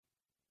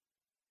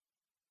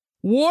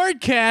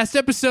Wardcast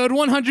episode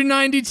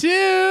 192.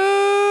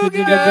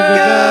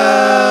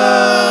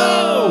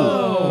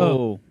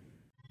 Go!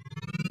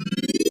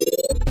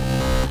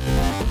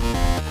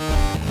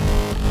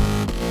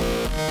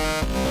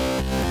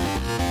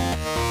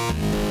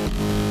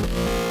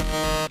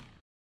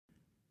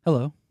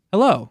 Hello.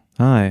 Hello.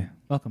 Hi.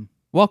 Welcome.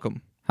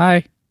 Welcome.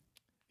 Hi.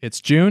 It's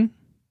June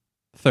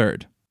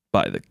 3rd.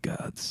 By the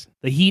gods.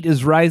 The heat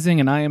is rising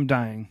and I am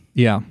dying.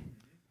 Yeah.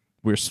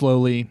 We're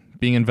slowly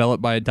being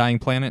enveloped by a dying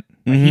planet.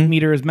 My heat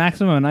meter is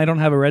maximum and I don't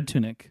have a red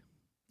tunic.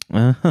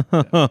 Breath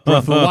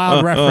of the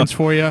Wild reference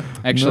for you.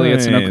 Actually,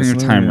 it's an Ocarina of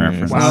Time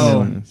reference.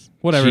 Wow.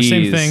 Whatever,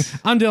 same Jeez. thing.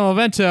 I'm Dylan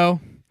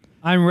Vento,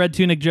 I'm red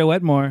tunic Joe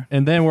Wetmore.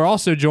 and then we're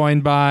also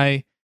joined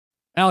by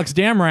Alex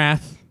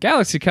Damrath,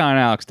 GalaxyCon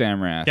Alex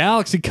Damrath.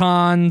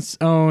 GalaxyCon's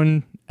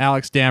own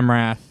Alex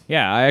Damrath.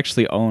 Yeah, I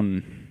actually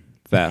own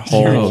that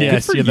whole,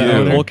 Yes, you're the the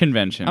owner. whole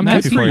convention. I'm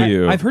happy for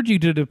you. I've heard you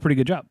did a pretty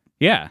good job.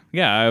 Yeah.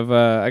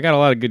 I got a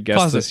lot of good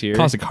guests this year.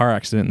 Caused a car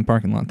accident in the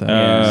parking lot, though.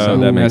 Yeah,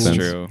 that makes that's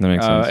sense. true. That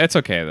makes sense. It's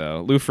okay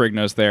though. Lou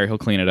Ferrigno's there. He'll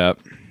clean it up.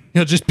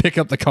 He'll just pick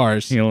up the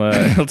cars.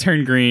 He'll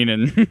turn green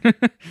and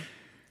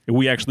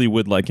We actually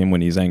would like him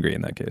when he's angry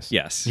in that case.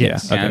 yes.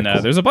 Yes. Okay, And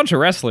cool. there's a bunch of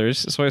wrestlers,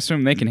 so I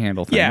assume they can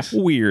handle things.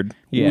 Weird.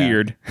 Yeah.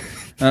 Weird.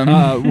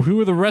 Who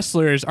are the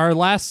wrestlers? Our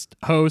last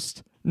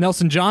host,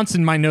 Nelson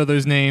Johnson, might know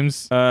those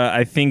names.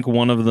 I think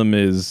one of them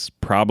is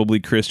probably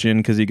Christian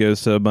because he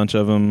goes to a bunch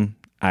of them.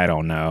 I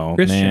don't know.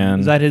 Christian. Man.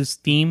 Is that his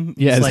theme?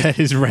 Yeah, It's is like, that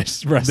his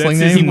wrestling That's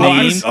his name?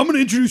 name. I'm going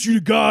to introduce you to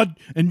God,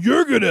 and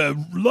you're going to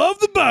love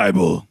the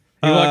Bible.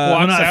 He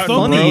walks not out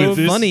funny in with robes.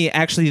 this. Funny,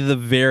 actually, the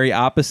very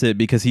opposite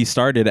because he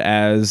started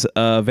as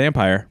a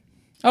vampire.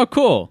 Oh,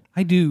 cool.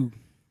 I do.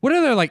 What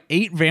are there, like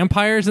 8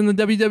 vampires in the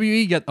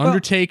WWE? You got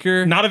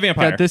Undertaker. Not a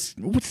vampire. Got this.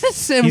 What's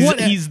this? And He's, what?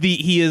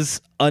 he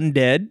is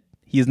undead.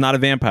 He is not a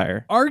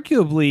vampire.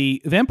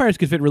 Arguably, vampires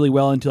could fit really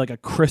well into like a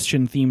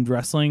Christian-themed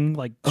wrestling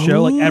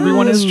show. Like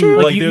everyone is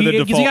true. Like, you, they're the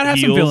you default gotta have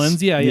some heels.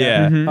 villains. Yeah.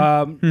 Yeah.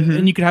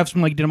 And you could have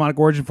some like demonic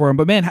origin for him.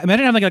 But man,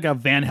 imagine having like a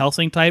Van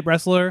Helsing type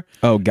wrestler.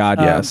 Oh, God,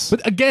 yes.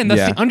 But again, that's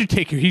Yeah. the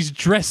Undertaker. He's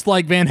dressed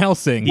like Van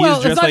Helsing. He Well,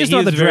 is it's not dressed just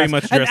like- about the he is very dress.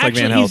 much And dressed like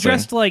actually, Van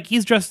Helsing.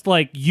 he's dressed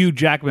like Hugh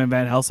Jackman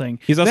Van Helsing.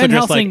 He's also Van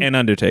dressed like Helsing, an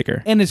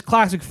Undertaker. in his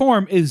classic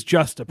form, is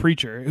just a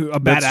preacher, a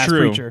That's badass true.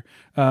 preacher.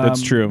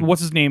 That's true.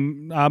 What's his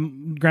name?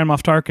 Grand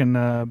Moff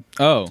Tarkin.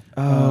 Oh.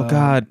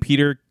 God,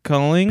 Peter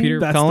Cullen?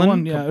 That's Cullen? the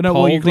one. Yeah. No,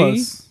 well, you're Capaldi?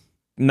 close.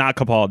 Not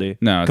Capaldi.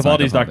 No, it's not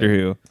Capaldi's Capaldi. Doctor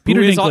Who.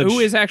 Peter Dinklage. Who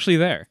is actually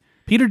there?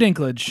 Peter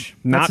Dinklage.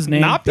 Not That's his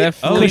name. Not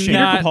Definitely Peter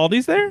not-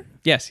 Capaldi's there.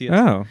 Yes, he is.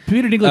 Oh,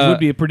 Peter Dinklage would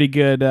be a pretty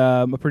good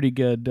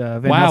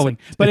Van Wow. Helsing.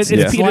 But it's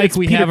it's Peter, like it's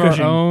we Peter have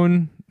Cushing. our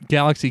own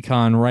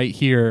GalaxyCon right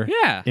here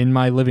Yeah. in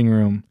my living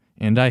room,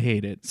 and I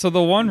hate it. So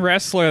the one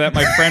wrestler that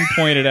my friend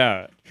pointed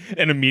out.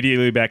 and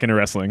immediately back into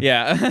wrestling.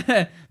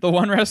 Yeah. The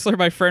one wrestler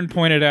my friend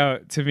pointed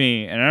out to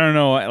me, and I don't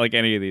know like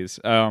any of these,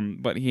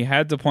 but he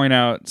had to point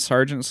out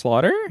Sergeant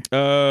Slaughter,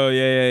 Oh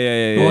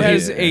yeah. who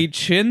has a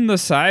chin the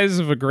size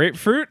of a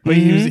grapefruit. But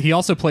he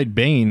also played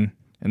Bane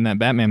in that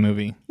Batman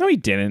movie. No, he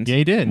didn't. Yeah,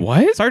 he did.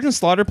 What? Sergeant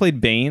Slaughter played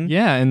Bane.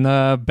 Yeah, in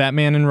the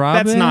Batman and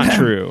Robin. That's not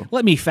true.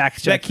 Let me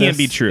fact check That can't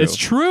be this. true. It's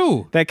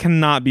true. That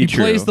cannot be He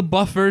true. plays the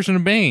buff version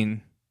of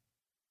Bane.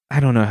 I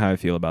don't know how I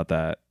feel about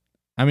that.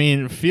 I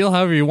mean, feel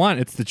however you want.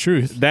 It's the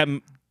truth. That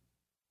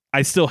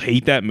I still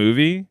hate that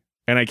movie,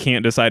 and I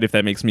can't decide if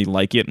that makes me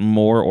like it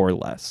more or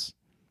less.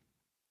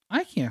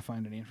 I can't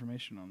find any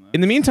information on that.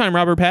 In the meantime,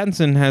 Robert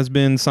Pattinson has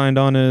been signed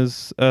on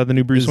as the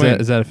new Bruce Wayne.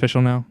 Is that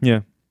official now? Yeah.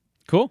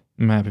 Cool.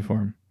 I'm happy for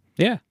him.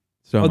 Yeah.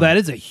 So Oh, that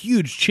is a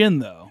huge chin,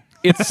 though.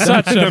 It's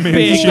such a mean,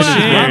 big it's just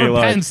chin. very Robert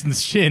large.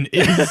 Pattinson's chin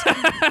is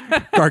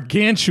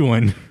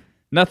gargantuan.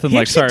 Nothing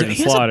like Sergeant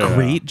he Slaughter. has a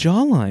great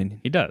jawline.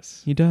 He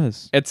does. He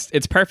does.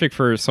 It's perfect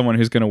for someone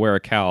who's going to wear a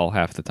cowl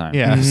half the time.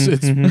 Yeah,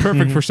 it's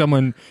perfect for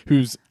someone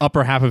whose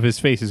upper half of his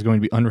face is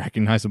going to be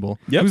unrecognizable.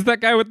 Yep. Who's that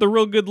guy with the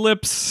real good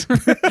lips?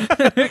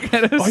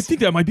 I think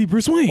that might be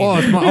Bruce Wayne. Oh,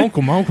 it's my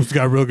uncle. My uncle's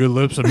got real good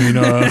lips. I mean,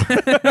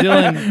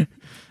 Dylan,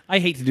 I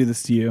hate to do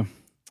this to you.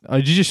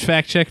 did you just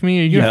fact check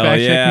me? Are you gonna Hell fact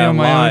check me yeah, on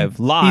my own?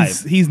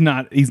 live. He's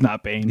not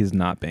Bane. He's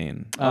not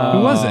Bane. Who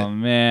was it? Oh,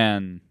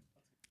 man.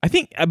 I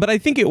think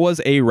it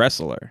was a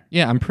wrestler.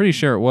 Yeah, I'm pretty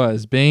sure it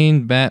was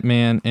Bane,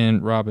 Batman,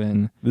 and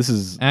Robin. This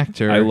is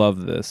Actor. I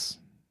love this.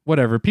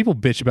 Whatever. People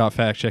bitch about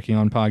fact checking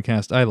on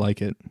podcast. I like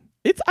it.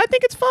 I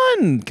think it's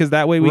fun because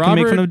that way we Robert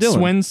can make fun of Dylan.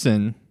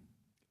 Swenson.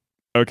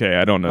 Okay,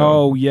 I don't know.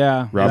 Oh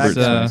yeah, Robert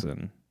That's,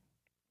 Swenson.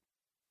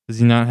 Does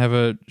he not have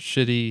a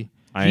shitty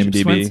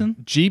IMDb. Swenson?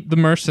 Jeep the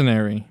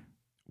Mercenary?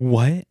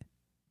 What?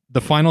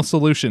 The Final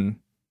Solution.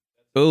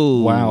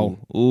 Oh Wow.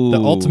 Ooh. The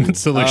ultimate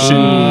solution.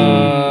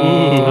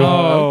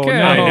 Oh,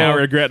 okay. I now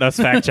regret us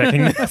fact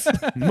checking this.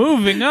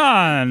 Moving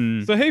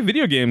on. So hey,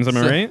 video games, am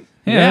I right?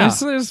 Yeah,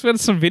 there's been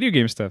some video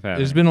game stuff happening.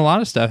 There's been a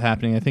lot of stuff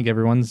happening. I think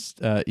everyone's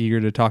eager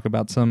to talk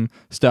about some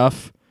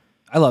stuff.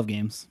 I love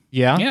games.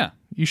 Yeah? Yeah.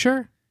 You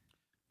sure?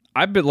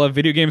 I love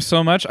video games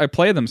so much, I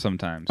play them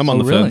sometimes. I'm on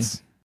the really?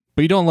 fence.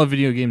 But you don't love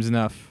video games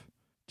enough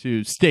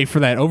to stay for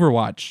that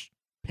Overwatch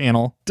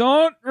panel.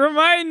 Don't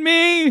remind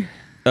me.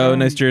 Oh,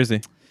 nice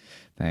jersey.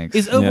 Thanks.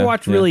 Is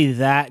Overwatch yeah. really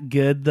that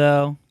good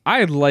though?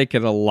 I like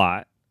it a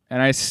lot,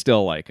 and I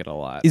still like it a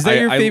lot. Is that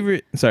your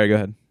favorite? Sorry, go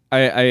ahead.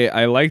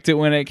 I liked it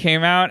when it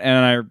came out,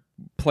 and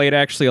I played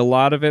actually a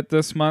lot of it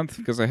this month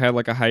because I had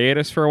like a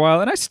hiatus for a while,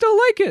 and I still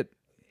like it.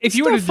 If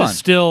you were to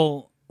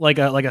distill like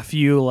a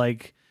few,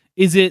 like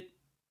is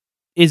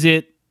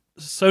it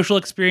social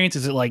experience?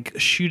 Is it like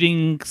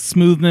shooting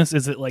smoothness?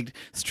 Is it like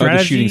strategy?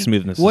 The shooting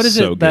smoothness What is is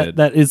so it that good.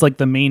 that is like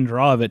the main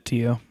draw of it to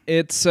you?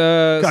 It's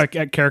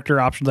Character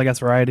options, I guess,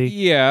 variety.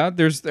 yeah.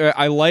 There's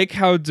I like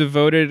how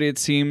devoted it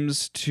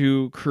seems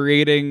to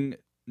creating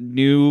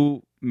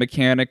new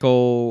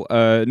mechanical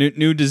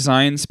new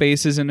design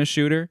spaces in a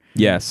shooter.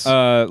 Yes,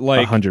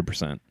 Like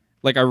 100%.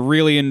 Like I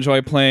really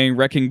enjoy playing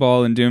Wrecking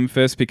Ball and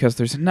Doomfist because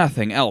there's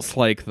nothing else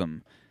like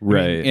them.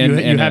 Right. In- you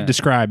in have a-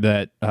 described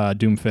that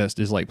Doomfist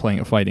is like playing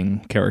a fighting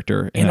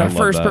character In I a love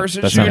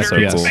first-person that. That shooter, sounds so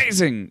it's cool.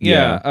 amazing.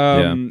 Yeah,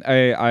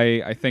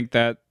 I think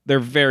that they're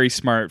very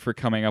smart for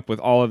coming up with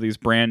all of these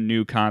brand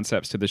new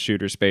concepts to the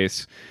shooter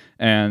space,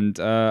 and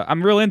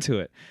I'm real into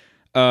it.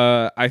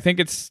 I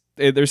think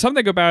there's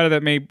something about it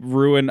that may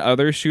ruin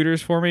other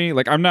shooters for me.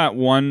 Like I'm not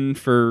one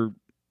for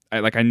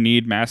I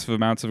need massive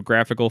amounts of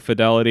graphical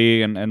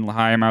fidelity and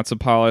high amounts of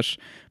polish.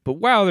 But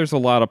wow, there's a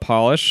lot of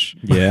polish,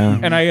 Yeah.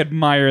 and I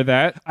admire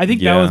that. I think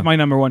that Yeah. was my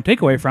number one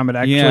takeaway from it,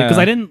 actually, Yeah. because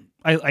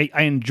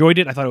I enjoyed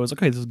it. I thought it was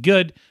okay. This is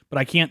good, but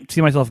I can't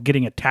see myself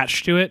getting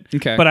attached to it.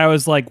 Okay. But I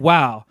was like,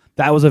 wow,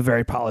 that was a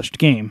very polished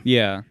game.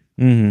 Yeah.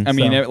 Mhm. I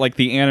mean, So- like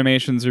the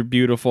animations are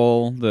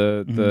beautiful.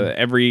 The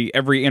every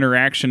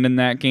interaction in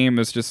that game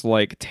is just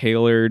like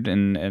tailored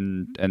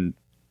and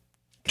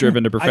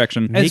driven to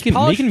perfection. As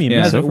polished making me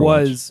miss as it Overwatch.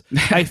 was,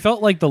 I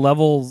felt like the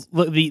levels,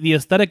 the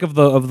aesthetic of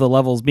the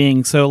levels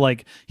being so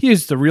like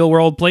here's the real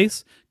world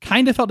place,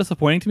 kind of felt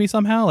disappointing to me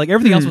somehow. Like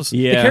everything else was, the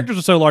Yeah. characters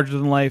were so larger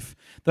than life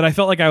that I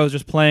felt like I was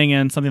just playing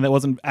in something that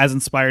wasn't as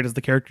inspired as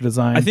the character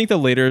design. I think the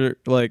later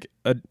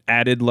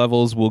added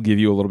levels will give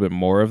you a little bit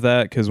more of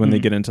that because when they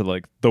get into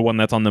like the one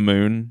that's on the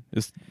moon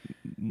is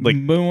like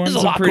Moon ones a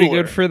are lot pretty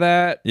cooler. good for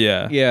that.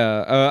 yeah.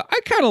 Yeah, I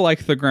kind of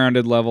like the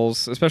grounded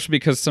levels, especially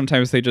because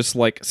sometimes they just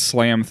like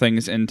slam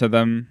things into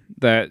them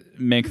that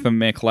make them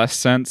make less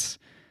sense,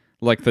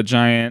 like the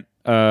giant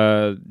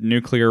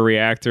nuclear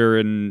reactor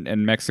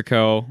in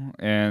Mexico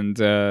and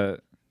the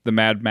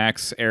Mad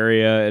Max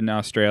area in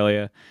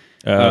Australia,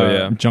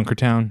 Yeah.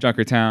 Junkertown.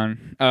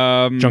 Junkertown.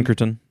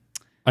 Junkerton.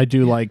 I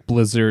do like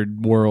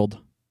Blizzard World.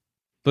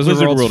 Blizzard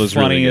Blizzard World's World is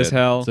funny really as good.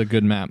 hell. It's a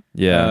good map.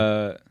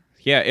 Yeah.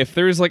 Yeah, if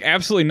there's like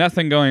absolutely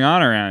nothing going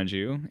on around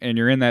you and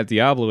you're in that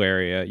Diablo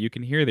area, you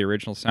can hear the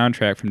original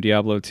soundtrack from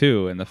Diablo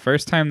 2. And the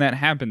first time that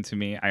happened to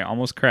me, I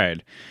almost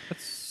cried.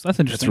 that's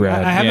interesting.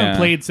 rad. I haven't Yeah.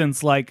 played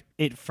since like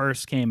it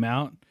first came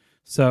out,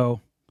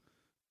 so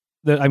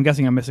I'm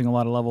guessing I'm missing a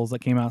lot of levels that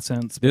came out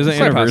since. There's an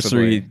Quite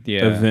anniversary possibly,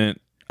 yeah.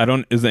 event.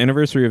 Is the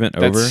anniversary event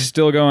That's over?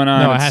 still going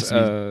on. No, it It's, has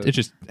to be. It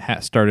just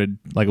started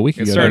like a week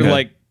it ago. started didn't it?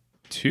 like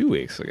 2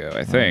 weeks ago,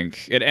 I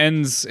think. It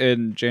ends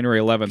in January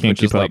 11th, Can't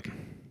which is keep up. like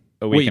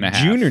a week Wait, and a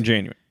half. June or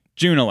January?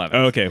 June 11th.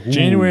 Oh, okay.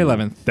 January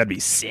 11th, That'd be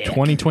sick.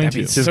 2022.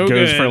 It just So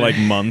goes good. for like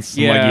months.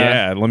 I'm Yeah. like,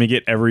 yeah, let me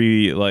get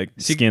every like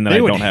skin that they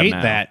I would don't have hate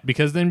now. that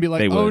because then be like,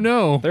 They oh would.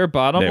 no. Their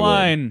bottom They would.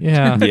 line.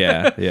 Yeah.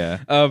 Yeah,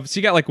 yeah. So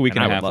you got like a week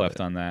And and, I a would half love left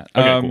it. on that.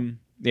 Okay, cool.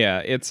 Yeah,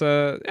 it's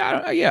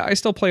I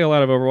still play a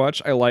lot of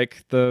Overwatch. I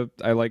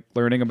like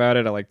learning about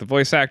it. I like the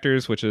voice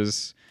actors, which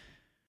is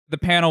the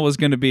panel was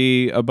going to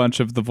be a bunch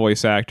of the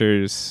voice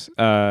actors.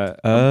 By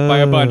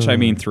a bunch, I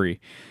mean 3.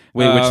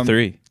 Wait, which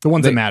 3? The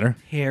ones that matter.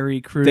 Harry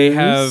Cruz. They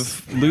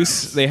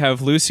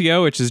have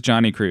Lucio, which is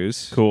Johnny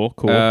Cruz. Cool.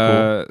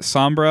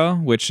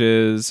 Sombra, which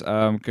is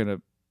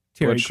gonna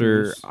Terry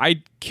butcher. Crews. I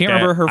can't That-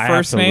 remember her I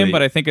first name, absolutely-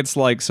 but I think it's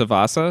like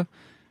Savasa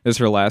is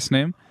her last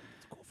name.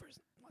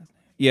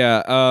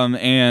 Yeah,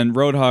 and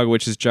Roadhog,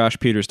 which is Josh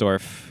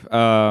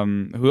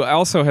Petersdorf, who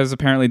also has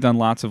apparently done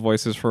lots of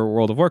voices for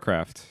World of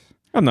Warcraft.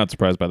 I'm not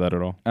surprised by that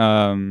at all.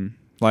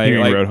 Like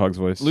Hearing Roadhog's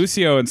voice.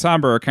 Lucio and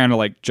Sombra are kind of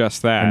like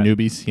just that. Or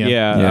newbies. Yeah.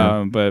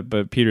 Yeah. But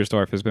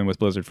Petersdorf has been with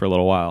Blizzard for a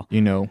little while.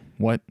 You know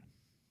what?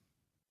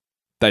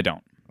 I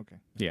don't. Okay.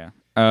 Yeah.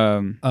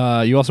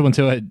 You also went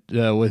to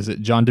a was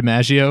it John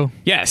DiMaggio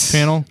Yes.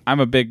 panel? I'm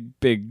a big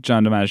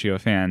John DiMaggio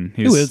fan.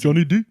 Who is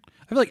Johnny D?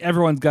 I feel like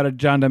everyone's got a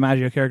John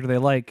DiMaggio character they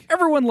like.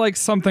 Everyone likes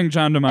something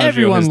John DiMaggio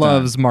Everyone has done.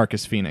 loves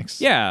Marcus Phoenix.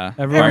 Yeah.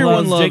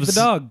 Everyone loves Jake the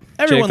dog.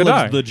 Everyone Jake the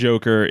loves Dog. the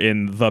Joker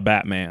in The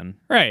Batman.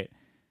 Right.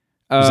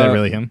 Was that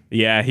really him?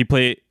 Yeah, he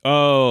played.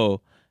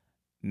 Oh,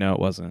 no, it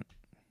wasn't.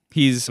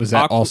 He's Was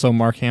that also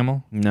Mark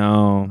Hamill?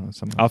 No,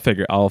 Someone-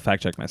 I'll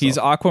fact check myself. He's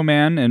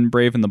Aquaman in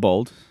Brave and the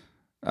Bold.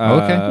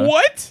 Okay.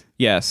 what?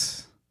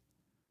 Yes.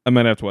 I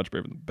might have to watch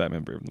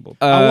Batman: Brave and the Bold.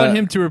 I want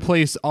him to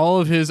replace all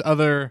of his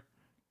other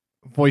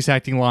voice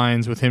acting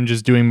lines with him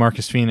just doing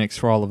Marcus Phoenix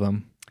for all of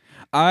them.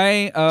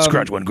 I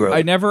Scratch one grow.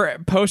 I never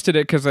posted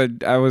it because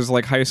I was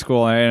like high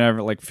school and I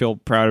never like feel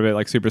proud of it,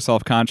 like super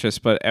self conscious.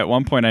 But at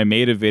one point I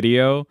made a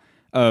video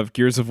of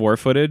Gears of War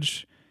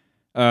footage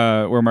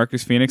where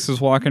Marcus Phoenix was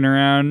walking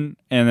around,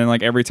 and then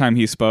like every time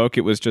he spoke,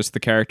 it was just the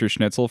character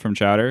Schnitzel from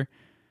Chowder.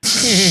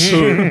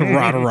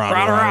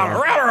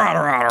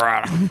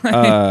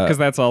 Because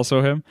that's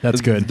also him.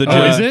 That's good. The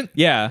Is it?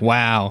 Yeah.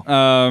 Wow.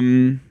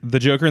 The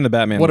Joker in the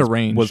Batman What a was,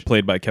 range. was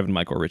played by Kevin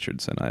Michael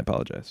Richardson. I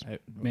apologize.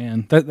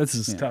 Man, this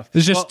is tough.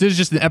 This is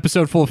just an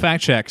episode full of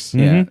fact checks.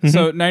 Yeah.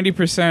 So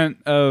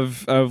 90%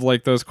 of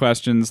like those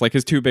questions, like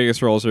his two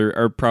biggest roles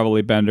are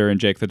probably Bender and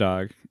Jake the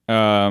dog.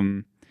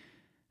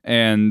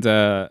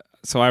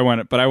 So I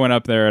went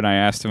up there and I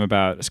asked him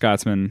about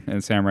Scotsman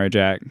and Samurai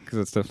Jack because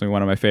it's definitely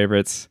one of my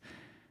favorites.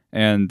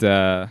 And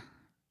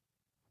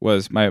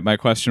was my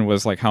question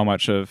was like how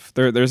much of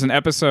there's an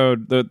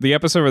episode the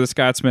episode where the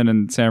Scotsman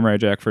and Samurai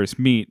Jack first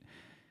meet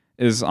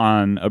is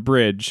on a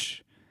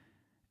bridge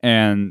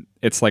and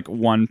it's like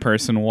one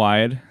person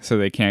wide so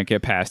they can't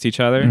get past each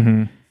other.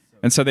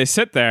 And so they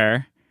sit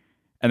there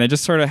and they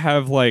just sort of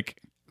have like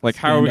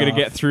how are we going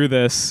to get through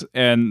this?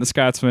 And the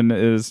Scotsman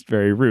is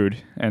very rude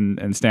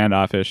and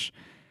standoffish.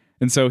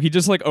 And so he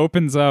just like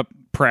opens up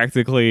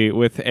practically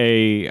with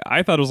I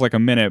thought it was like a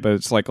minute, but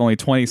it's like only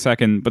 20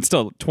 second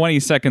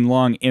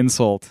long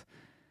insult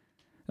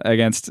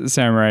against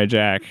Samurai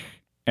Jack.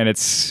 And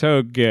it's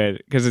so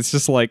good because it's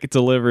just like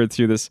delivered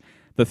through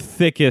the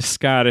thickest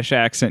Scottish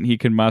accent he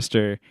can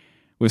muster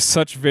with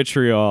such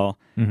vitriol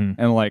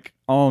and like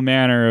all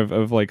manner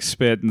of like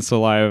spit and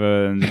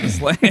saliva and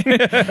just like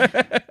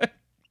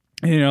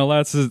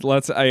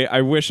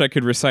I wish I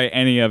could recite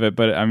any of it,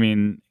 but I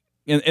mean,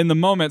 in the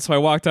moment, so I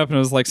walked up and I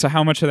was like, so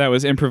how much of that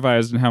was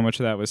improvised and how much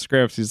of that was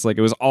script? He's like,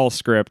 it was all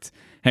script.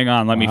 Hang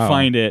on, let me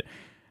find it.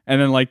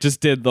 And then like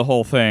just did the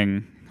whole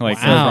thing like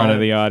in front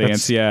of the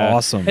audience. That's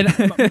awesome.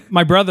 And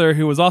my brother,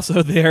 who was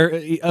also there,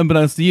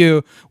 unbeknownst to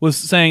you, was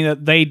saying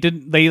that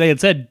they had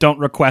said don't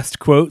request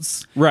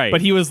quotes, Right.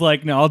 But he was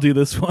like, no, I'll do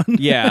this one.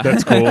 Yeah.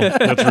 That's cool.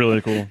 That's really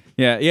cool.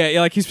 Yeah.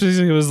 Like he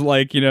specifically was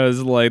like,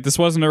 this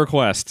wasn't a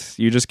request.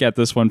 You just get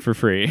this one for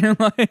free.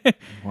 Wow.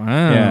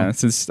 Yeah.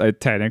 Since I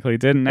technically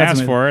didn't That's ask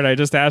amazing. for it, I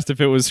just asked if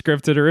it was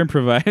scripted or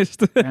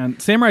improvised.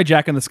 And Samurai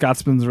Jack and the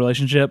Scotsman's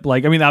relationship,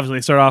 like, I mean, obviously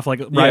they start off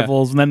like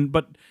rivals, and then,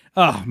 but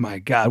oh my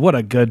god, what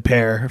a good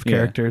pair of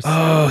characters.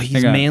 Oh, he's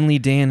Hang on. Manly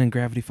Dan in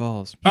Gravity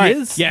Falls. He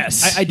is.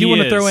 Yes, I do he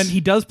want to throw is. in. He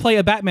does play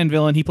a Batman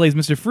villain. He plays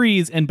Mr.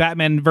 Freeze in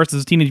Batman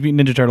versus Teenage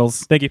Mutant Ninja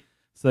Turtles. Thank you.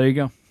 So there you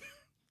go.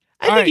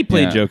 I think he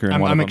played Yeah. Joker in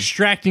one I'm of them.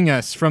 extracting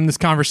us from this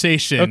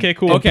conversation. Okay,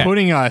 cool. and Okay.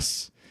 Putting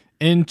us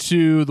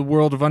into the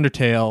world of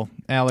Undertale.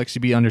 Alex,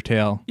 you beat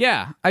Undertale.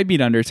 Yeah, I beat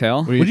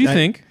Undertale. What do you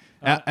think?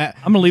 I'm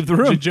gonna leave the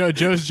room.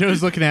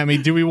 Joe's looking at me.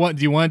 Do you want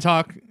to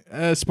talk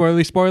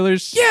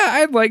spoilers? Yeah,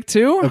 I'd like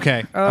to.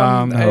 Okay.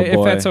 If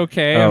boy. that's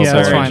okay. Oh, I'm yeah,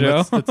 that's sorry, fine.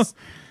 Joe. Let's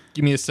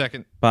give me a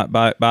second.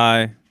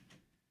 Bye.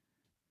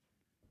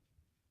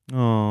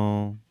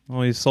 Oh,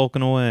 he's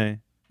sulking away.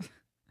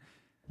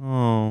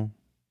 Oh.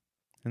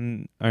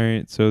 And all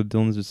right, so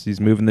he's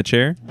moving the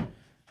chair,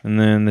 and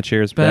then the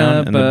chair is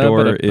down, and the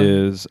door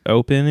is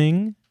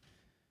opening.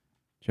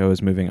 Joe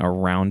is moving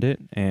around it,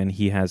 and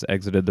he has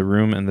exited the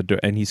room,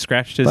 and he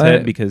scratched his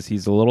head because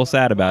he's a little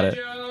sad about it.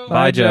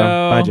 Bye,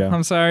 Joe. Bye, Joe.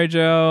 I'm sorry,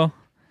 Joe.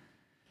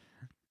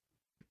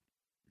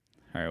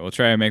 All right, we'll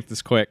try and make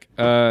this quick.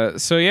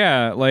 So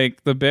yeah,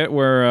 like the bit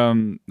where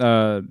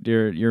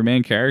your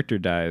main character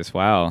dies.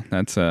 Wow,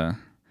 it's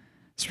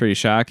pretty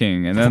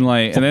shocking. And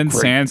then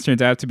Sans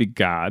turns out to be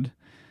God.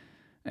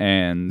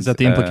 And Is that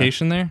the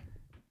implication there?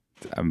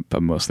 I'm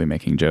mostly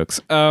making jokes.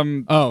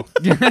 Oh,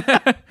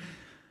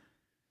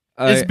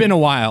 it's been a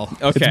while.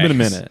 Okay. It's been a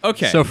minute.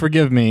 Okay. So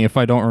forgive me if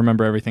I don't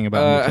remember everything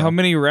about Undertale. how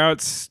many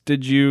routes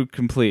did you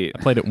complete?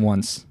 I played it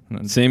once.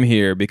 Same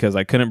here because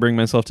I couldn't bring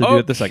myself to do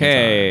it the second time.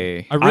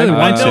 Okay. I really I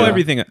want know to.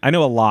 everything. I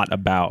know a lot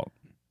about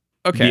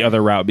the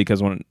other route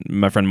because when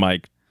my friend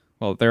Mike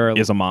Well, there are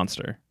is a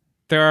monster.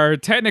 there are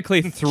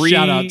technically three.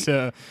 Shout out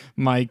to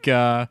Mike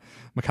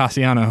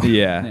Macassiano.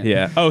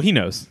 Yeah. Oh, he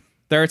knows.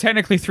 There are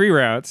technically three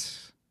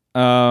routes.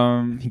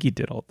 I think he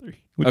did all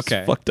three. Which Okay.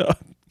 is fucked up.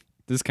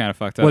 This is kind of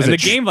fucked up. Was And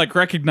it the game like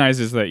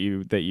recognizes that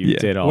you Yeah.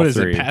 did all What is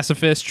three. it?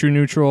 Pacifist, true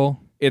neutral.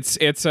 It's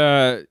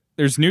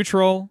there's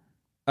neutral,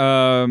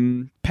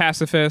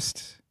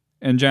 pacifist,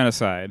 and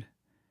genocide.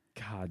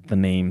 God, the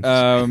names.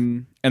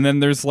 And then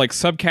there's like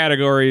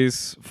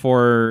subcategories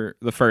for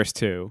the first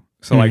two.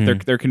 So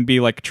like there can be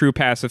like true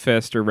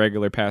pacifist or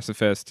regular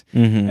pacifist,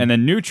 and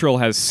then neutral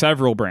has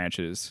several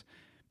branches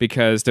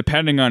because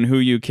depending on who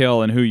you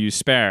kill and who you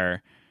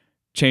spare,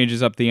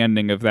 changes up the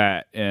ending of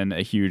that in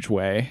a huge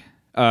way.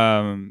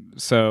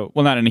 So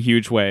well, not in a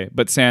huge way,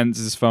 but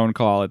Sans' phone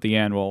call at the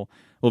end will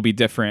be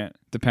different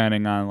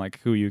depending on like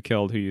who you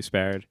killed, who you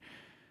spared.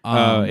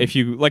 If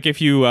you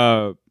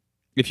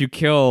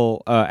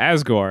kill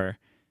Asgore,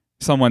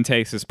 someone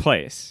takes his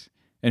place.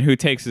 And who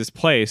takes his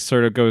place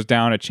sort of goes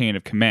down a chain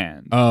of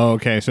command. Oh,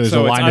 okay. So there's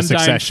So a line of it's Undyne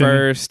succession.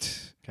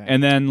 first, Okay.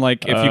 and then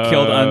like if you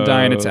killed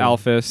Undyne, it's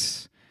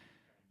Alphys.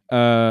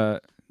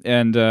 That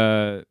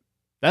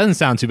doesn't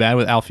sound too bad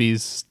with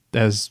Alphys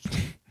as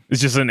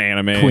it's just an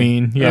anime.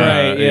 queen.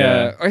 Yeah. Right,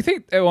 yeah. I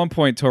think at one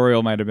point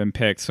Toriel might have been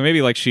picked, so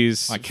maybe like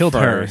she's I killed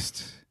her.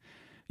 first.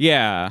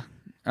 Yeah.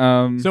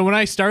 So when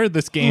I started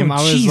this game, I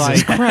was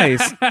Jesus like,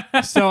 Christ.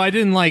 so I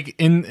didn't like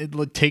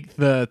take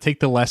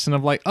the lesson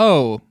of like,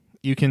 oh,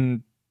 you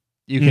can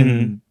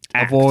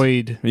Act.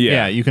 avoid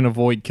Yeah. you can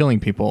avoid killing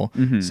people.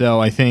 Mhm.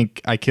 So I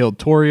think I killed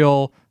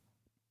Toriel,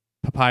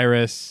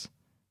 Papyrus.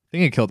 I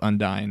think I killed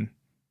Undyne.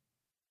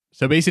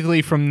 So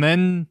basically, from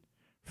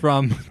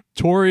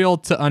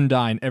Toriel to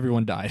Undyne,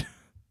 everyone died.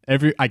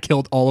 I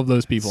killed all of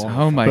those people.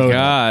 Oh my both,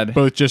 god.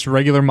 Both just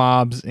regular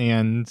mobs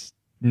and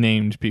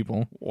named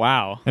people.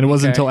 Wow. And it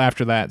wasn't Okay. until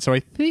after that. So I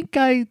think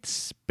I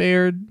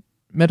spared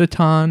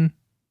Metaton.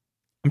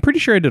 I'm pretty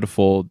sure I did a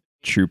full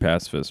true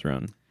pacifist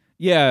run.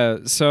 Yeah.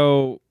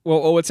 So,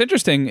 well, what's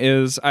interesting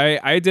is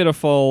I did a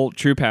full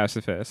true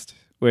pacifist,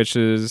 which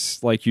is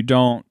like you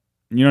don't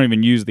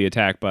even use the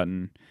attack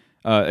button,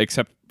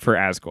 except for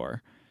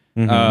Asgore.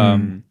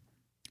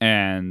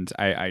 And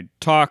I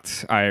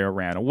talked, I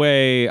ran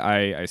away,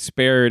 I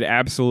spared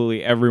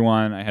absolutely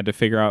everyone. I had to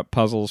figure out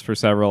puzzles for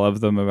several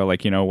of them about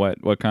like,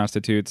 what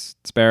constitutes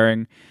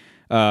sparing.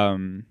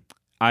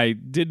 I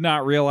did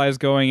not realize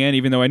going in,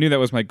 even though I knew that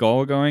was my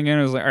goal going in,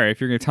 I was like, all right, if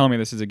you're going to tell me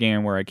this is a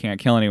game where I can't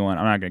kill anyone,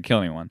 I'm not going to kill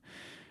anyone.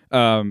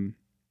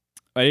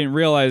 I didn't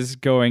realize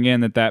going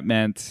in that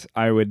meant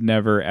I would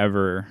never,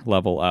 ever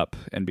level up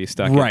and be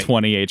stuck Right. at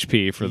 20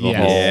 HP for the Yes.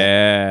 whole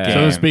Yeah.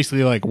 So it was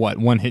basically like what,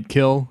 one hit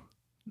kill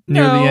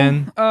near the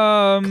end?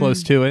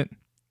 Close to it.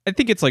 I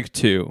think it's like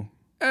 2.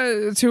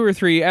 2 or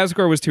 3.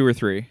 Asgore was 2 or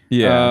 3.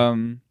 Yeah.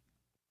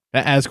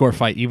 That Asgore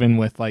fight, even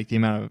with like the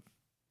amount of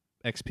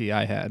XP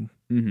I had,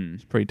 Mhm.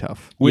 it's pretty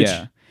tough. Which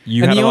Yeah.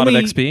 you And had the a lot of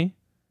only- XP?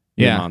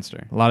 You're Yeah. a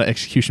monster. A lot of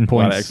execution A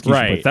lot points. of execution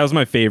Right. points. That was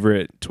my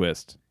favorite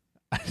twist.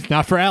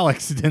 Not for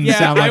Alex. It didn't Yeah,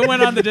 sound like I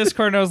went on the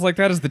Discord and I was like,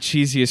 that is the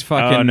cheesiest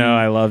fucking... Oh no,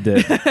 I loved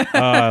it.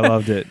 I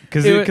loved it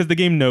because It wa- the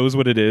game knows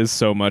what it is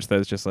so much that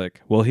it's just like,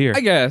 well, here.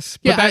 I guess.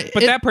 Yeah,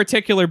 But that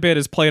particular bit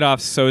is played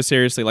off so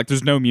seriously. Like,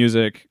 there's no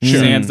music.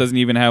 Sure. Sans doesn't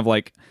even have,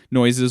 like,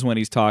 noises when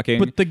he's talking.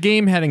 But the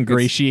game had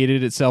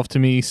ingratiated itself to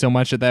me so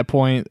much at that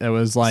point. It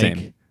was like,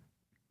 Same.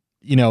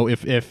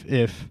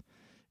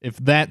 if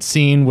that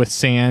scene with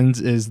Sans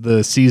is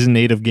the season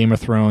 8 of Game of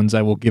Thrones,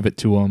 I will give it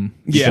to him.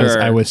 Yeah. Because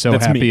Sure. I was so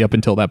That's happy me. up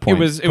until that point. it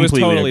was Completely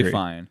totally agree.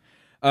 fine.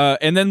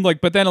 And then, like,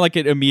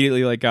 it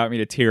immediately, like, got me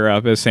to tear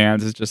up as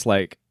Sans is just,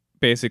 like,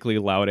 basically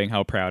lauding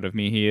how proud of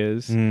me he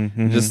is.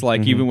 Mhm, Just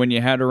like, mhm. even when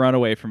you had to run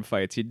away from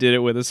fights, you did it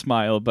with a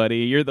smile, buddy.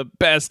 You're the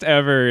best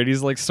ever. And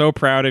he's, like, so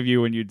proud of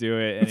you when you do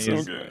it. And It's so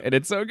he's- good. And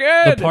it's so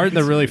good. the part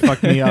that really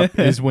fucked me up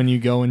is when you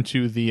go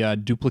into the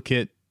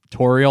duplicate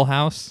Toriel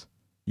house.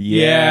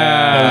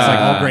 Yeah. It was like,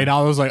 oh, great.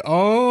 I was like,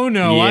 oh,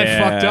 no, I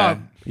fucked up.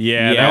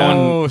 Yeah, Yeah. that one.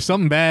 Oh,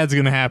 something bad's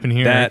going to happen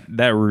here.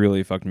 That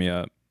really fucked me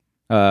up.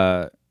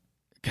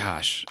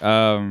 Gosh.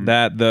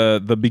 That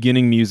the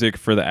beginning music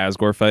for the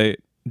Asgore fight,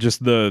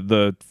 just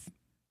the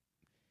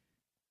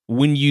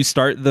when you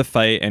start the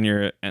fight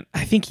and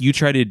I think you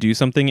try to do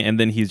something and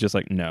then he's just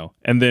like no,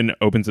 and then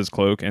opens his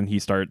cloak and he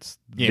starts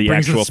the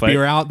brings actual the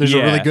spear fight. out. There's a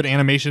really Yeah. good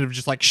animation of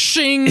just like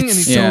shing. It's and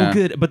he's so Yeah.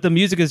 good, but the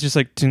music is just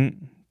like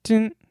tin,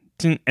 tin,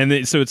 tin, and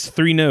then, so it's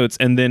 3 notes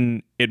and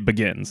then it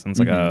begins. And it's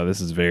like, oh, this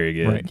is very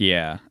good. Right.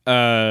 Yeah.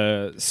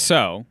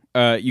 So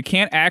you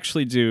can't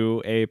actually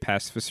do a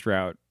pacifist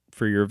route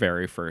for your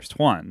very first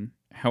one.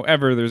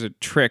 However, there's a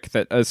trick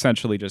that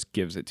essentially just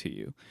gives it to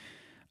you.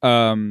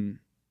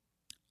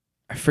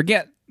 I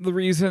forget the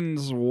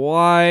reasons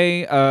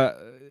why.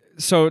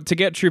 So to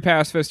get true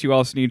pacifist, you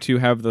also need to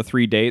have the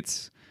 3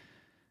 dates,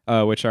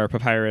 which are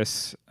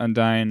Papyrus,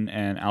 Undyne,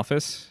 and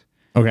Alphys.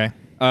 okay.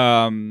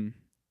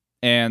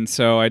 And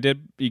so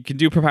you can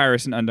do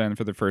Papyrus and Undyne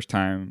for the first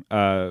time,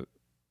 but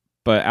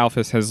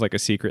Alphys has like a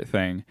secret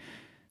thing.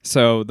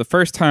 So the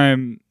first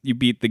time you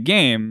beat the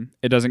game,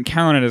 it doesn't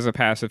count it as a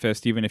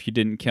pacifist, even if you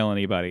didn't kill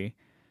anybody.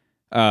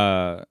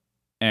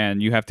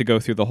 And you have to go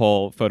through the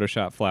whole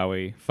Photoshop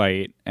Flowey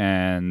fight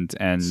and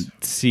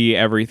see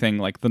everything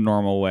like the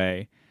normal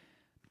way.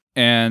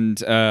 And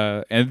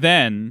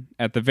then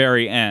at the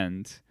very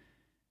end,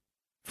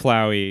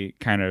 Flowey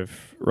kind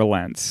of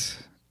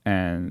relents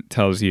and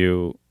tells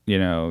you,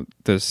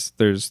 there's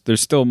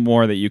still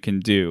more that you can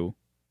do.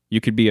 You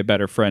could be a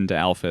better friend to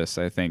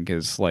Alphys, I think,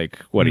 is like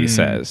what he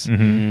says.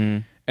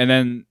 Mm. And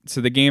then,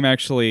 so the game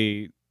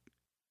actually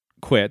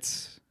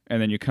quits,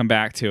 and then you come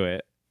back to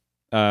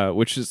it,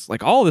 which is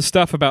like all the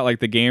stuff about like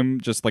the game,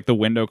 just like the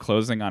window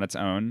closing on its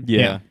own.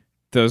 Yeah.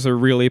 Those are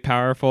really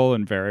powerful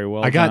and very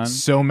well I got done.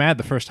 so mad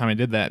the first time I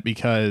did that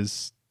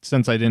because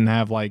since I didn't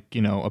have like,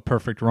 a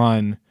perfect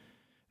run,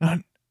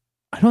 I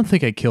don't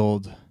think I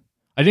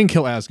didn't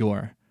kill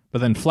Asgore, but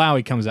then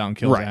Flowey comes out and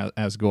kills Right.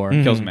 Asgore.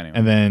 Mhm. Kills him anyway.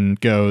 And then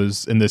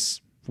goes, in this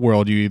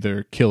world, you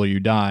either kill or you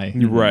die.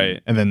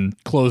 Right. And then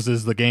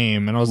closes the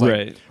game. And I was like,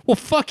 Right. well,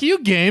 fuck you,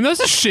 game. That was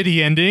a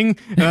shitty ending.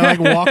 And I like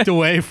walked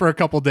away for a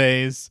couple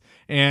days.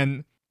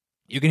 And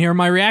you can hear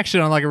my reaction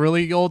on like a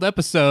really old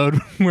episode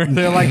where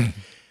they're like,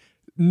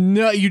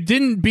 no, you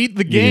didn't beat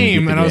the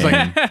game. beat And the I was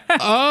game. like,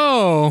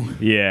 oh.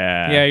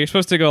 Yeah. Yeah, you're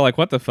supposed to go like,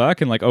 what the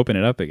fuck? And like open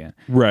it up again.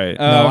 Right.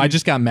 No, I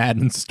just got mad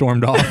and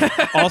stormed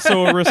off.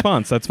 Also a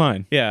response. That's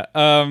fine. Yeah.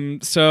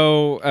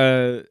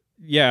 So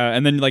yeah,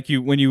 and then like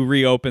when you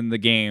reopen the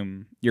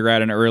game, you're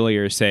at an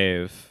earlier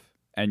save,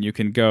 and you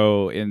can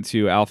go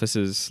into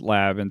Alphys's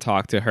lab and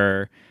talk to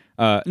her.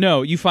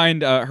 No, you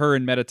find her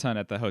and Mettaton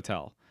at the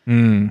hotel,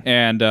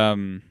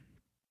 and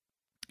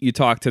you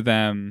talk to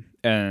them,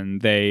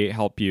 and they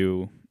help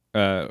you,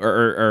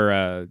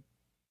 or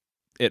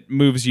it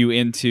moves you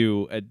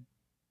into a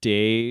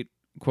date,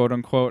 quote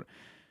unquote.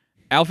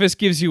 Alphys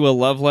gives you a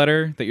love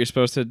letter that you're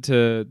supposed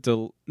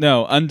no,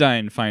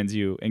 Undyne finds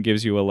you and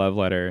gives you a love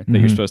letter that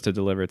you're supposed to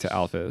deliver to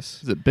Alphys.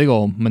 It's a big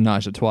old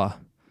menage a trois.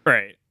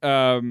 Right.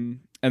 And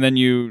then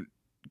you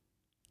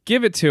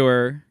give it to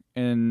her,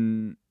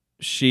 and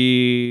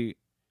she's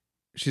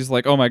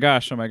like, oh my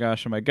gosh,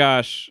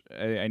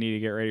 I need to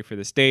get ready for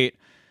this date.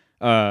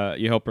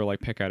 You help her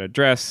like pick out a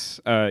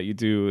dress. You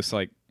do this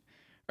like,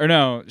 or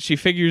no, she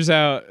figures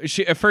out,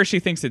 at first she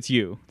thinks it's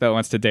you that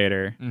wants to date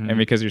her, and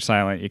because you're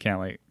silent, you can't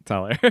like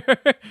tell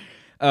her.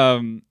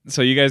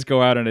 So you guys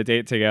go out on a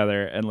date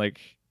together, and like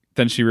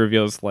then she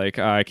reveals like,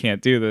 I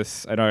can't do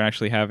this. I don't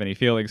actually have any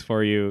feelings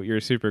for you. You're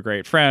a super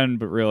great friend,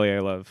 but really I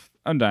love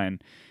Undyne.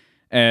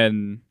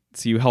 And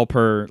so you help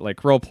her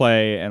like role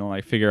play and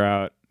like figure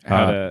out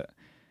how to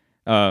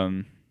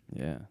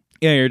yeah,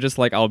 you're just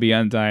like, I'll be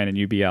Undyne and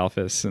you be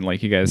Alphys, and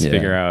like you guys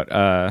figure out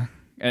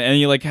and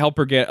you like help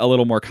her get a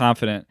little more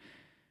confident.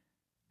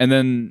 And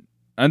then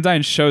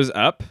Undyne shows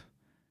up,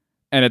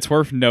 and it's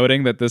worth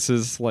noting that this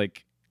is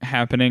like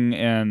happening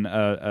in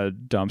a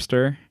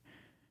dumpster.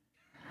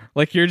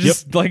 Like you're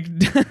just like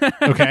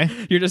Okay.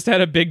 You're just at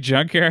a big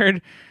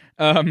junkyard.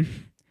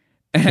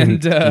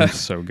 And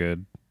so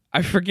good.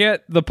 I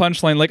forget the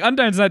punchline. Like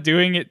Undyne's not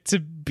doing it to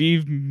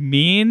be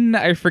mean.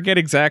 I forget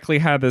exactly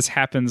how this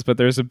happens, but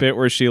there's a bit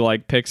where she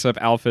like picks up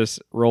Alphys,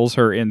 rolls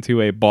her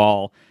into a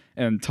ball,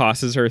 and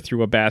tosses her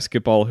through a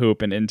basketball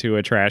hoop and into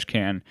a trash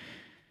can.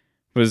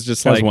 It was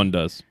just As like one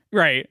does.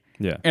 right.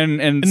 Yeah. And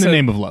In the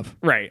name of love.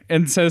 right.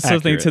 And says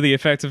something Accurate. to the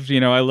effect of,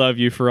 I love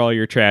you for all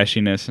your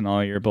trashiness and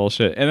all your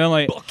bullshit. And then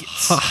like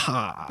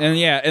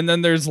and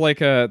then there's like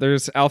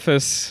there's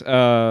Alphys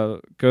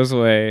goes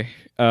away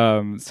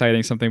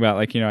citing something about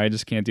like, I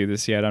just can't do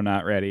this yet. I'm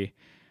not ready.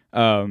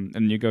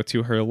 And you go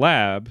to her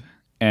lab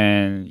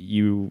and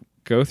you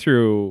go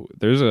through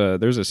there's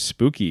a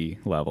spooky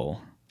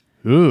level.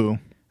 Ooh.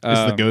 Is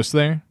the ghost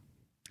there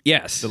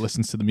Yes. that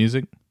listens to the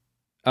music?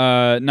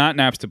 Not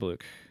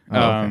Napstablook.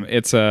 Okay.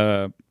 It's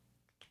a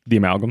The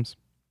amalgams.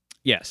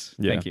 yes.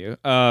 Yeah. Thank you.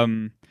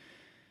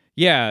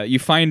 Yeah, you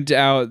find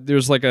out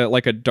there's like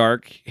a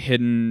dark,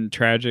 hidden,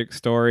 tragic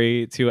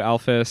story to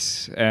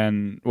Alphys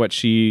and what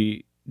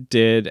she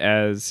did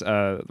as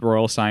a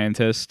royal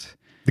scientist.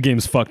 The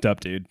game's fucked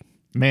up, dude.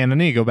 Man, I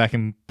need to go back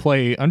and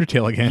play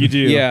Undertale again. You do.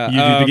 Yeah,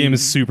 You do. The game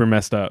is super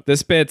messed up.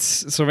 This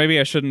bit's so maybe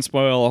I shouldn't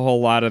spoil a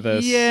whole lot of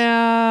this.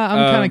 Yeah,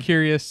 I'm kind of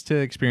curious to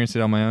experience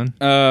it on my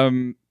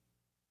own.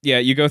 Yeah,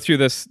 you go through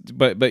this,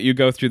 but you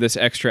go through this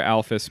extra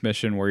Alphys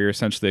mission where you're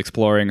essentially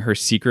exploring her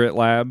secret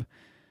lab.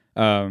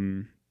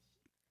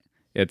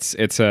 It's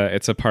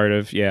a part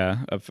of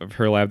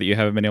her lab that you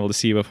haven't been able to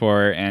see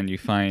before, and you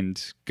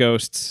find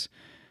ghosts.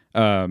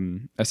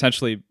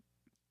 Essentially,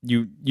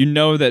 you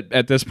know that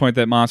at this point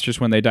that monsters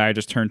when they die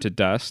just turn to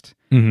dust,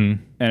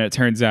 Mm-hmm. and it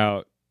turns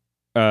out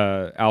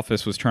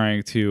Alphys was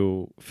trying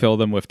to fill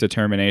them with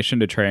determination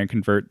to try and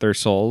convert their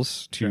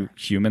souls to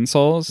human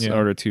souls in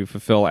order to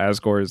fulfill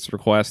Asgore's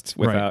request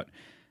without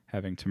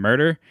having to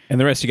murder. And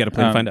the rest you got to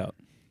play to find out.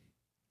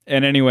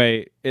 And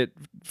anyway, it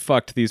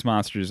fucked these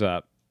monsters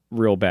up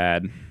real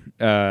bad.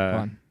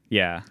 Fun.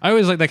 Yeah. I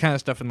always like that kind of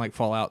stuff in like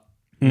Fallout.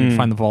 You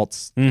find the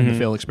vaults and the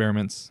failed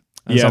experiments.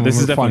 And Yeah, some of this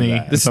them is were definitely funny.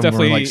 that. And This some of them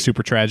were definitely- like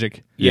super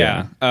tragic.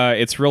 Yeah.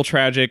 It's real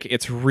tragic.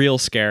 It's real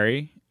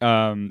scary.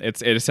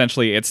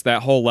 It's that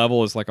whole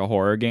level is like a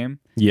horror game.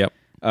 Yep.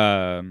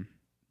 Wow.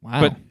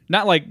 But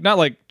not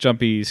like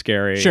jumpy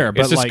scary. Sure,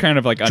 but it's just like kind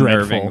of like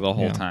unnerving dreadful, the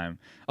whole yeah. time.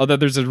 Although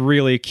there's a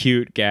really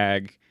cute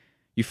gag.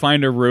 You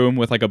find a room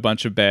with like a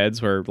bunch of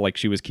beds where like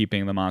she was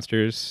keeping the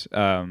monsters.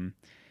 And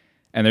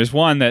there's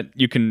one that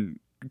you can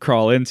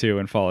crawl into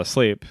and fall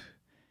asleep.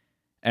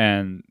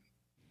 And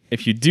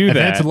if you do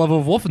Advance that, the level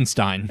of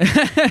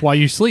Wolfenstein while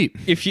you sleep.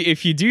 if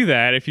you do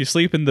that, if you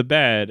sleep in the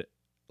bed,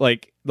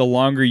 like the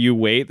longer you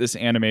wait, this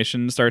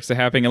animation starts to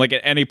happen. And like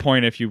at any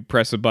point, if you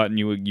press a button,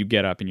 you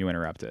get up and you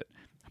interrupt it.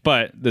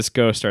 But this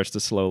ghost starts to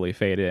slowly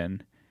fade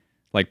in,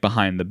 like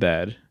behind the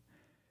bed,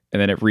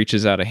 and then it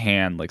reaches out a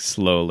hand like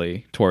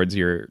slowly towards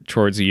your head,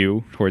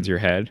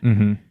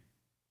 Mm-hmm.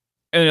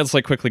 and it's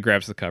like quickly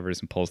grabs the covers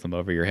and pulls them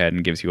over your head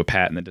and gives you a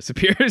pat and then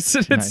disappears.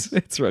 Nice.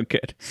 It's real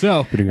good.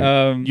 So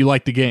You you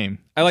like the game?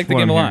 I like the That's what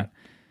game a I'm lot.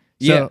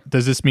 hearing. So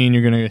does this mean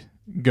you're gonna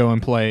go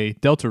and play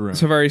Deltarune?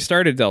 So I've already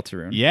started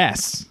Deltarune.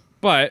 Yes.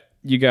 But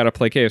you got to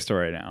play Cave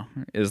Story now,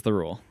 is the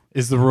rule.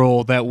 Is the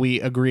rule that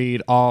we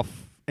agreed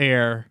off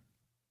air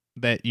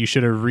that you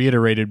should have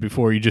reiterated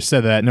before you just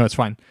said that? No, it's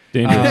fine.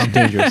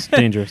 Dangerous.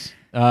 Dangerous.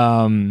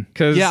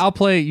 'Cause- Yeah, I'll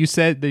play. You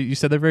said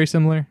they're very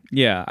similar.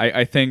 Yeah,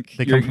 I think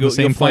They come from the you'll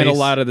same find a place.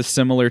 lot of the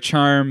similar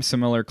charm,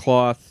 similar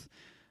cloth.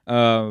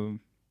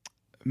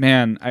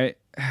 Man,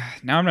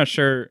 now I'm not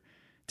sure.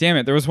 Damn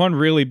it! There was one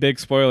really big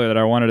spoiler that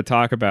I wanted to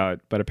talk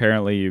about, but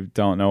apparently you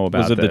don't know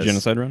about. Was it this. the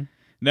genocide run?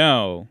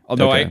 No,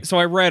 although Okay.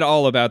 I read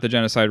all about the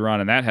genocide run,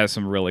 and that has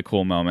some really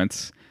cool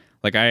moments.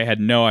 Like I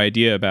had no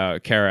idea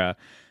about Kara.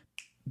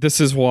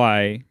 This is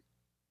why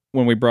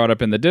when we brought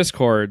up in the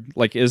Discord,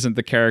 like, isn't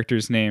the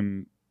character's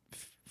name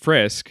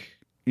Frisk?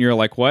 You're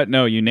like, what?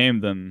 No, you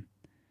named them.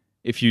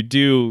 If you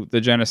do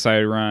the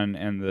genocide run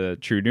and the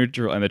true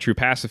neutral and the true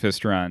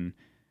pacifist run,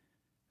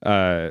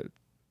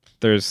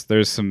 there's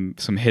some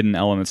hidden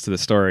elements to the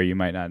story you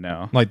might not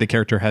know. Like the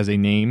character has a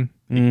name,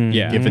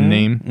 Yeah. given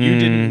name. You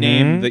didn't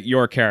name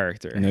your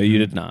character. No, you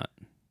did not.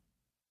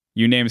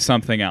 You named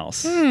something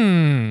else.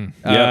 Hmm.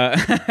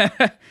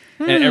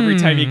 And every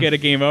time you get a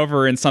game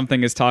over and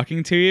something is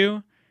talking to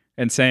you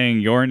and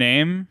saying your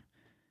name,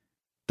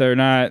 they're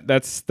not.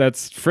 That's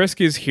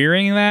Frisk is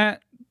hearing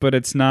that, but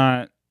it's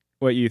not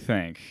what you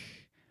think.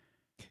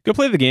 Go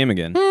play the game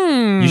again.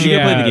 You should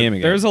go play the game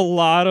again. There's a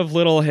lot of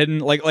little hidden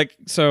like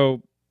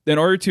so. In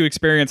order to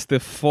experience the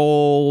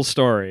full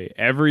story,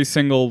 every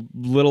single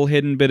little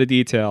hidden bit of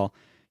detail,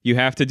 you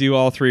have to do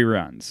all 3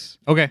 runs.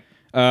 Okay.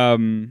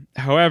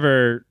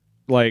 However,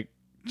 like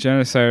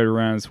genocide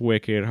runs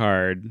wicked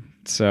hard.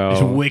 So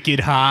It's wicked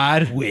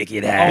hard.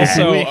 Wicked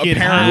also Wicked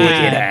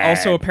apparently, hard.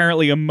 also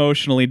apparently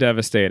emotionally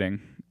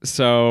devastating.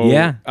 So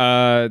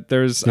Yeah.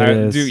 there's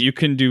you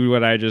can do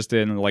what I just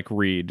did and like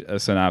read a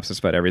synopsis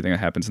about everything that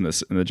happens in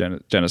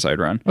the genocide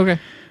run. Okay.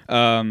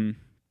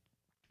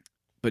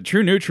 But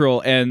True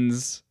Neutral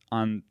ends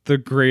on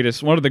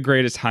one of the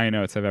greatest high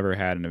notes I've ever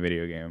had in a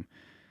video game.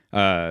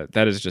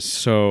 That is just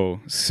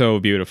so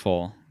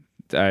beautiful.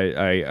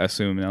 I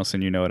assume,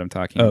 Nelson, you know what I'm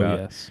talking about.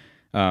 Yes.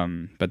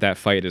 But that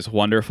fight is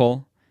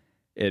wonderful.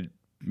 It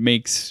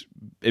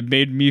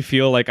made me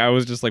feel like I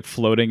was just like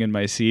floating in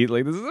my seat.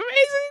 Like, this is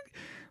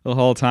amazing the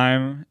whole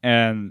time.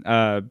 And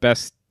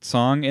best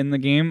song in the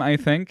game, I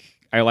think.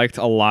 I liked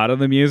a lot of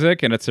the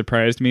music, and it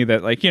surprised me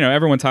that, like,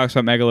 everyone talks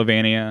about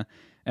Megalovania,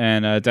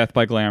 and Death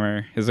by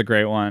Glamour is a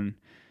great one.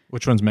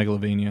 Which one's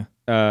Megalovania?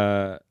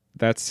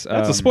 That's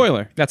a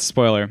spoiler. That's a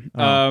spoiler.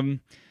 Oh.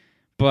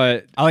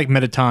 But I like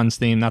Metaton's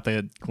theme, not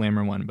the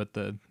glamour one, but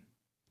the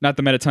not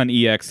the Metaton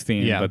EX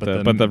theme, Yeah, but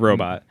but the the-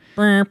 robot.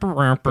 It's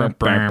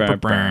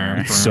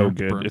so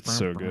good. It's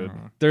so good.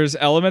 There's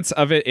elements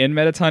of it in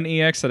Metaton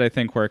EX that I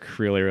think work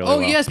really, really Oh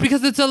well. yes,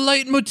 because it's a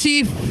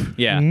leitmotif.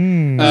 Yeah.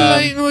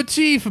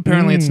 Leitmotif.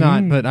 Apparently it's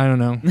not, but I don't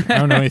know. I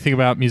don't know anything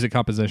about music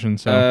composition,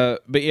 so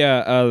But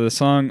yeah, the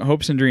song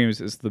 "Hopes and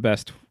Dreams" is the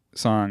best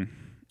song.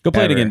 Go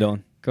play it ever. again,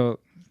 Dylan. Go.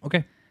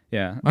 okay.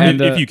 Yeah.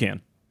 If you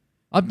can.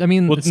 I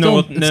mean, Well, it's no,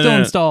 still, no, it's no, still no.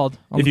 installed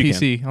on If the you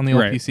PC, on the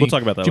old Right. PC. We'll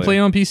talk about that Did you play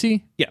it later. on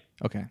PC? Yeah.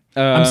 Okay.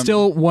 I'm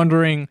still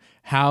wondering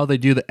how they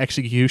do the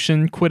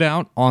execution quit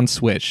out on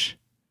Switch.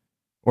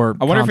 Or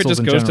I wonder if it consoles just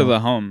in goes to general. the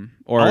home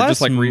or I'll just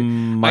ask like.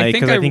 Mike,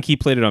 because I think he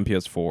played it on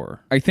PS4.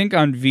 I think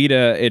on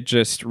Vita it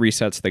just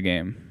resets the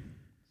game.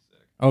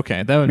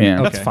 Okay, that would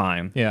Yeah. okay. That's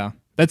fine. Yeah,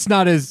 that's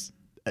not as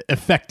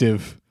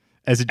effective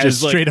as it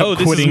just As straight like, up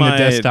this quitting is my, the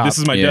desktop. This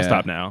is my Yeah.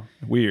 desktop now.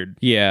 Weird.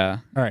 Yeah.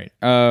 All right.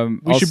 We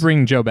We should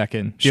bring Joe back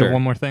in. Do you Sure. have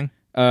one more thing?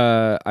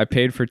 I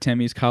paid for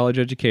Timmy's college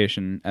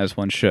education, as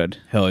one should.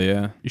 Hell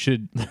yeah. You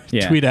should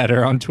Yeah. tweet at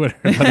her on Twitter.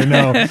 Let her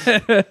know.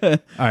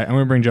 All right, I'm going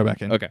to bring Joe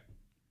back in. Okay.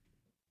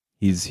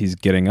 He's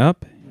getting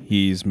up.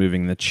 He's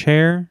moving the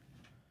chair.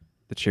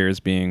 The chair is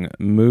being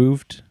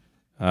moved.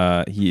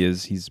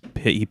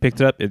 He picked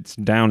it up. It's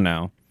down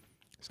now.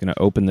 He's going to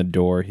open the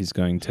door.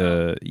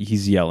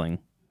 He's yelling.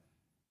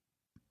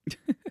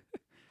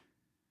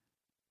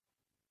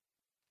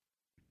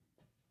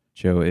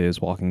 Joe is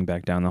walking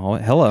back down the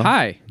hallway. Hello.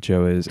 Hi.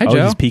 Joe is. Hi,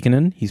 Joe. He's peeking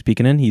in. He's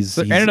peeking in. He's.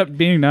 So it he's ended up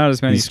being not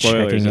as many he's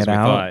spoilers checking as it we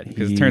out. thought,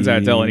 because it turns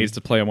out Dylan needs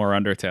to play more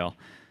Undertale.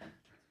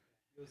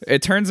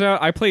 It turns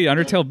out I played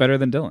Undertale better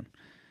than Dylan.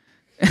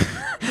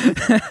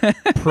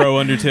 pro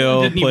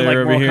Undertale Didn't even player like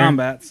over Mortal here.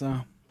 Kombat,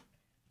 so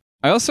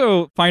I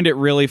also find it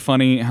really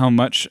funny how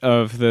much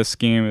of this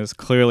game is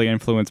clearly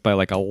influenced by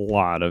like a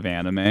lot of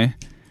anime,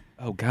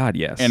 Oh God,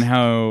 yes. and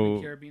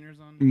how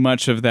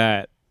much of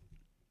that.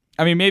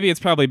 I mean, maybe it's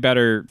probably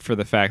better for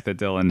the fact that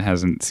Dylan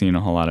hasn't seen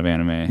a whole lot of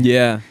anime.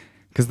 yeah.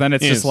 Because then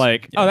it's Yes. just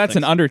like, Yeah, oh, that's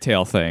an thanks.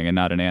 Undertale thing and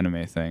not an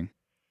anime thing.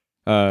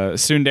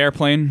 Student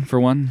Airplane, for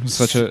one, was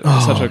such a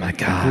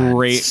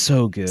great,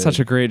 so good, such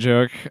a great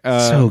joke.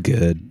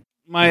 good.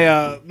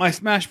 my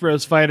Smash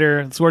Bros.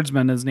 Fighter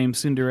swordsman is named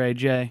Tsundere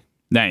J.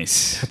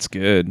 Nice. That's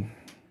good.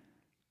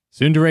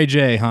 Tsundere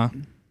J, huh?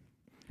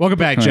 Welcome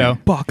back, Joe.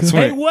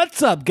 Hey,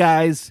 what's up,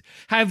 guys?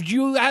 Have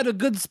you had a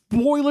good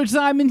spoiler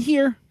time in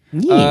here?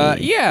 Yeah.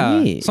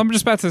 So I'm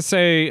just about to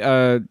say,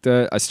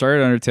 I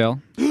started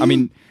Undertale. I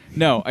mean,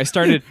 no, I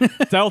started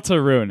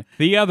Deltarune,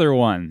 the other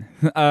one.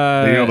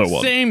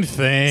 Same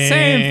thing.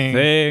 Same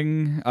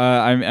thing.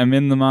 I'm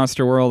in the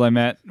monster world. I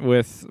met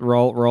with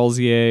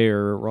Rolzier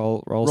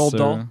or Roald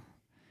Dahl.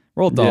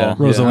 Roald Dahl. Yeah.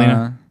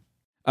 Rosalina.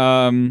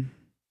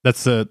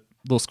 That's the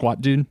little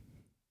squat dude.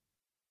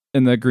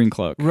 In the green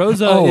cloak.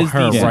 Rosa Oh, is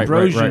her. the Right,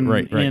 Ambrosian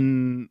right.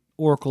 in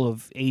Oracle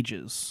of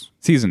Ages.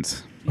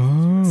 Seasons.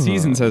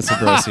 Seasons has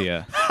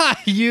Subrosia.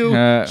 You,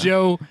 Uh,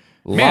 Joe,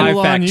 Man,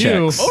 Live fact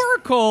checks. The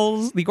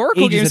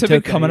Oracle Ages games of have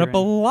been Tokyo, coming you're up a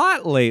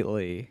lot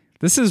lately.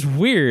 This is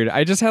weird.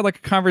 I just had like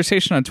a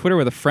conversation on Twitter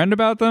with a friend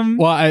about them.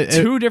 Well,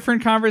 two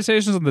different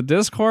conversations on the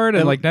Discord,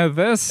 and like now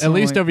this. At I'm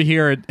least like, over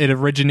here, it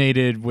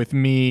originated with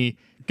me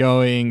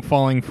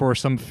falling for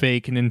some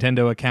fake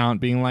Nintendo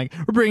account, being like,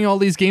 "We're bringing all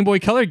these Game Boy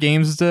Color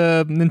games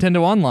to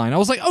Nintendo Online." I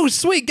was like, "Oh,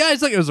 sweet,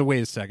 guys!" Like, it was like,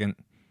 wait a second,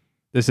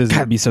 this isn't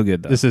That'd be so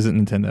good though. this isn't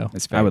Nintendo.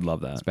 it's I bad. would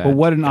love that. It's bad. But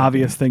what an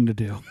obvious thing to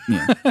do.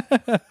 Yeah.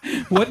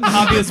 What an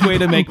obvious way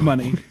to make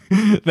money.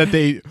 That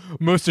they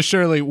most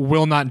assuredly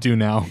will not do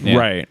now.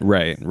 Yeah.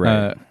 Right.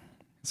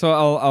 So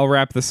I'll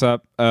wrap this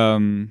up.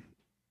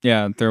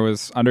 Yeah, there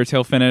was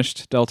Undertale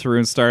finished,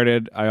 Deltarune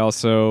started. I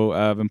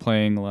also been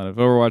playing a lot of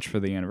Overwatch for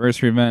the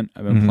anniversary event.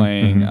 I've been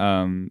playing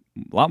a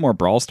lot more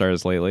Brawl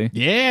Stars lately.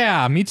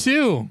 Yeah, me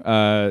too.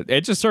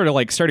 It just sort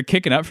of started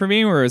kicking up for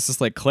me, where it's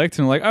just like clicked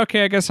and like,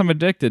 okay, I guess I'm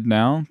addicted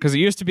now. Because it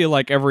used to be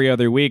like every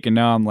other week, and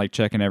now I'm like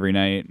checking every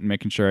night and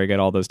making sure I get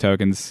all those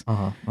tokens.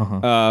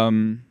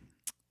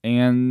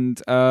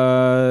 And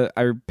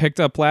I picked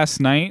up last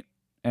night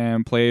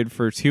and played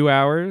for 2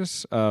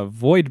 hours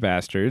Void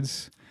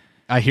Bastards.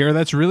 I hear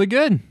that's really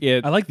good.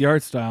 It I like the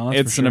art style. That's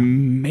it's for an sure.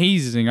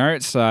 amazing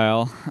art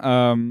style.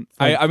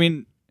 I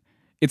mean,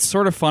 it's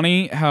sort of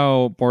funny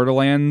how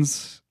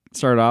Borderlands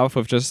started off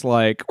with just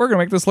like, we're gonna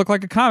make this look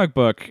like a comic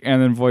book,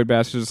 and then Void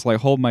Bastards just like,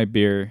 hold my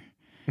beer,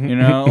 you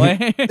know?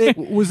 Like,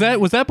 Was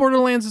that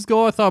Borderlands'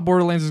 goal? I thought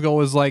Borderlands' goal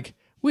was like,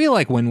 we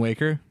like Wind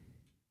Waker.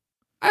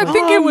 I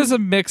think it was a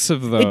mix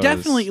of those. It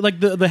definitely like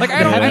the Like, I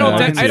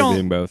I don't-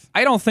 being both.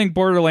 I don't think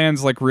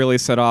Borderlands like really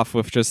set off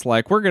with just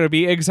like, we're gonna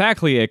be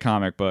exactly a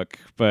comic book,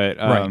 but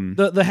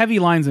the heavy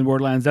lines in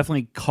Borderlands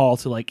definitely call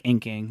to like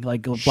inking,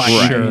 like black Right.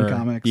 inking Sure.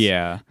 comics.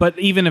 yeah. But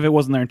even if it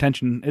wasn't their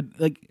intention,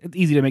 it's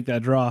easy to make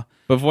that draw.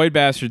 But Void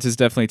Bastards is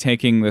definitely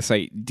taking this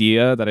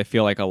idea that I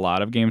feel like a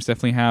lot of games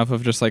definitely have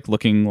of just like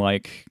looking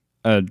like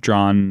a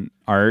drawn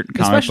art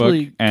comic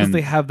Especially book, because and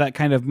they have that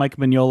kind of Mike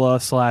Mignola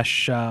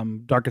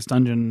 / Darkest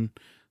Dungeon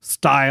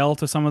style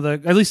to some of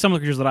the, at least some of the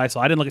creatures that I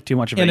saw. I didn't look at too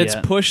much of it it's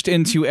yet. pushed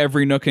into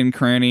every nook and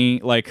cranny,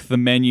 like the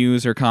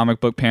menus or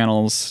comic book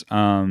panels.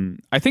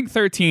 I think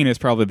 13 is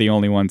probably the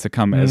only one to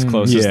come as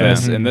close as yeah.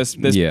 this, and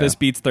this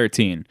beats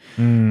 13.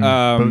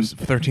 But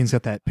 13's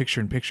got that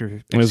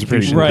picture-in-picture. It was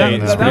pretty execution. good. That,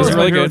 Right. that, It was was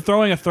really really good.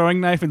 Throwing a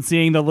throwing knife and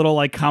seeing the little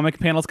like comic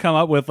panels come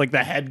up with like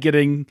the head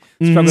getting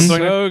from the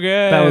throwing knife. So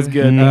good. That was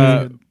good. That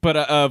was good.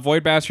 But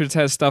Void Bastards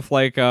has stuff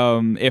like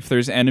if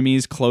there's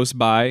enemies close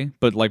by,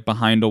 but like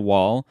behind a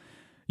wall,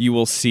 you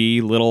will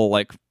see little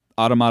like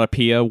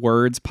automatopoeia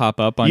words pop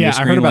up on Yeah, your I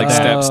screen, heard about like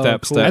that.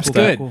 step, Cool. step, That's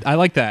step. good. I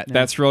like that.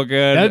 That's real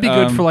good. That'd be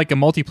good for like a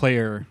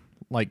multiplayer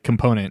like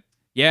component.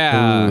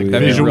 yeah, Ooh, that'd yeah.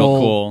 be real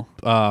Visual,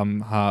 cool.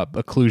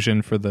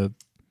 occlusion for the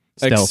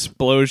stealth.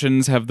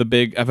 Explosions have a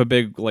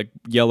big like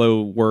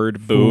yellow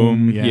word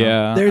boom. Boom, yeah.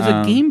 Yeah, There's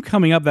a game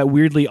coming up that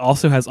weirdly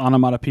also has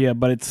onomatopoeia,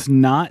 but it's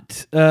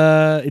not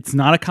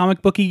a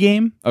comic booky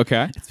game.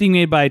 Okay. It's being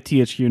made by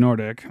THQ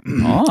Nordic,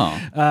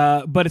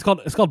 Oh. but it's called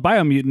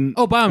Biomutant.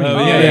 Oh,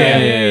 Biomutant.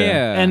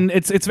 yeah. And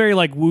it's very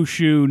like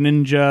Wushu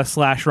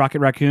Ninja / Rocket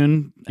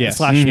Raccoon / Yes.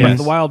 Breath of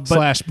the Wild,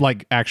 but /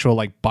 like actual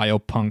like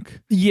biopunk.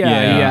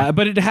 yeah.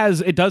 But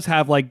it does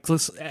have like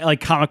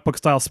comic book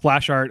style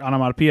splash art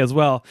onomatopoeia as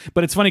well.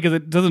 But it's funny because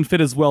it doesn't fit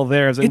as well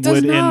there as it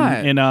does would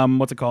not. in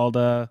what's it called?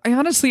 I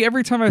honestly,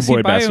 every time I see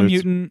Void Bastards.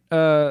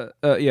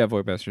 Biomutant,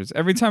 Void Bastards.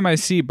 Every time I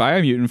see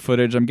Biomutant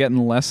footage, I'm getting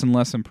less and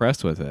less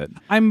impressed with it.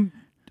 I'm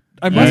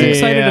less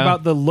excited Yeah.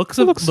 about the looks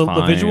of looks the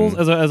fine. visuals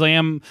as I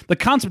am the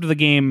concept of the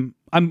game.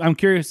 I'm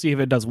curious to see if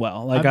it does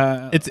well. Like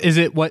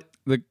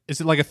Is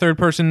it like a third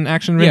person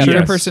action Yeah, adventure?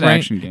 third-person right?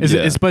 action game. Is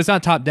Yeah. it, but it's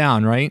not top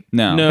down, right?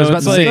 No, No, I was about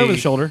it's to like say over the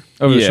shoulder.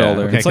 over the Yeah.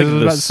 shoulder. Okay, It's like 'cause I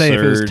was the about to say if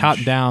it was surge top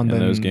down, in then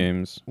those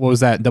games. what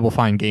was that Double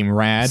Fine game?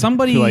 Rad.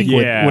 Somebody- Who, like,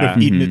 would Yeah.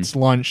 have eaten Mhm. its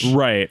lunch.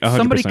 Right. 100%.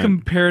 Somebody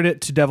compared it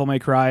to Devil May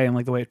Cry and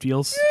like the way it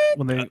feels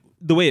when they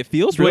the way it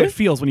feels, the way it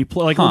feels when you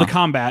play like Huh. the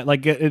combat,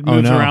 like it Oh,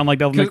 moves no. around like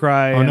Devil May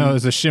Cry. Oh no, and-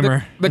 it's a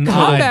shimmer. the in the eye.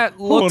 combat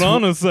looked,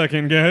 a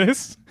second,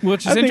 guys.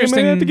 which is I think I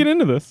interesting. may have to get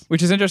into this.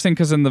 Which is interesting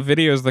because in the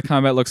videos the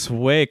combat looks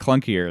way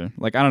clunkier.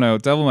 Like I don't know,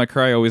 Devil May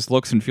Cry always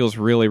looks and feels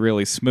really,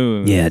 really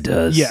smooth. it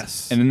does.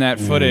 Yes, And in that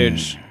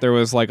footage, there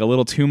was like a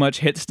little too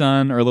much hit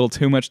stun or a little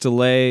too much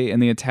delay in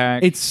the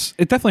attack. it's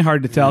definitely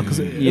hard to tell because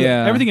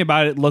Yeah. everything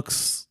about it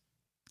looks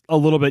a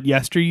little bit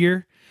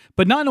yesteryear,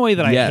 but not in a way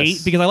that I Yes.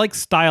 hate because I like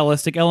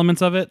stylistic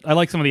elements of it. I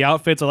like some of the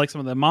outfits. I like some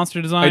of the monster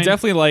design. I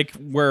definitely like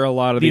where a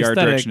lot of The the art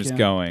aesthetic, direction is yeah.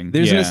 going.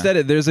 There's an Yeah.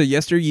 aesthetic. There's a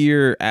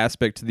yesteryear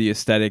aspect to the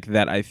aesthetic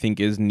that I think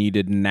is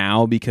needed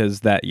now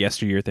because that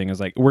yesteryear thing is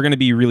like we're going to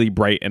be really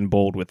bright and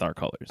bold with our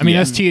colors. I mean,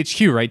 that's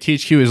THQ, right?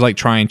 THQ is like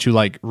trying to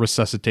like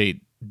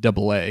resuscitate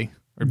AA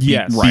or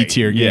Yes. B Right.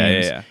 tier Yeah,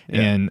 games. yeah.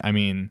 And I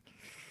mean,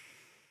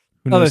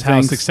 who Other knows how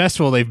things.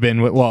 successful they've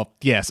been with? Well,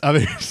 yes,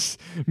 others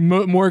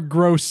more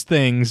gross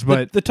things,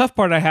 but the tough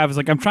part I have is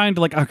like I'm trying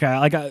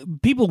to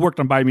people worked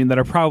on Biomutant that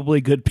are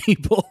probably good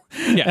people.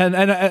 Yeah. and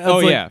Oh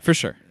yeah, for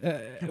sure.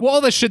 well,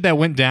 all the shit that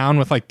went down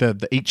with like the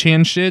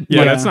 8chan shit, yeah,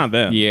 like, that's not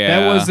them. Yeah,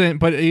 that wasn't.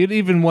 But it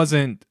even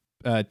wasn't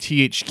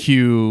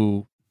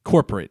THQ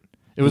corporate.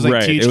 It was like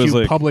Right, it THQ was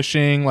like-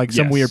 Publishing, like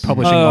some Yes. weird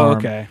publishing Oh, arm.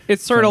 okay.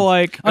 It's sort of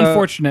like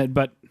Unfortunate,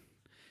 but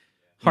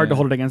hard to yeah.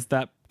 hold it against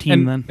that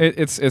team. and Then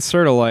it's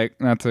sort of like,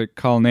 not to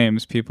call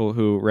names, people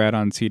who rat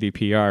on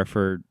CDPR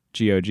for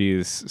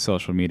GOG's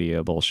social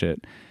media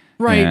bullshit.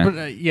 Right, Yeah.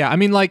 but I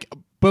mean, like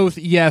both.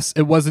 Yes,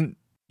 it wasn't.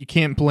 You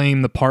can't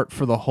blame the part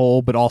for the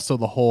whole, but also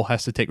the whole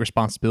has to take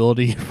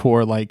responsibility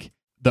for like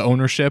the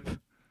ownership.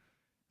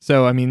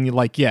 So I mean,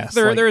 like yes,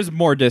 like, There is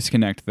more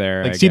disconnect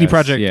there. like I CD guess.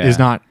 Projekt Yeah. is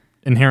not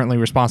inherently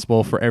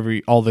responsible for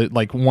all the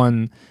like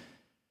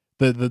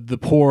the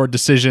poor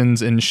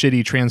decisions and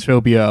shitty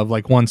transphobia of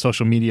like one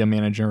social media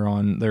manager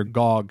on their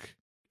GOG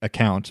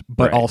account,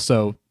 but Right.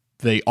 also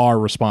they are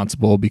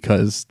responsible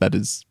because that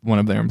is one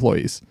of their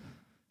employees.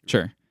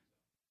 Sure.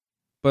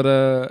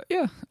 But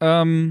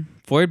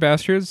Void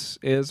Bastards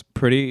is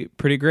pretty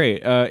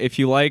great. If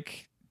you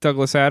like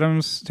Douglas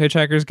Adams'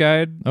 Hitchhiker's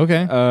Guide,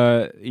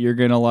 Okay. you're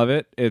gonna love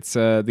it. It's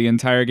the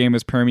entire game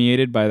is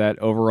permeated by that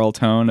overall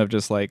tone of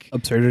just like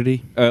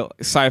absurdity.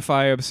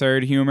 sci-fi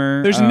absurd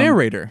humor. There's a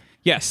narrator.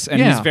 Yes, and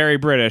Yeah. he's very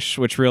British,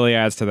 which really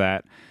adds to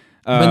that.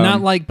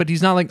 But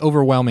he's not like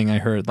overwhelming. I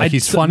heard like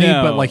he's funny,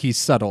 no. but like he's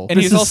subtle. And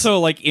he's also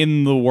like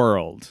in the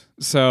world.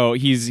 So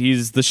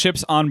he's the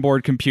ship's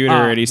onboard computer,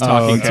 and he's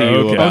talking to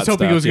you. About I was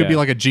hoping it was stuff, gonna be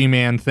like a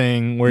G-Man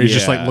thing where he's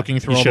just like Yeah. looking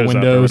through He all the shows up or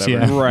windows.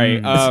 whatever. Yeah.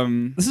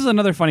 right. This is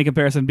another funny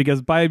comparison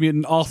because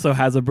Biomutant also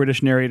has a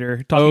British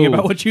narrator talking Oh.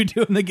 about what you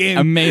do in the game.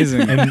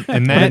 Amazing.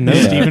 And that know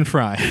is that. Stephen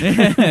Fry.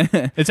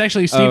 It's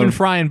actually Stephen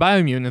Fry and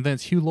Biomutant, and then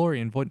it's Hugh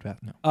Laurie and Void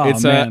Bastards. No. Oh,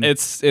 it's man.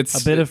 it's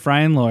a bit of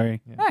Fry and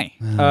Laurie. Hi.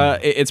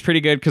 It's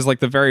pretty good because like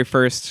the very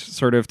first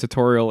sort of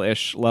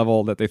tutorial-ish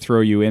level that they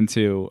throw you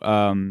into,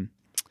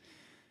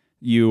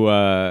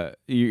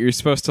 you're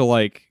supposed to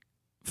like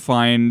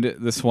find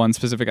this one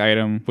specific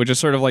item, which is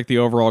sort of like the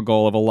overall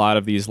goal of a lot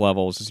of these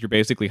levels. Is you're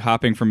basically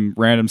hopping from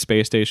random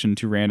space station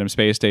to random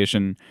space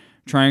station,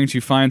 trying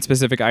to find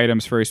specific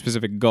items for a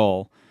specific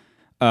goal.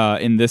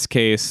 In this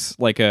case,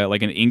 like an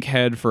ink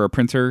head for a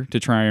printer to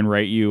try and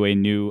write you a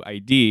new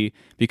ID,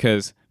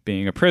 because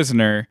being a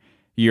prisoner,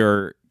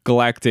 your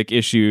galactic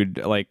issued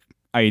like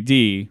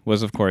ID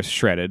was of course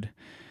shredded.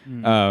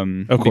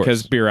 Of course.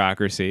 Because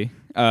bureaucracy.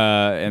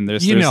 And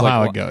there's You know like,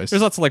 how it goes.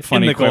 There's lots of like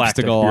funny the quips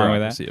to galactic go along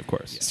with that. bureaucracy, of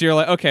course. So you're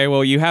like, okay,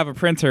 well, you have a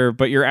printer,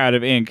 but you're out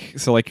of ink.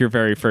 So like your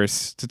very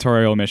first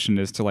tutorial mission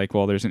is to like,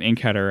 well, there's an ink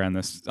header on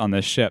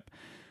this ship,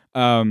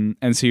 and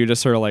so you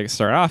just sort of like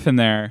start off in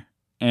there,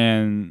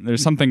 and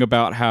there's something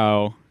about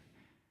how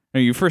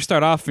you first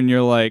start off and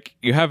you're like,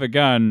 you have a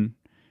gun,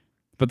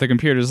 but the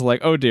computer's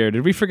like, oh dear,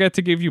 did we forget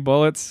to give you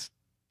bullets?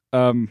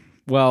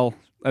 Well,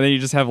 and then you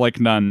just have like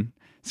none.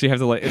 So you have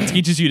to like, it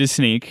teaches you to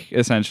sneak,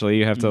 essentially.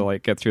 You have to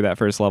like get through that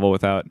first level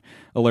without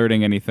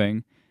alerting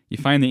anything. You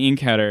find the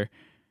ink header,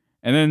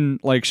 and then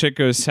like shit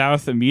goes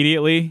south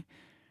immediately,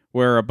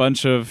 where a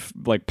bunch of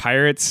like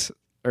pirates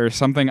or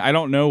something, I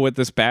don't know what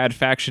this bad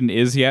faction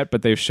is yet,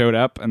 but they've showed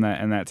up in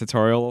that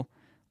tutorial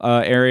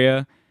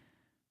area.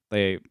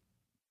 They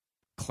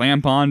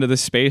clamp onto the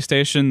space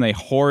station, they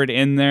hoard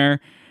in there,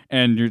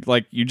 and you're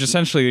like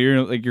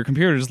your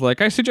computer's like,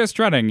 I suggest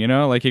running,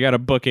 like you got to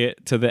book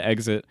it to the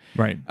exit.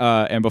 Right.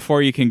 And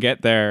before you can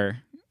get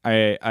there,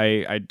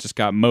 I just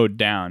got mowed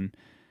down.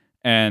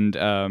 And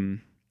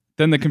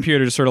then the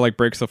computer just sort of like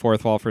breaks the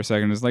fourth wall for a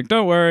second. It's like,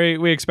 don't worry,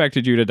 we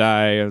expected you to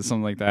die, or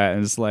something like that.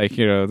 And it's like,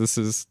 this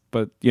is,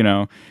 but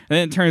and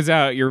then it turns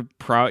out you're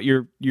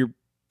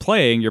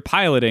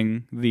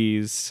piloting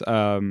these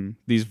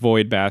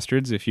void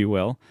bastards, if you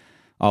will,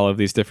 all of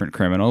these different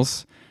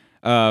criminals.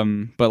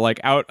 But like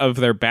out of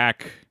their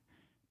back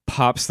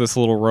pops this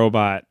little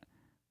robot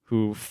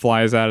who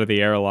flies out of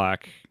the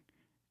airlock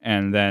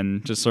and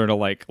then just sort of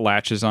like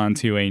latches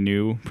onto a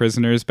new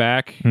prisoner's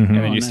back, and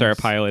then Oh, you start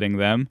nice. piloting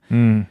them.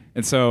 Mm.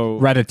 And so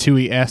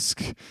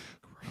Ratatouille-esque.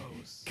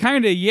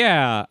 kind of,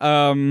 yeah.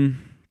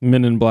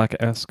 Men in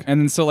Black-esque.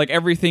 And then so like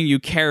everything you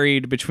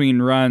carried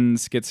between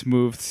runs gets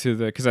moved to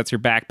because that's your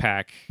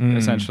backpack,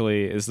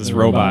 essentially, is this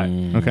robot.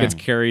 Okay. Gets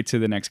carried to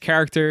the next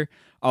character.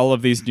 All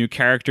of these new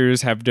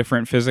characters have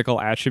different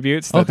physical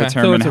attributes that Okay.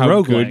 determine So it's a how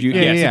roguelike. good you.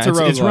 Yeah, yes, yeah, it's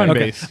a it's roguelike.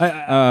 run-based.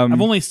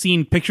 I've only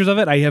seen pictures of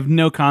it. I have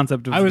no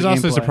concept of I was the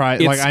also gameplay.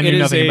 surprised. Like I knew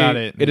nothing about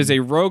it. It is a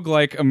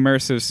roguelike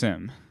immersive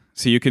sim.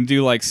 So you can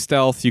do like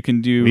stealth, you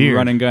can do Weird.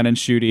 run and gun and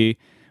shooty,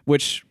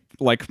 which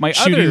like my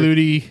shooty other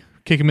looty,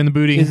 kick him in the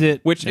booty. Is it?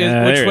 which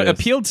Yeah, is there what it is.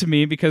 appealed to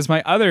me because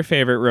my other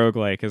favorite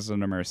roguelike is an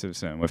immersive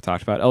sim. We've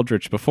talked about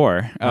Eldritch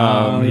before.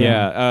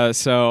 yeah.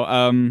 So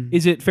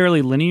Is it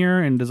fairly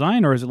linear in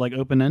design, or is it like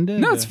open ended?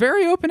 no, it's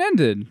very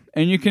open-ended,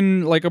 and you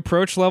can like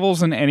approach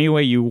levels in any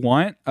way you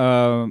want.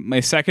 My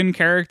second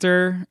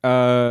character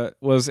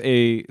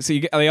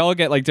they all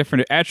get like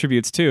different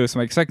attributes too. So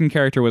my second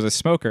character was a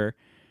smoker,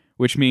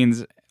 which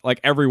means like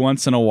every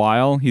once in a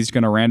while he's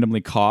going to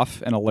randomly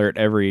cough and alert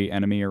every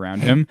enemy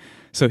around him,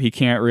 so he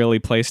can't really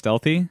play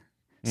stealthy.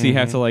 So you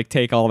have to like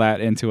take all that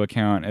into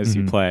account as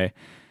you play,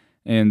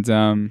 and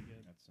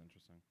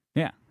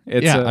yeah,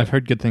 it's I've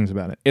heard good things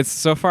about it. it's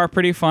so far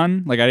pretty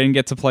fun. Like I didn't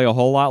get to play a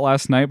whole lot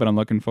last night, but I'm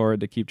looking forward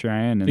to keep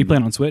trying. And Are you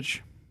playing on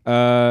Switch?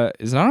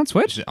 Is it on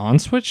Switch? Is it on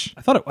Switch?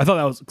 I thought that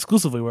was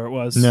exclusively where it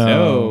was.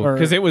 No. Or-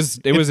 because it was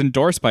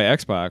endorsed by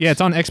Xbox. Yeah,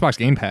 it's on Xbox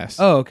Game Pass.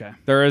 Oh, okay.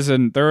 There is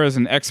an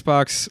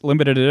Xbox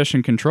limited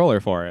edition controller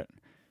for it.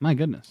 My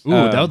goodness. Ooh,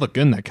 that would look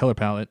good in that color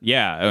palette.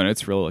 Yeah, and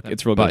it's real good looking.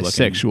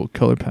 Bisexual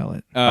color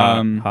palette.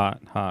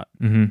 hot.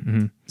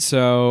 Mm-hmm.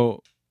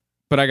 So,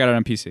 but I got it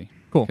on PC.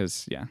 Cool.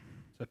 Because yeah,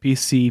 So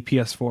PC,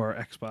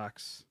 PS4,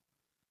 Xbox.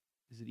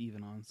 Is it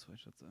even on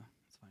Switch? Let's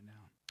find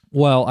out.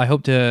 Well, I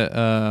hope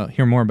to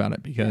hear more about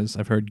it because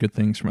I've heard good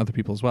things from other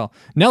people as well.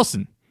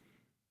 Nelson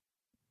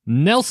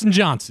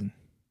Johnson.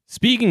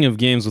 Speaking of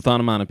games with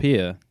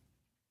onomatopoeia,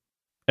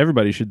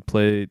 everybody should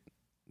play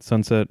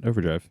Sunset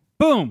Overdrive.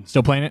 Boom.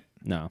 Still playing it?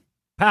 No.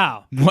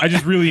 Pow. I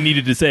just really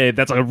needed to say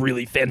that's a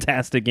really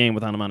fantastic game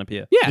with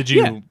onomatopoeia. Yeah. Did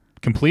you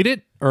complete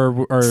it,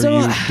 or are you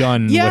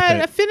done with I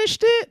it?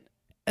 finished it.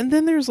 And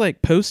then there's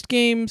like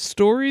post-game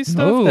story stuff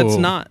Oh. that's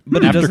not,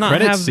 but it After does not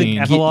credit have scene.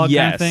 the Epilogue kind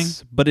yes, of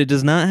thing? but it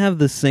does not have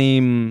the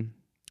same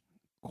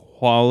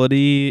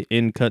quality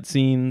in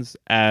cutscenes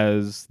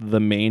as the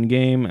main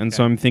game. And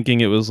so I'm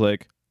thinking it was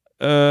like,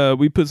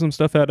 we put some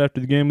stuff out after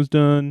the game was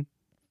done.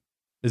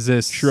 Is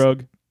this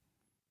Shrug.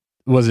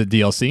 Was it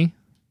DLC?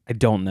 I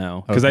don't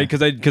know because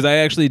Okay. I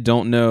actually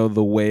don't know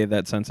the way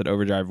that Sunset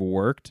Overdrive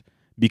worked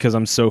because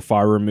I'm so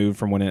far removed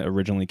from when it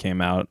originally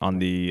came out on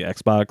the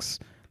Xbox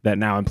that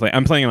now I'm playing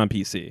it on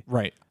PC.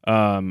 Right.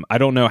 I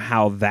don't know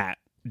how that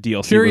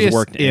DLC Curious was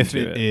worked if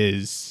into it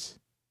is.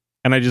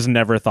 and I just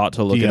never thought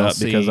to look it up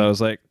DLC. because I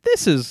was like,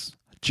 this is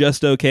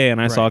just okay,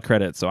 and I saw Right.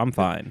 credits, so I'm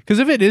fine. Because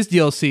if it is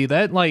DLC,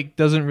 that like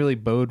doesn't really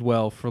bode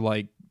well for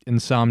like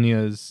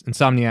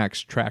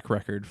Insomniac's track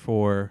record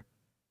for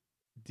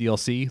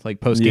DLC,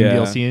 like post game Yeah.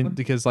 DLC,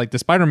 because like the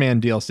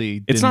Spider-Man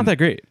DLC, It's not that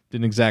great.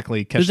 didn't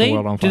exactly catch the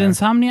world on fire. Did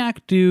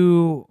Insomniac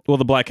do? Well,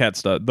 the Black Cat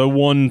stuff, the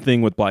one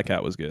thing with Black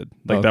Cat was good,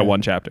 like Okay. that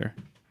one chapter.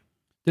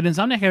 Did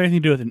Insomniac have anything to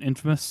do with an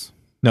Infamous?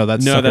 No,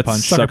 that's No, Sucker that's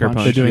Punch. Sucker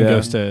Punch. They're doing yeah.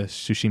 Ghost of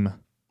Tsushima,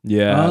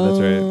 Yeah, that's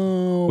right.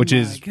 Oh, Which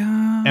is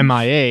God.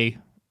 MIA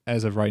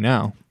as of right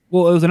now.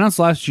 Well, it was announced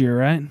last year,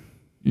 right?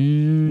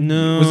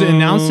 No, Was it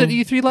announced at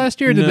E3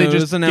 last year? Or did no, they it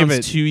just was announced give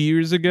it? 2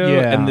 years ago?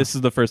 Yeah. And this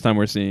is the first time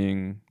we're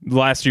seeing.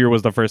 Last year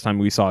was the first time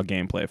we saw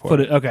gameplay for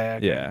it. Okay.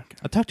 Yeah,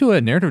 I talked to a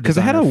narrative because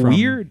it had a designer from-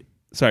 weird.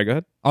 Sorry, go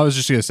ahead. I was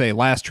just gonna say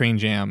last Train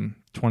Jam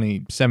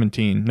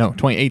 2017. No,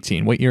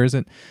 2018. What year is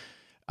it?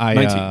 I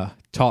 19.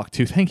 talked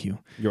to. Thank you.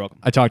 You're welcome.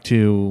 I talked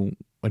to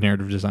a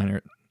narrative designer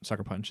at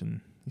Sucker Punch,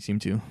 and he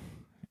seemed to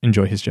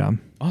enjoy his job.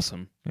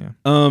 Awesome. Yeah.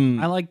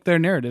 I like their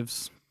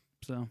narratives.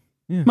 So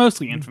Yeah.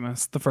 mostly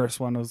Infamous. The first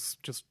one was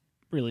just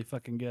really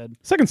fucking good.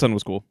 Second Son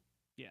was cool.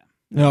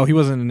 No, he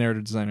wasn't a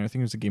narrative designer. I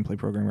think he was a gameplay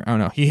programmer. I don't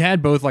know. He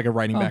had both like a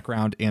writing Oh.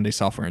 background and a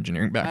software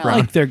engineering I background.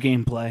 like their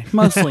gameplay.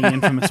 Mostly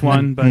Infamous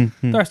one, but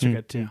the rest are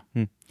good too.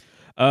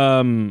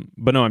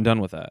 But no, I'm done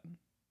with that.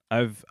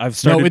 I've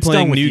started it's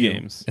playing done with new you.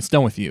 games. It's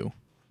done with you.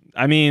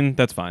 I mean,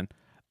 that's fine.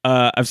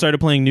 I've started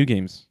playing new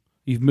games.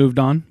 You've moved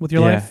on with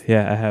your life?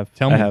 Yeah, I have.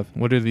 Tell me, I have.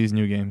 what are these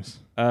new games?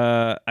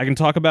 I can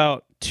talk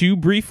about two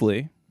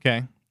briefly,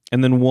 Okay.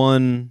 and then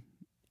one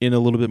in a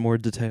little bit more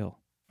detail.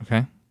 Okay.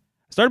 I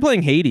started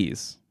playing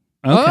Hades.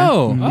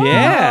 Oh,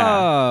 Yeah.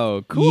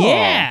 Oh, cool.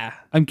 Yeah.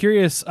 I'm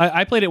curious.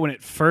 I played it when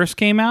it first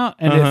came out,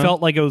 and it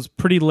felt like it was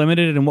pretty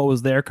limited in what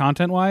was there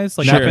content wise.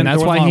 Like, and that's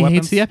there why wasn't a he lot of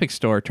hates the weapons. Epic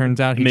Store. Turns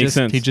out he Makes just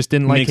sense. he just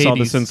didn't like Makes Hades. all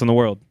the sense in the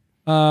world.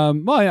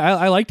 Well,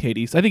 I liked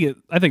Hades. I think it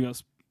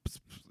was.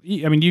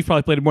 I mean, you've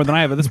probably played it more than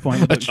I have at this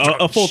point. But,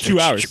 A full 2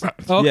 hours.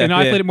 okay, Yeah, no,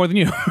 I yeah. played it more than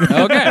you.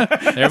 Okay,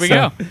 there we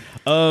go.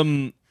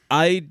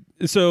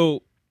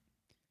 So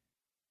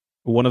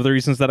one of the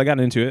reasons that I got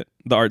into it,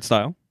 the art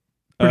style.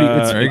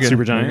 It's very good.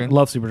 Super Very Giant. good.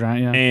 Love Supergiant.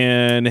 Yeah.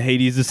 And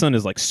Hades, the sun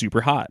is like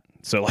super hot.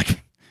 So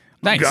like,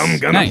 Nice. I'm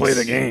gonna Nice. play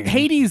the game.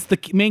 Hades, the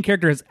main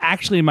character, is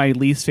actually my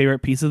least favorite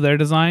piece of their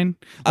design.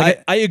 I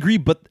agree,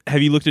 but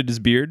have you looked at his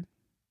beard?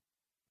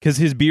 Because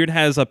his beard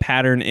has a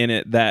pattern in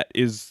it that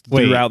is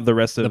Wait, throughout the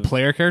rest of The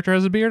player character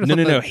has a beard? I No,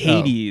 thought no, no. that-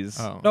 Hades.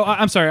 Oh. No,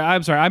 I'm sorry.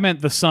 I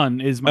meant the son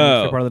is my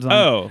favorite part of the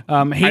design.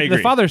 I The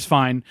agree. father's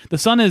fine. The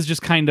son is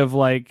just kind of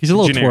like He's a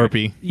little Generic.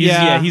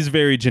 twerpy. He's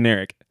very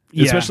generic.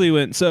 Yeah. Especially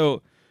when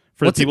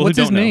for What's the people his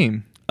who don't know.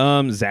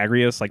 name?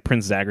 Zagreus, like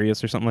Prince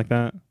Zagreus or something like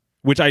that.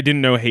 Which I didn't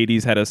know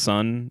Hades had a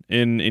son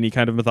in any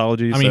kind of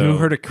mythology. I mean, so. who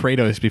heard of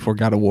Kratos before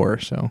God of War?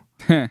 So,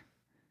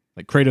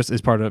 like, Kratos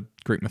is part of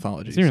Greek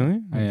mythology. Is he really?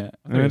 Yeah.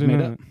 I didn't know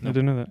that. I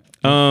didn't know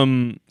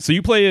that. So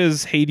you play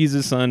as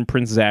Hades' son,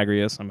 Prince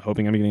Zagreus. I'm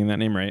hoping I'm getting that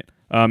name right.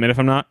 And if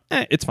I'm not,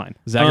 it's fine.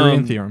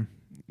 Zagrean theorem.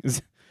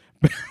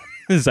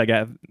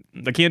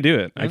 I can't do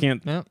it. I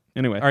can't. Yeah.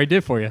 Anyway, I already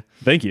did for you.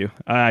 thank you.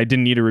 I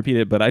didn't need to repeat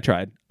it, but I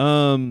tried.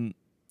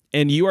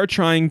 And you are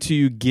trying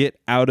to get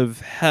out of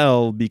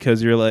hell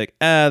because you're like,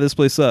 this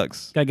place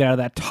sucks. gotta get out of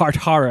that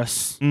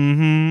Tartarus.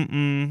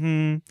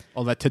 Mm-hmm.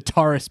 All that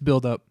Tartarus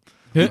buildup.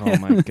 Oh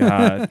my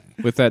god.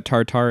 With that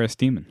Tartarus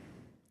demon.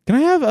 Can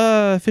I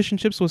have fish and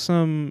chips with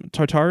some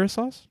tartare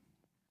sauce?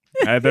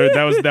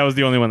 That was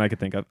the only one I could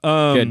think of.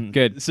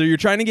 Good. So you're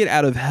trying to get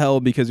out of hell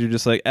because you're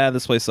just like,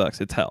 this place sucks.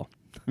 It's hell.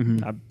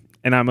 Mhm.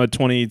 and I'm a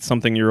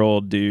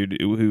 20-something-year-old dude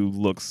who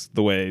looks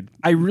the way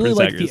I really Prince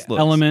like Agarus the looks.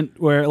 element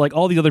where like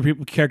all the other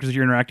characters that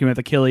you're interacting with,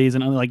 Achilles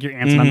and like your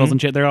aunts and uncles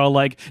and shit, they're all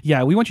like,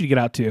 yeah, we want you to get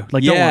out too.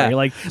 Like, don't Yeah. worry.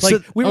 Like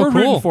So- we're cool.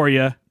 rooting for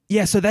you.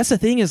 Yeah, so that's the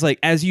thing is like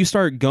as you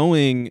start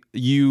going,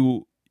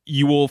 you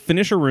will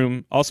finish a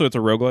room. Also, it's a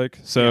roguelike.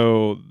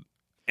 So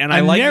and I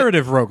A like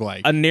narrative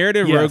roguelike. a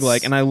narrative Yes.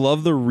 roguelike, and I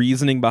love the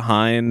reasoning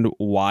behind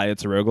why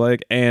it's a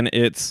roguelike. And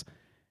it's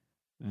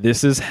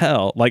this is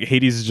hell. Like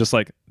Hades is just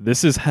like,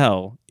 this is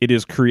hell. It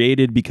is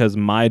created because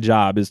my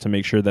job is to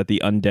make sure that the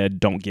undead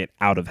don't get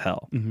out of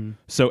hell.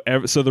 So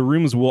so the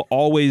rooms will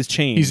always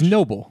change. He's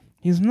noble.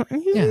 He's not.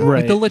 He's Yeah, not- Right.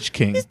 like the Lich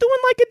King. He's doing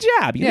like a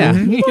job. You Yeah.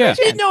 know? Yeah.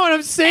 You know what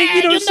I'm saying?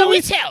 You know,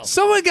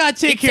 someone got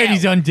to take care of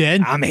these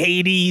undead. I'm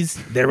Hades.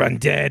 They're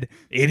undead.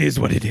 It is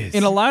what it is.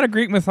 In a lot of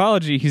Greek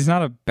mythology, he's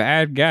not a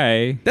bad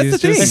guy. That's he's the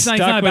thing. just He's not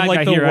stuck a with bad like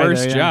guy the here either,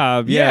 worst yeah.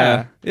 job.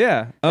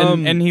 yeah.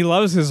 And he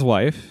loves his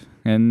wife.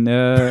 And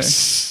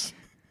nice,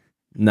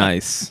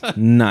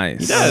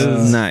 nice,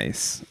 does.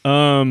 nice.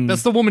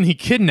 That's the woman he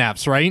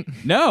kidnaps, right?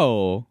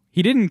 no,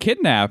 he didn't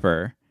kidnap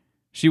her.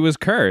 She was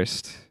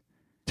cursed.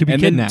 To be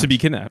And then kidnapped. to be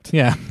kidnapped.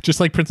 Yeah, just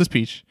like Princess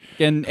Peach.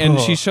 And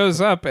she shows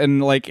up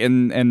and like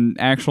in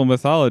actual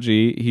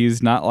mythology,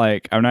 he's not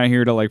like, I'm not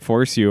here to like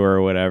force you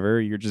or whatever.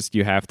 You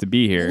have to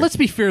be here. Let's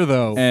be fair,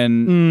 though.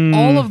 and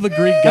All of the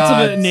Greek That's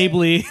gods. a bit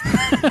enably.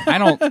 I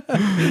don't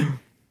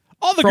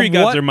All the From Greek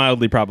gods what- are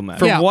mildly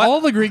problematic. yeah, what-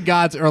 all the Greek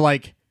gods are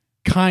like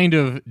kind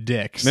of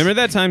dicks. Remember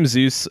that time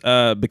Zeus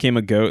became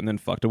a goat and then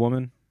fucked a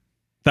woman?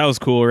 That was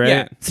cool, right?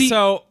 Yeah.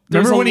 So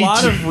there's remember a when he-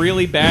 lot of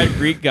really bad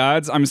Greek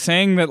gods. I'm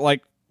saying that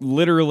like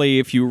literally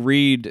if you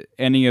read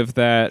any of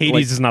that, Hades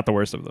like, is not the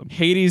worst of them.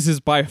 Hades is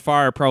by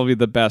far probably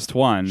the best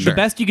one. The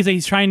best you could say,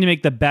 he's trying to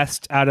make the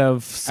best out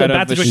of. So Out of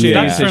that's the what shitty he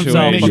does for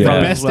himself. Make but the for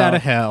others best as well. out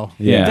of hell.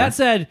 Yeah. That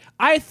said,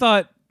 I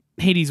thought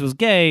Hades was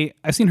gay.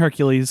 I've seen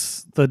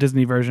Hercules, the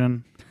Disney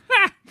version.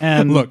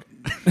 And Look,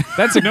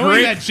 That's a knowing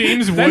great that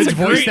James that's Woods a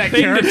voiced great that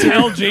thing character. to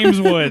tell James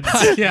Woods.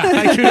 Yeah,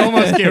 I could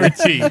almost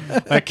guarantee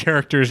that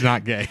character is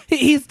not gay.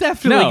 he's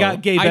definitely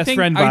got gay best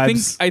friend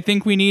vibes. I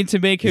think we need to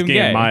make He's him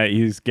gay, gay.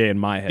 he's gay in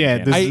my head. Yeah,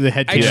 man. this is the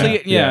head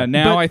Actually, Yeah.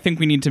 now But- I think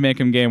we need to make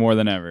him gay more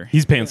than ever.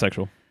 he's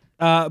pansexual.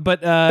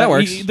 But That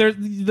works.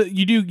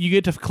 You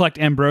get to collect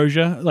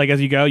ambrosia like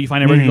as you go. You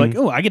find ambrosia, you're like,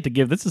 oh, I get to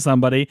give this to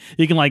somebody.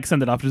 You can like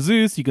send it off to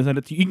Zeus. You can send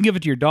it. You can give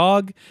it to your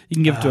dog. You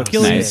can give it to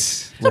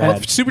Achilles.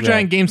 Nice.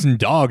 Supergiant Games and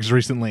dogs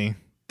recently.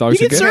 Dogs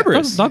You are get good.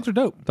 Cerberus. Dogs are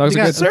dope. Dogs You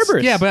are got good.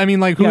 Cerberus. Yeah, but I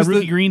mean, like, Yeah, who's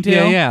Rookie the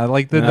Greentail. Yeah,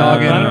 like the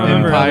dog I in don't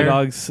remember other Empire.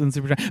 dogs in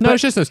Supergiant. No,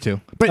 it's just those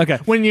two. But Okay.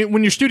 when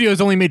your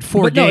studio's only made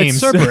 4 But no, it's games,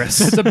 Cerberus.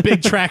 that's a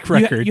big track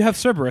record. You have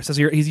Cerberus as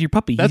he's your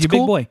puppy. That's he's your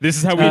cool. big boy. This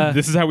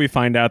is how we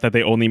find out that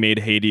they only made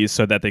Hades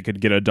so that they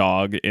could get a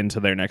dog into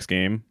their next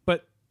game.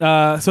 But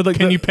so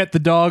Can you pet the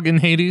dog in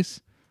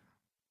Hades?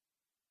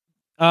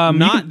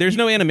 There's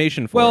no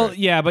animation for Well, it.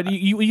 yeah, but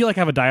you like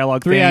have a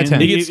dialogue. 3 thing, out of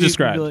 10. and It gets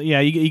described. Yeah,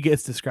 you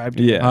gets described.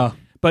 Yeah.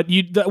 But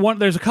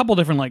there's a couple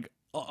different like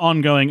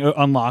ongoing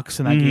unlocks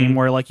in that game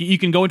where like you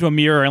can go into a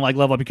mirror and like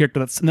level up your character.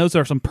 And those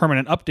are some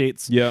permanent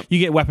updates. Yep. You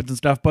get weapons and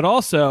stuff, but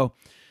also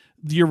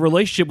your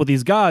relationship with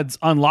these gods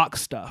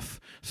unlocks stuff.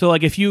 So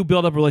like if you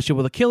build up a relationship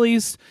with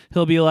Achilles,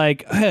 he'll be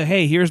like,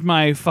 hey, here's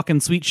my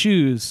fucking sweet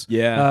shoes.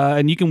 Yeah.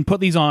 And you can put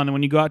these on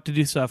when you go out to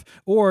do stuff.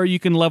 Or you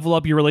can level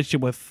up your relationship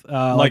with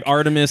like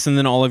Artemis, and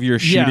then all of your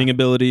shooting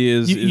ability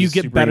is you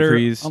get super better,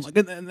 increased.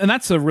 and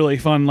that's a really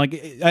fun. Like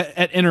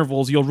at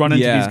intervals, you'll run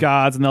into Yeah. these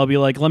gods, and they'll be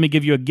like, "Let me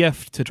give you a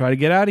gift to try to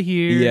get out of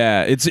here."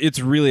 Yeah, it's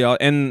really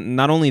and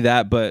not only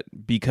that, but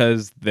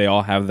because they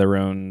all have their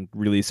own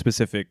really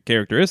specific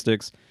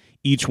characteristics,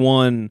 each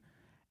one,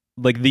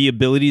 like the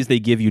abilities they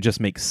give you just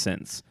make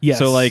sense. Yes.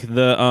 So like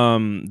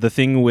the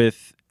thing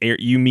with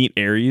you meet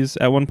Ares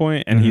at one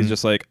point, and he's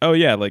just like, oh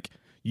yeah, like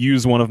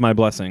use one of my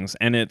blessings,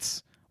 and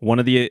it's one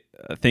of the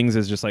things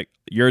is just like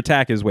your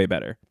attack is way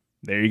better.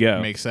 There you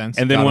go. Makes sense.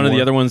 And then God one of the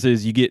War. other ones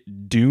is you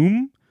get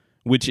Doom,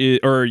 which is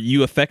or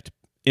you affect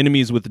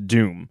enemies with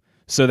Doom,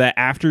 so that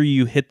after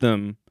you hit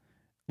them,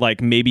 like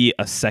maybe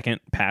a second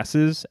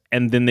passes,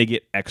 and then they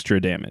get extra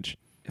damage.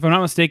 If I'm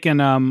not mistaken,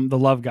 the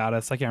love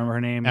goddess, I can't remember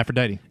her name.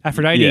 Aphrodite.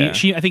 Aphrodite. Yeah.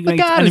 She, I think, The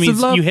makes goddess of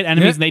enemies. love. You hit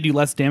enemies, Yeah. and they do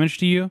less damage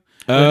to you.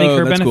 I think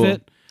her that's benefit.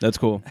 cool. That's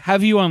cool.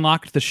 Have you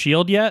unlocked the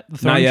shield yet? The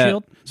throwing yet.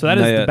 shield. So that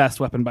is Not the yet. best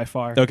weapon by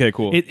far. Okay,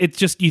 cool. It's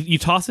just you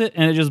toss it,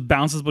 and it just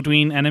bounces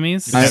between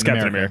enemies. It's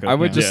Captain America. I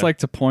would just like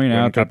to point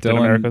out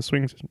that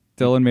swings.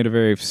 Dylan made a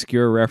very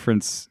obscure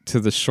reference to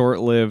the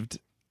short-lived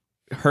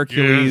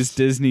Hercules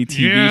Disney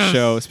TV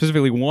show,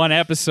 specifically one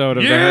episode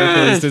of the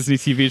Hercules Disney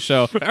TV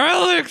show.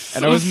 Alex,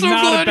 And I was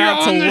not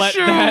about to let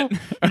that.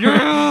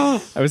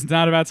 I was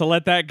not about to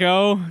let that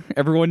go.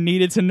 Everyone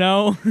needed to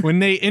know. When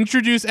they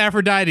introduce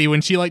Aphrodite,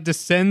 when she like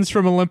descends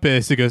from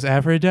Olympus, it goes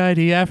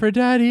Aphrodite,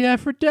 Aphrodite,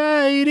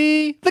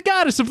 Aphrodite, the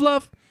goddess of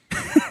love.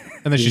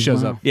 And then she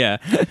shows up. Yeah.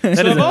 So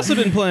I've also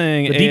been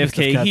playing the deepest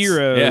of AFK cuts.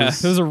 Heroes. Yeah,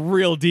 it was a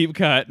real deep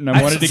cut, and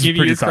I wanted to give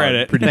you your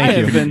credit. I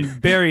have been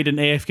buried in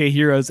AFK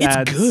Heroes It's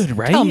ads. good,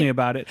 right? Tell me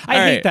about it. I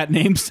All hate right. that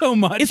name so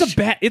much.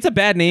 It's a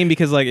bad name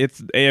because like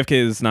it's AFK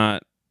is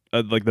not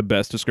like the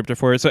best descriptor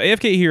for it. So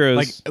AFK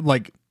Heroes,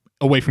 like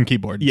away from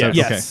keyboard. yes,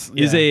 Yes.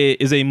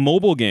 is a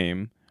mobile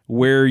game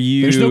where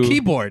you There's no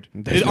keyboard.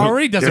 It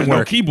already doesn't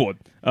work. keyboard.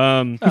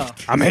 I'm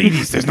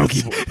Hades. There's no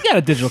keyboard. You got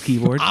a digital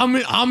keyboard. I'm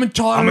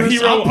intolerant.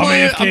 hero, I'm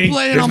AFK. I'm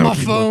playing There's on no my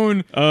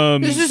keyboard.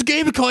 phone. This is a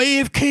game called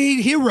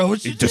AFK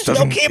Heroes. It just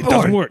doesn't. It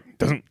doesn't work.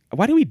 Doesn't.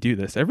 Why do we do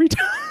this every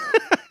time?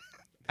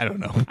 I don't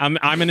know. I'm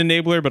an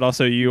enabler, but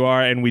also you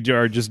are, and we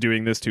are just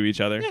doing this to each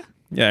other.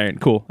 Yeah, all right,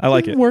 cool. I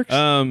like it. Works.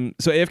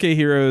 So AFK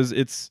Heroes,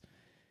 it's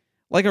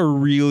like a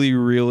really,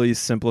 really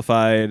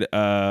simplified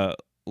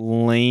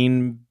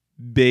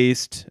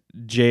lane-based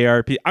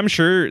JRP. I'm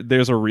sure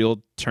there's a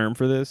real term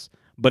for this,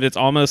 but it's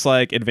almost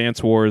like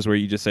Advance Wars, where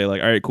you just say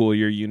like, all right, cool,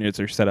 your units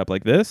are set up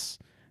like this,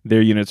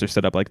 their units are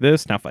set up like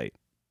this. Now fight.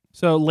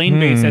 So lane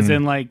based, as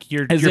in like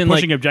you're As in,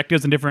 pushing like-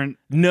 objectives in different.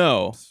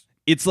 No,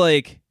 it's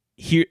like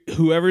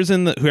whoever's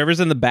in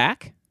the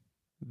back,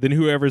 then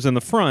whoever's in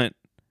the front,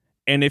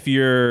 and if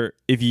your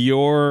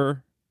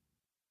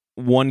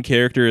one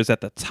character is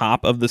at the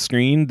top of the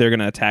screen, they're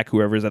gonna attack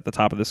whoever's at the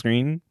top of the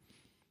screen.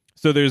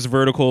 So there's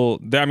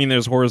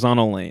there's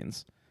horizontal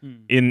lanes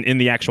in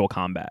the actual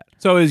combat.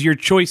 So is your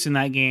choice in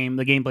that game,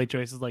 the gameplay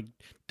choice is like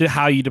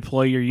how you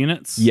deploy your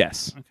units?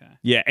 Yes. Okay.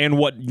 Yeah, and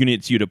what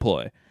units you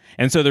deploy.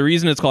 And so the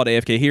reason it's called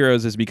AFK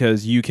Heroes is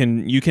because you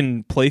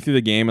can play through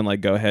the game and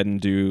like go ahead and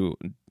do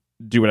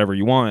whatever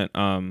you want.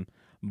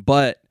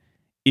 But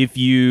if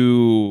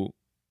you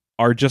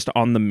are just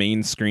on the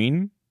main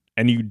screen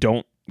and you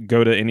don't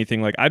go to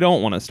anything like, I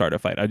don't want to start a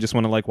fight, I just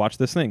want to like watch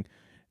this thing,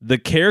 the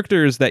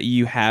characters that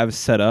you have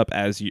set up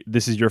as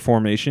this is your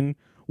formation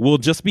will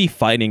just be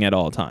fighting at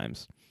all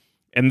times.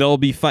 And they'll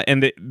be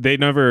and they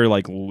never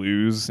like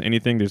lose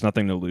anything. There's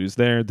nothing to lose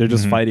there. They're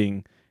just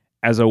fighting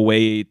as a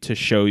way to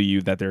show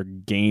you that they're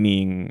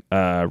gaining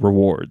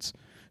rewards.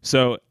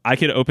 So I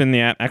could open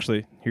the app.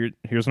 Actually, here's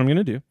what I'm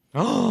gonna do.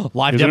 Live Here's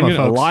what demo, I'm gonna-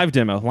 folks. live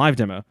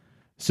demo.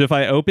 So if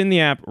I open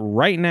the app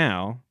right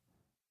now,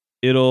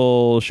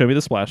 it'll show me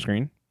the splash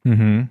screen,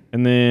 Mm-hmm.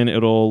 and then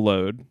it'll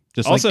load.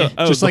 Just Also, like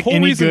just the like whole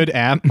any reason- good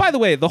app. By the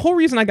way, the whole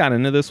reason I got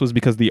into this was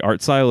because the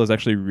art style is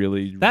actually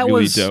really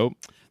dope.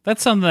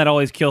 That's something that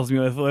always kills me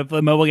with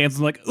the mobile games.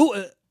 I'm like,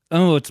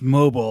 oh, it's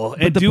mobile.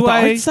 And The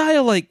art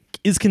style like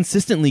is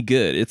consistently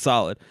good. It's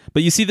solid.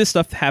 But you see this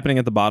stuff happening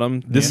at the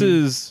bottom. This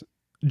is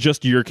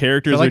just your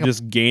characters Like are a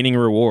just gaining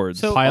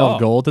rewards. Pile of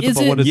gold at the Is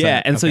bottom. it- What is yeah,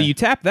 that? and so Okay. you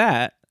tap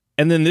that,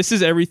 and then this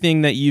is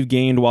everything that you've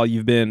gained while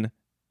you've been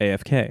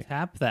AFK.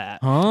 tap that?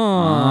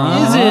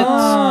 Oh. Is it?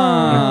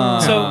 Ah.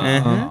 So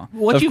Uh-huh.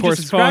 what Of you've course,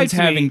 just described phones to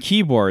having me,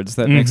 keyboards,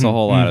 that makes a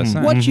whole lot of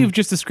sense. what you've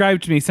just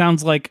described to me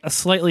sounds like a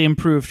slightly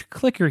improved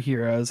Clicker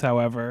Heroes.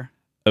 However,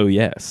 Oh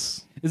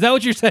yes. is that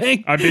what you're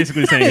saying? I'm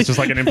basically saying it's just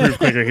like an improved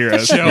Clicker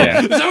Heroes.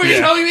 Yeah. Is that what you're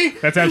telling me?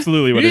 That's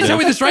absolutely what You it need to is. show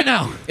me this right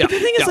now. But the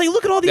thing is, like,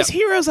 look at all these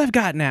heroes I've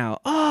got now.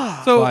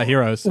 Oh. So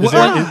Heroes. Is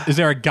What-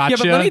 there a gotcha?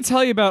 Yeah, but let me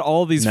tell you about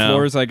all these No.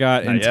 floors I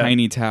got in Not yet.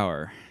 Tiny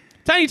Tower.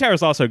 Tiny Tower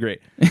is also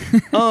great.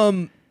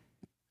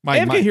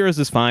 AFK Heroes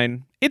is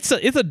fine. It's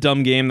a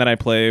dumb game that I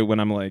play when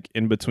I'm like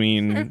in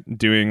between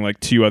doing like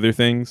two other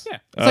things. Yeah.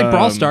 It's like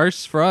Brawl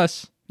Stars for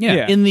us.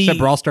 Yeah. in the Except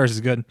Brawl Stars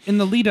is good. in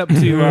the lead up to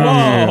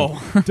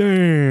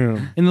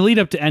Damn. in the lead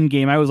up to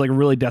Endgame, I was like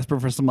really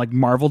desperate for some like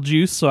Marvel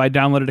juice, so I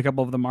downloaded a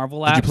couple of the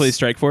Marvel apps. Did you play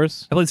Strike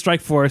Force? I played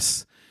Strike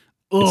Force.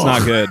 It's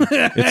not good.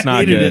 It's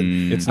not Hated good.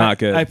 it. It's not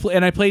good. I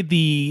played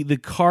the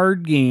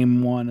card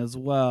game one as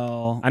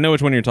well. I know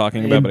which one you're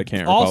talking about, but I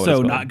can't recall what Also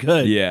it's not called.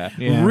 good. Yeah.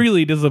 Yeah.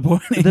 Really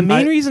disappointing. The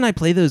main reason I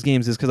play those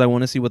games is because I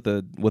want to see what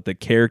the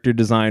character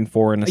design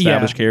for an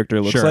established character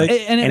looks Sure. like.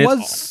 and it it's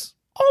was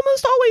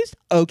almost always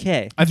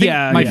okay. I think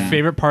Yeah, my yeah.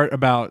 favorite part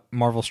about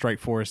Marvel Strike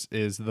Force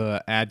is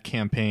the ad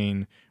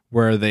campaign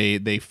where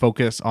they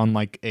focus on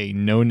like a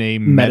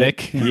no-name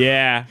medic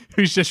Yeah.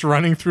 who's just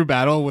running through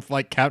battle with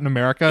like Captain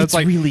America. It's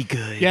like, really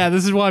good. yeah,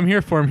 this is what I'm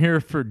here for. I'm here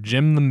for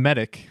Jim the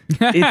medic.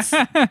 It's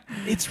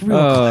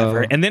real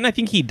clever. And then I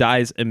think he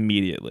dies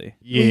immediately.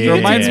 Yeah, It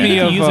reminds me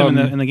you of use them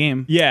in the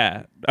game.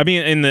 Yeah. I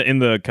mean in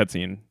the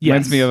cutscene.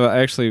 Reminds me of I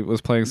actually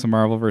was playing some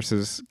Marvel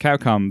versus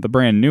Capcom, the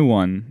brand new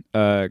one,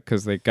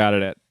 because they got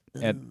it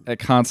at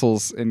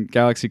consoles in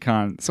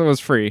GalaxyCon, so it was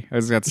free. I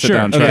just got to sit Sure.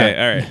 down and try Okay, it.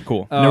 all right,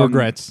 cool. no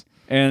regrets.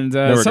 And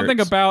No something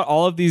regrets. about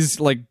all of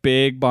these like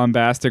big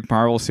bombastic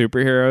Marvel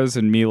superheroes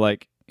and me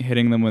like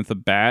hitting them with a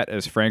bat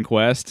as Frank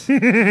West,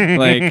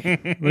 like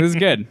this is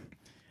good.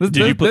 That's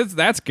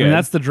good. I mean,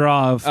 that's the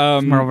draw of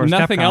Marvel vs.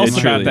 nothing Capcom. else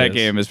It about truly that is.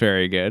 game is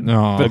very good,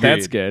 No. but Agreed.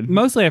 that's good.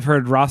 Mostly, I've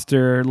heard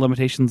roster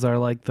limitations are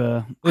like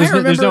There's no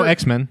remember-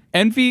 X-Men.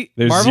 Envy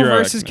There's Marvel zero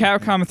vs. X-Men.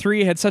 Capcom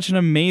 3 had such an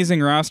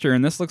amazing roster,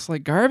 and this looks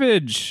like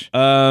garbage.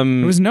 There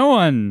It was no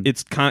one.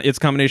 it's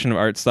combination of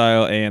art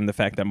style and the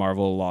fact that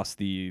Marvel lost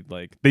they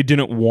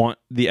didn't want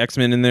the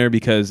X-Men in there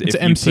because It's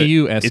if an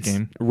you put- MCU-esque it's-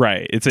 game.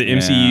 Right. It's an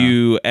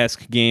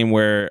MCU-esque game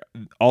where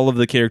all of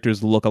the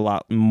characters look a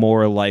lot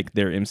more like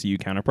their MCU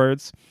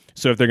counterparts.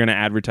 So if they're going to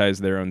advertise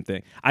their own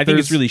thing, I think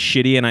it's really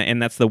shitty,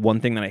 and that's the one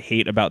thing that I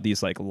hate about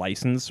these like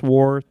license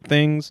war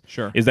things.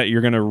 Sure. Is that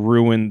you're going to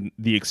ruin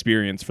the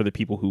experience for the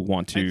people who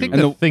want to. I think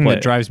and the thing play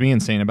that drives me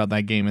insane about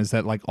that game is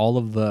that like all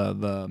of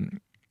the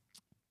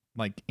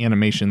like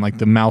animation, like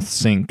the mouth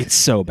sync, it's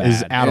so bad.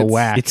 is out of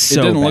whack. It's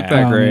so it didn't look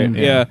bad. that great.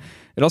 Yeah. Yeah.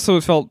 It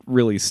also felt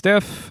really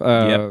stiff.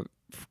 Yep.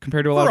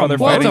 Compared to a lot For of a other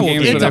Marvel- fighting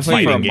games it's that a I've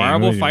played. For a fighting game,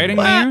 Marvel really. fighting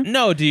Ah, game.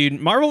 no, dude.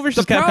 Marvel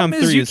vs. The Capcom problem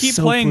 3 is you is keep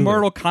so playing fluid.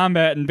 Mortal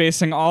Kombat and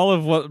basing all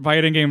of what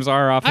fighting games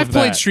are off I've of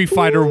played that. Street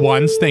Fighter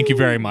once. Thank you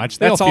very much.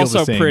 They That's all feel also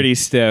the same. pretty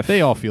stiff.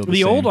 They all feel the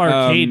The same. old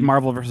arcade Um,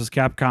 Marvel vs.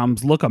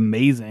 Capcoms look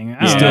amazing.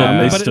 I Yeah, don't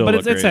know, they but, still but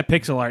look it's great. that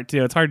pixel art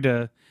too. It's hard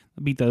to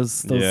beat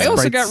those. Yeah. I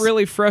also sprites. got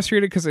really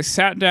frustrated because I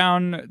sat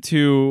down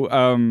to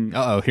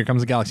Uh-oh, here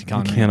comes the Galaxy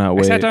Con. Cannot I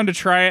wait. sat down to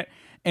try it,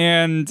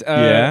 and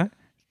Yeah.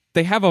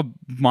 they have a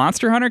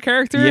Monster Hunter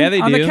character Yeah, they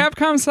on do. the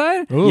Capcom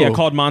side, Ooh. Yeah,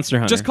 called Monster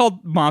Hunter. just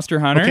called Monster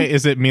Hunter. Okay,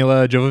 is it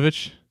Mila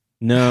Jovovich?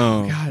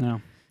 No.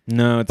 No.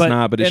 No, it's But-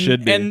 not, but it and,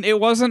 should be. and it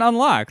wasn't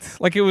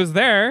unlocked. Like it was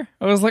there.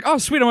 I was like, oh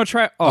sweet, I'm gonna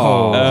try it.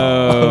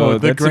 Oh, the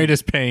that's a-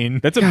 greatest pain.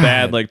 That's a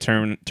bad like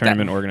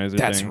tournament organizer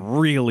That's thing.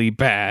 really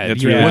bad.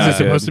 That's Yeah. really Was bad. it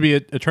supposed to be a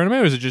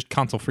tournament or was it just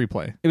console free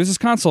play? It was just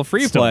console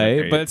free Still not play,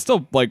 great. but it's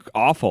still like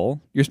awful.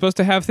 You're supposed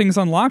to have things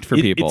unlocked for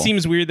It, people. it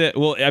seems weird that.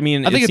 Well, I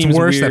mean, I think it it's seems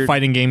worse weird. that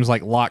fighting games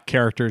like lock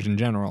characters in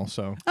general.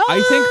 So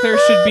I think there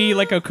should be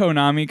like a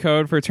Konami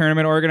code for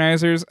tournament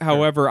organizers.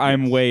 However,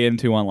 I'm way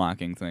into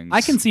unlocking things.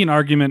 I can see an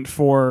argument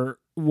for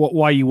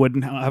why you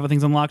wouldn't have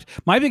things unlocked.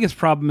 My biggest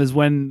problem is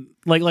when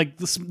like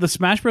the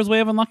Smash Bros way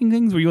of unlocking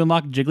things, where you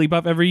unlock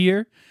Jigglypuff every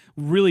year,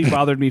 really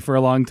bothered me for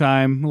a long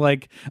time.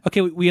 Like,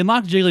 okay, we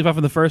unlocked Jigglypuff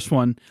in the first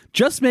one.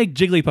 Just make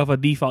Jigglypuff a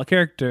default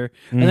character,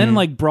 and then in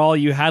like Brawl,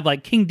 you had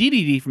like King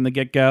Dedede from the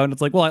get go, and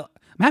it's like, well,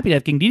 I'm happy to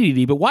have King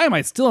Dedede, but why am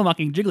I still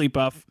unlocking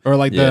Jigglypuff? or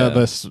like Yeah.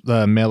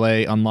 the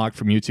melee unlock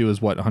from Mewtwo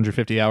is what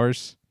 150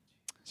 hours.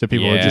 So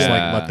people would just like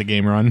Yeah. let the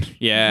game run.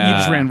 Yeah. You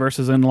just ran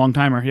versus in a long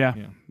timer, yeah.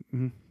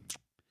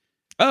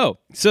 Oh,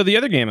 so the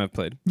other game I've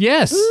played.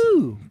 Yes.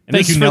 And Thank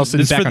this you, is for- Nelson.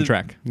 this is Back for on the-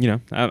 track. You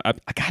know, I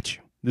got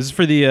you. This is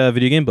for the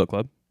Video Game Book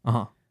Club.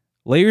 Uh-huh.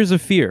 Layers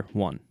of Fear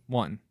 1.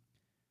 One.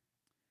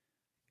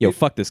 Yo,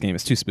 fuck this game.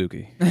 It's too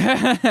spooky.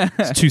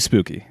 It's too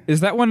spooky. Is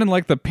that one in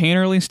like the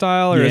painterly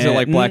style, or is it Yeah.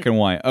 like black and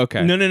white?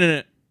 Okay.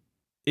 No.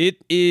 It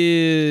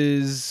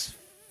is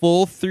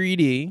full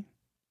 3D.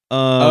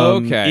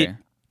 Okay. it-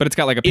 but it's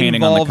got like a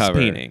painting on the involves cover.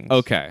 paintings.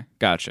 Okay,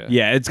 gotcha.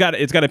 yeah, it's got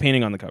a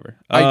painting on the cover.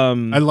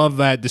 I love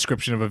that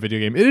description of a video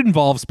game. It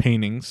involves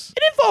paintings.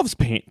 it involves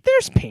paint.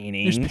 There's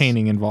paintings. There's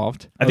painting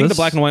involved. I think the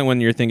black and white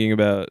one you're thinking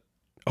about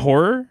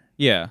horror.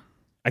 Yeah.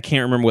 I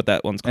can't remember what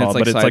that one's And it's called,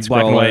 like but it's like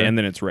black and side-scroller. white, and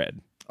then it's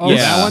red. Oh,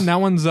 Yeah. that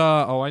one's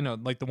I know,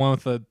 like the one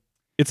with the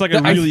It's like a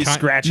I- really ki-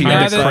 scratchy. kinda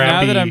Now art that, style.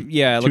 now that crappy I'm,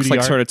 yeah, it looks 2D like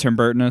art. sort of Tim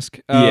Burton-esque.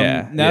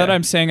 Yeah, Now that yeah.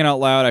 I'm saying it out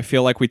loud, I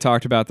feel like we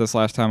talked about this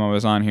last time I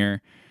was on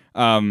here.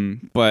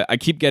 But I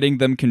keep getting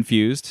them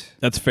confused.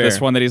 That's fair.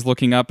 This one that he's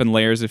looking up in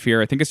Layers of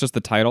Fear, I think it's just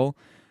the title.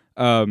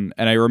 And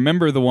I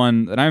remember the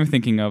one that I'm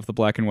thinking of, the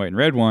black and white and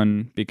red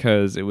one,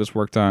 because it was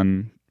worked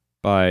on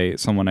by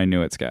someone I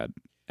knew at SCAD.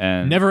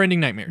 And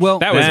Never-Ending Nightmares. Well,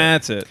 that was it.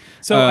 That's it.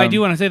 so I Um,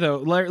 do want to say though,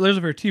 Layers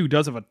of Fear 2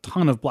 does have a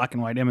ton of black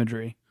and white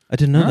imagery. I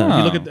didn't know Oh. that.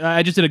 You look at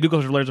I just did a Google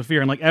search of Layers of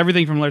Fear, and like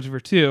everything from Layers of Fear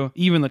 2,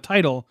 even the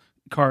title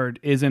card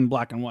is in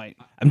black and white.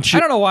 I'm I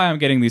don't know why I'm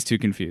getting these two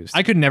confused.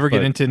 I could never get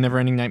but- into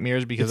Never-Ending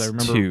Nightmares because I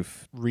remember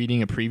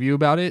reading a preview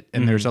about it,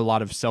 and there's a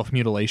lot of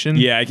self-mutilation.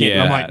 Yeah, I can't.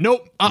 Yeah. I'm like,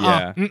 nope,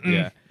 Yeah, mm-mm,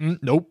 yeah.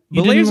 nope.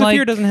 You But Layers didn't of Fear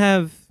like- doesn't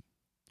have.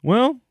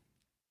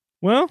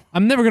 Well,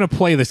 I'm never gonna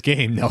play this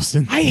game,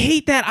 Nelson. I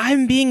hate that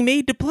I'm being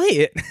made to play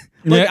it.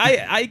 Like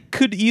Yeah. I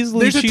could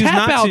easily There's a choose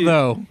tap not out to.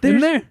 though. In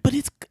There's- there. but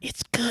it's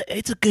good.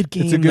 It's a good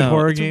game. It's a good though.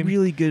 horror It's game. A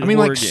really good. I mean,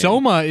 horror like game.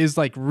 Soma is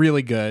like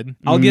really good.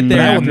 I'll get But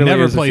there. I will after never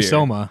Layers of play Fear.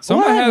 Soma.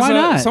 Soma Why? has Why a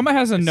not? Soma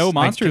has a no I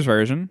monsters can't-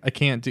 version. I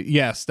can't do.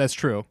 Yes, that's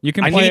true. You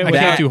can I play hate it I with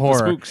can't that, do the horror,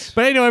 spooks.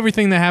 but I know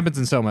everything that happens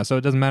in Soma, so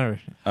it doesn't matter.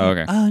 Oh,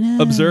 okay. Oh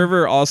no.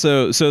 Observer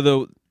also.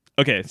 So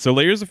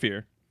Layers of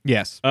Fear.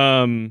 Yes,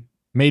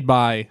 Made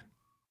by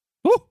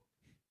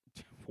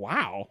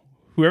Wow.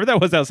 Whoever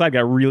that was outside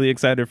got really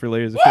excited for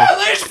Layers of Fear.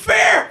 Layers of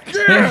Fear!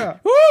 Yeah.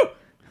 Woo!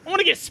 I want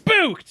to get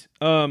spooked.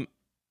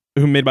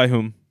 Who made by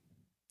whom?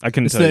 I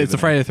couldn't it's tell you. the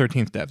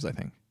 13th devs, I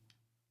think.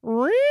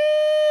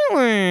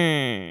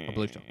 Really? I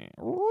believe so.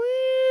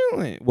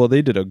 Really? Well,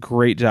 they did a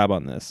great job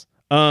on this.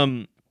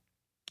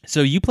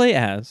 So you play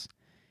as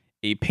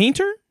a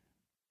painter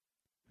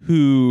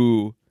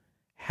who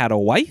had a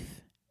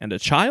wife and a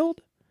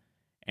child,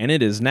 and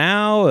it is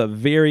now a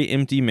very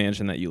empty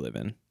mansion that you live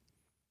in.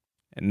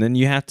 And then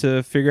you have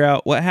to figure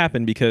out what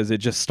happened because it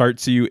just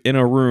starts you in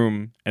a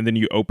room, and then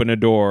you open a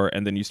door,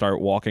 and then you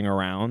start walking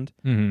around.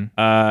 Mm-hmm.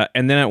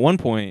 And then at one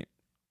point,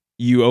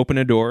 you open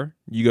a door,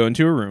 you go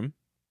into a room,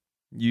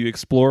 you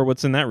explore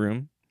what's in that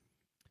room,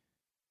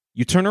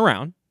 you turn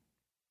around,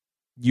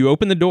 you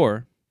open the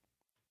door,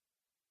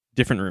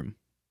 different room.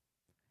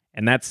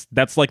 And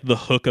that's like the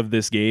hook of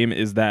this game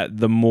is that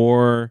the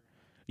more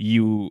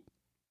you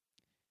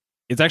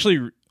it's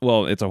actually,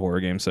 well, it's a horror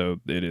game, so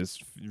it is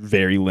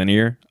very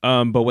linear.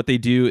 But what they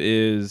do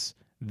is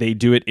they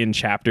do it in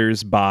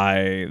chapters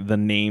by the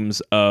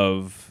names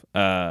of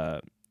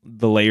the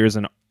layers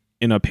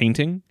in a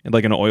painting,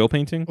 like an oil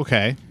painting.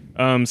 Okay.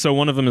 So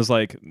one of them is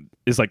like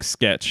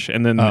sketch,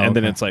 and then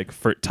okay. it's like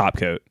for top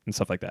coat and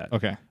stuff like that.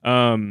 Okay.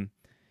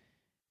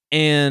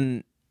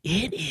 And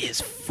it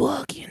is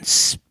fucking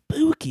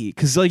spooky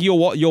because like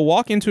you'll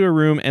walk into a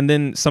room and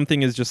then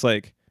something is just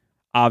like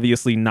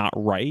obviously not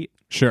right.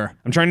 Sure.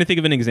 I'm trying to think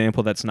of an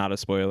example that's not a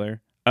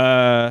spoiler.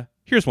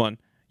 Here's one.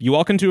 You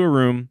walk into a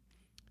room.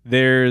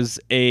 There's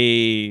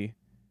a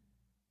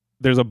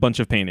bunch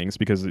of paintings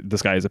because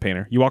this guy is a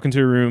painter. You walk into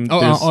a room.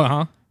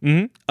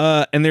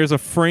 And there's a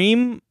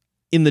frame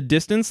in the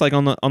distance, like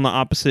on the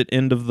opposite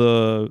end of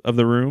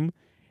the room,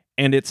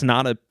 and it's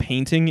not a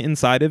painting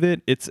inside of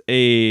it. It's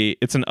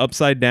an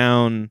upside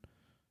down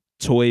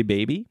toy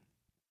baby.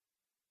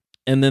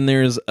 And then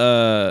there's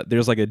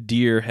like a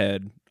deer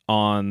head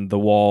on the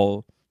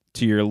wall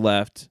to your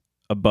left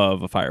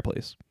above a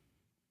fireplace.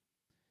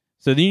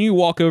 So then you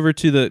walk over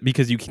to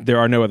because there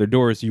are no other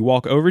doors. You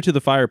walk over to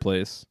the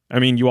fireplace. I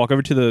mean, you walk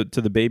over to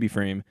the baby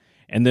frame,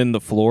 and then the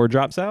floor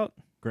drops out.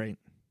 Great.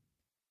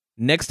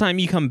 Next time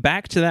you come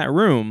back to that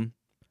room,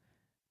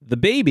 the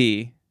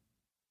baby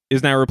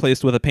is now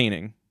replaced with a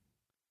painting.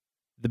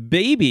 The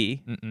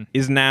baby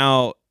is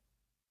now,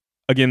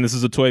 again, this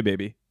is a toy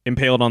baby,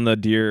 impaled on the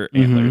deer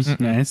antlers.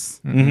 Nice.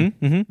 And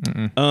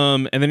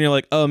then you're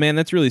like, oh man,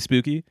 that's really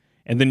spooky.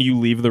 And then you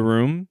leave the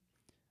room.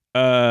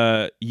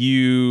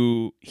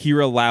 You hear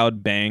a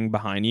loud bang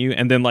behind you,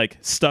 and then like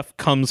stuff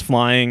comes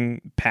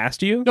flying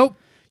past you. Nope.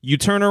 You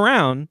turn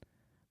around,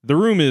 the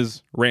room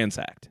is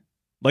ransacked.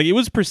 Like it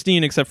was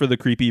pristine except for the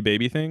creepy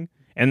baby thing,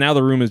 and now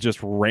the room is just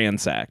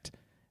ransacked.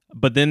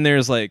 But then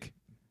there's like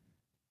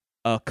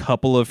a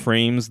couple of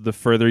frames the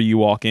further you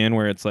walk in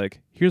where it's like,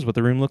 here's what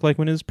the room looked like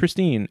when it was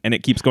pristine, and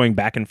it keeps going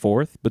back and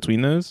forth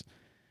between those,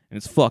 and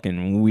it's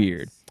fucking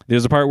weird.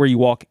 There's a part where you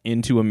walk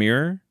into a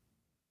mirror.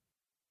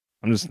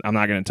 I'm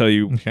not going to tell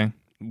you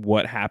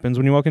what happens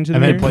when you walk into the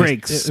mirror. And then it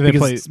breaks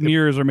because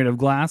mirrors are made of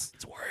glass.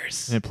 It's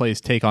worse. And it plays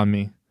Take On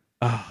Me.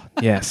 Oh,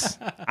 yes.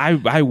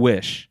 I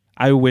wish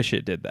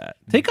it did that.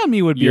 Take On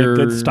Me would be a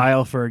good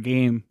style for a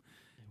game.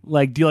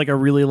 Like, do like a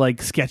really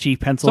like sketchy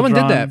pencil Someone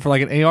drawing. did that for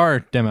like an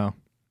AR demo.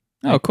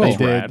 Oh, cool. They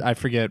did. I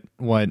forget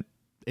what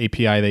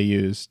API they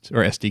used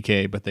or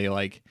SDK, but they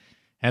like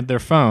had their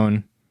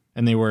phone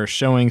and they were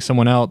showing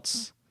someone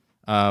else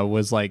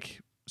was like.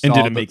 And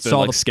did it make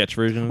the sketch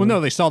version? Well, no,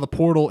 they saw the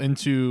portal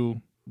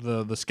into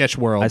the sketch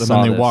world, and saw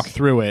then they this. walked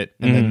through it,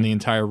 and then the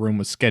entire room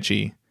was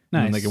sketchy.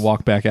 Nice. And they could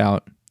walk back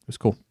out. It was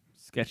cool.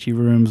 Sketchy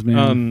rooms,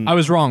 man. I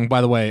was wrong, by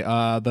the way.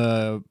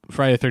 The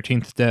Friday the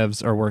 13th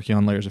devs are working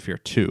on Layers of Fear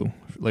 2.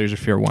 Layers of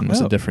Fear 1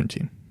 was a different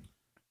team.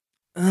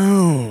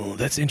 Oh,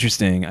 that's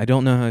interesting. I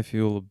don't know how I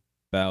feel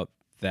about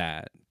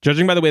that.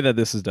 Judging by the way that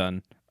this is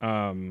done,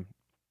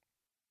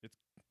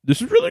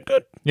 this is really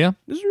good. Yeah.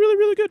 This is really,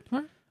 really good. All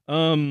right.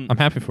 I'm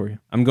happy for you.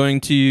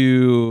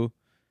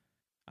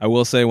 I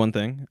will say one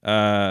thing.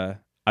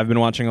 I've been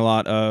watching a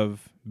lot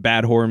of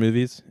bad horror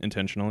movies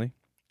intentionally,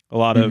 a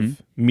lot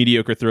of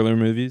mediocre thriller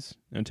movies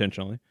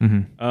intentionally,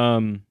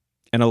 and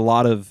a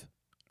lot of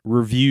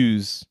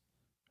reviews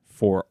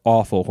for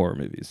awful horror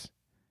movies.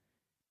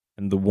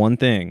 And the one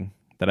thing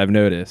that I've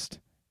noticed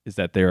is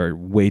that there are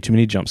way too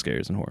many jump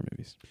scares in horror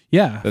movies.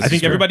 Yeah. I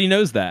think everybody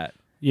knows that.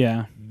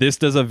 Yeah. This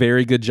does a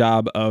very good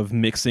job of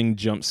mixing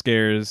jump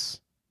scares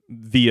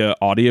via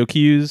audio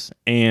cues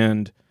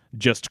and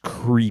just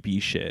creepy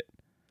shit.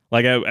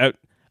 Like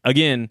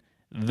again,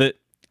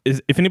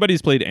 if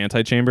anybody's played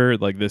Antichamber,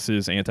 like this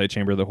is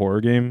Antichamber, the horror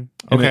game,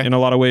 in a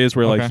lot of ways,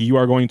 where like you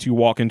are going to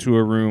walk into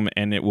a room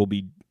and it will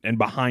be, and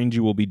behind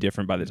you will be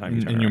different by the time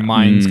you turn and around. your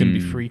mind's gonna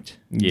be freaked.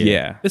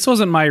 Yeah. This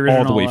wasn't my original.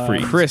 All the way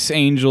free. Chris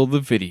Angel, the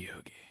video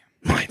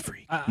game. Mind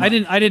freak. I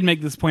didn't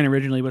make this point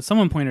originally, but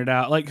someone pointed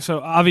out, like,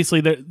 so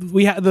obviously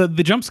we have the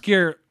jump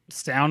scare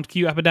sound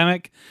cue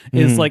epidemic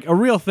is like a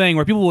real thing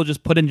where people will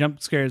just put in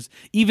jump scares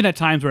even at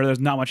times where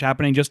there's not much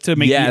happening just to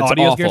make the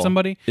audio scare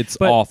somebody. It's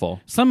But awful.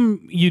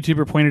 Some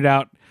YouTuber pointed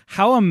out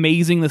how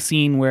amazing the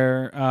scene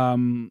where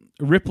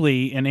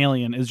Ripley in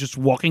Alien is just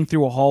walking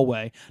through a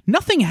hallway.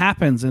 Nothing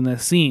happens in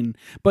this scene,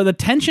 but the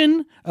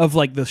tension of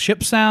like the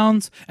ship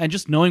sounds and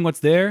just knowing what's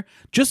there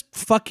just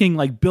fucking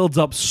like builds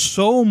up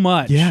so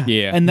much.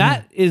 Yeah. And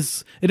that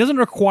is, it doesn't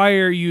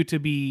require you to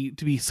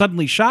be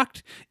suddenly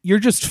shocked. You're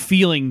just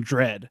feeling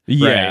dread.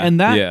 Yeah. And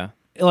that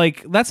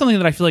like that's something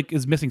that I feel like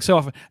is missing so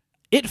often.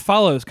 It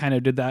Follows kind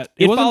of did that.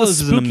 It wasn't Follows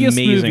the is an spookiest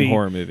amazing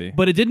horror movie.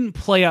 but it didn't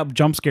play up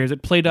jump scares.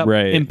 It played up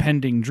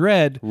impending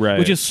dread,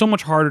 which is so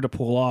much harder to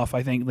pull off,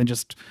 I think, than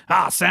just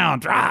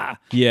sound.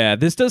 Yeah,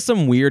 this does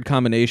some weird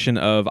combination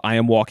of I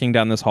am walking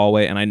down this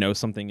hallway and I know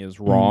something is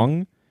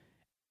wrong,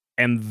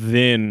 and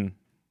then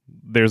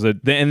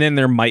then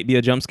there might be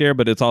a jump scare,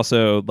 but it's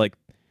also like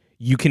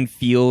you can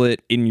feel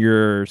it in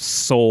your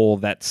soul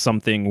that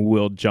something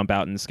will jump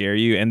out and scare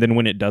you, and then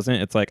when it doesn't,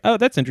 it's like, oh,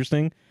 that's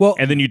interesting. Well,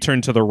 and then you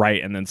turn to the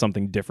right, and then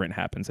something different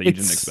happens that you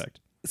didn't expect.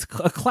 it's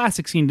a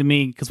classic scene to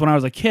me because when I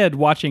was a kid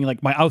watching, like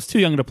I was too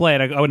young to play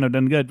it. I wouldn't have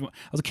done good. I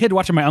was a kid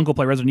watching my uncle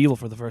play Resident Evil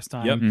for the first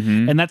time. Yep.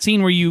 And that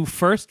scene where you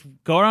first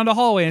go around a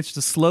hallway and it's just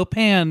a slow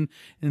pan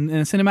in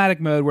a cinematic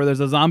mode where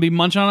there's a zombie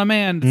munching on a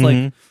man. It's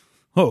like,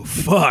 oh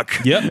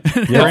fuck. Yep.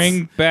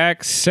 Bring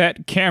back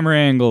set camera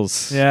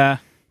angles. Yeah.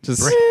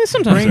 Just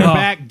Sometimes. Bring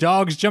back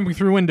dogs jumping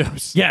through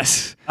windows.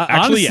 yes. Actually,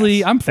 honestly,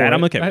 yes. I'm for That it.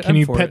 I'm okay with. I- Can I'm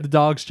you for pet it. the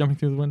dogs jumping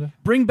through the window?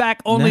 Bring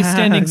back only Nah,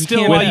 standing you still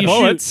can't while with you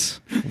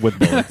bullets. With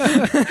bullets.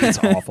 It's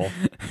awful.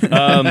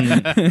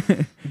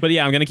 But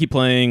yeah, I'm gonna keep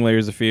playing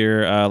Layers of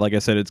Fear. Like I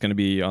said, it's gonna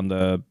be on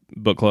the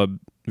book club,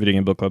 video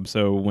game book club.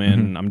 So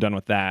when I'm done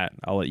with that,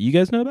 I'll let you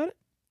guys know about it,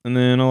 and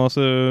then I'll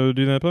also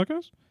do that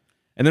podcast.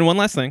 And then one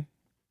last thing,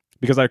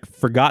 because I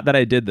forgot that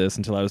I did this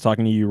until I was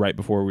talking to you right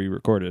before we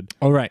recorded.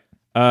 All right.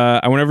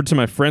 I went over to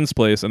my friend's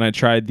place and I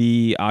tried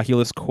the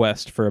Oculus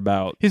Quest for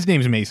about His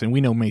name's Mason. We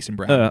know Mason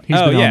Brown. oh,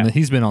 yeah.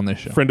 He's been on this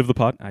show. friend of the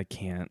pod. I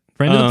can't.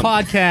 Friend of the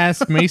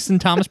podcast, Mason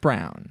Thomas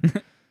Brown.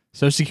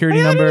 Social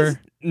security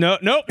number, No,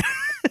 nope.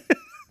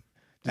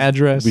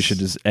 address. We should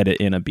just edit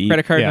in a beep.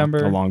 Credit card Yeah,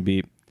 number. A long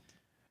beep.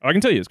 Oh, I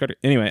can tell you. It's credit.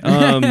 Anyway,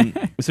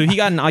 so he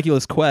got an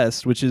Oculus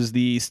Quest, which is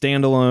the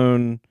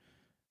standalone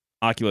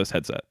Oculus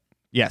headset.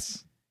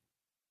 Yes.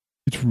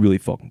 It's really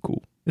fucking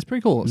cool. It's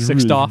pretty cool. It's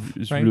Sixth really, off.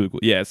 It's right? really cool.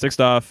 Yeah,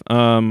 sixth off.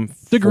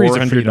 Degrees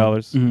of $400.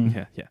 freedom.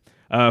 Mhm.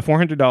 Yeah.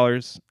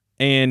 $400.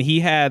 And he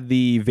had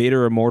the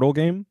Vader Immortal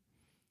game,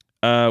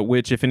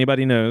 which, if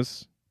anybody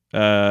knows,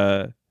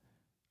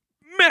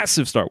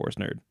 massive Star Wars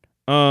nerd.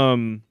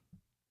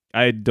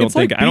 I don't It's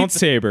think like I don't Beat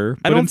Saber.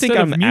 I don't think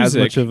I'm as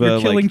much of a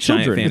you're killing like,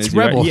 giant children. fan It's as you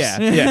are. Rebels. Yeah,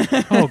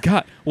 yeah. Oh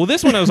god. Well,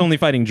 this one I was only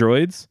fighting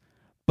droids,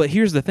 but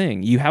here's the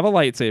thing: you have a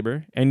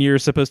lightsaber, and you're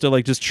supposed to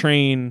like just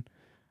train.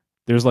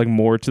 There's like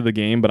more to the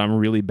game, but I'm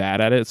really bad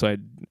at it, so I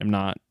am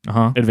not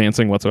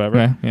advancing whatsoever.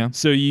 Okay. Yeah.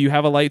 So you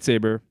have a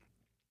lightsaber,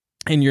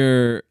 and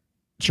you're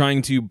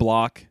trying to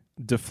block,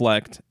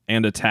 deflect,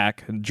 and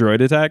attack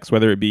droid attacks,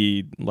 whether it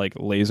be like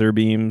laser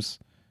beams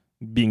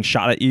being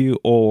shot at you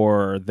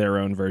or their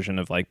own version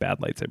of like bad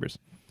lightsabers.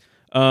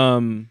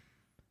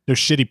 There's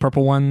shitty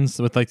purple ones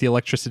with like the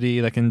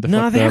electricity that can deflect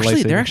No, the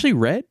lightsaber. they're actually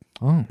red,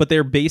 Oh, but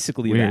they're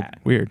basically weird. that.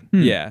 Weird.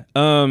 Yeah.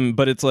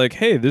 But it's like,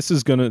 hey, this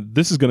is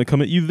gonna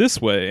come at you this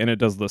way, and it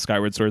does the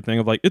Skyward Sword thing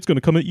of like it's gonna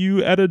come at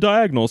you at a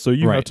diagonal, so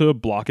you have Right. to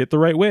block it the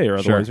right way, or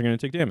otherwise Sure. you're gonna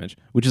take damage.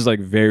 Which is like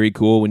very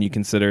cool when you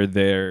consider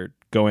they're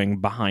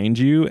going behind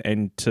you,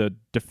 and to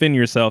defend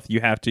yourself, you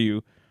have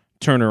to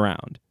turn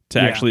around to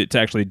Yeah.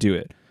 actually do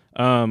it.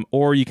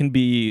 Or you can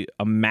be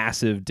a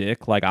massive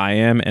dick like I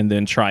am, and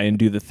then try and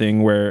do the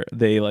thing where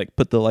they like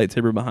put the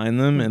lightsaber behind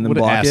them and then What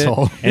an block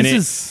asshole. it. And This it-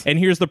 is- and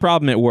here's the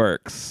problem: it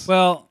works.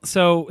 Well,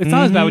 so it's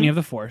not as bad when Mhm. you have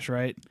the Force,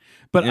 right?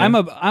 But Yeah.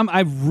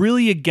 I'm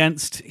really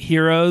against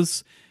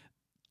heroes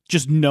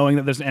just knowing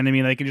that there's an enemy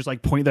and they can just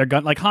like point their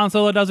gun, like Han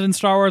Solo does it in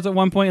Star Wars at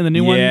one point in the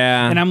new one.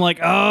 Yeah. And I'm like,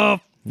 oh,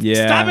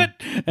 Yeah. stop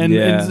it! And,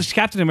 Yeah. and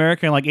Captain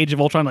America in like Age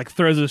of Ultron like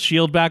throws his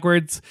shield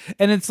backwards,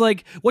 and it's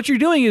like what you're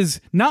doing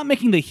is not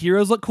making the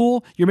heroes look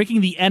cool. You're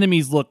making the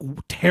enemies look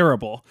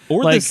terrible.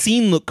 Or like, the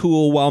scene look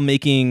cool while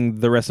making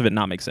the rest of it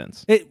not make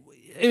sense.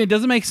 it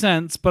doesn't make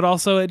sense, but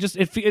also it's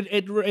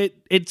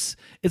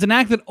an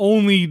act that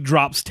only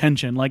drops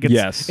tension. Like it's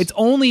Yes. it's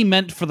only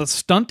meant for the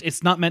stunt.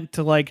 It's not meant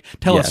to like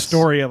tell a Yes.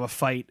 story of a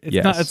fight. It's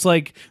Yes. not. It's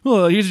like,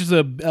 oh, here's just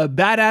a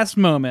badass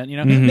moment. You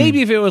know, Mm-hmm.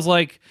 maybe if it was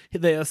like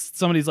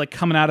somebody's like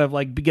coming out of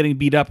like getting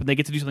beat up and they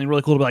get to do something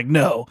really cool to be like,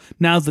 no,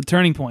 now's the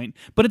turning point.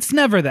 But it's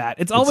never that.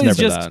 It's always never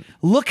just that.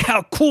 look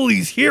how cool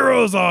these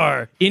heroes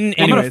are. In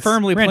I'm gonna anyways,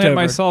 firmly rant plant over.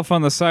 myself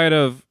on the side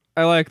of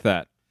I like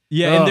that.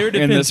 yeah, in their in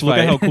defense, this look at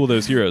fight. how cool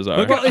those heroes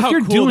are. Well, if How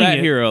you're cool doing that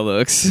it- hero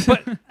looks.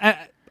 But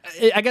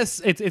I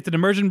guess it's an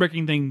immersion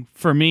breaking thing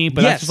for me,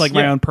 but Yes, that's just like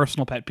my yeah. own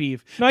personal pet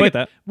peeve. No, I but get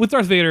that. With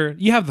Darth Vader,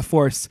 you have the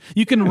Force.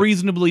 You can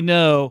reasonably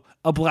know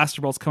a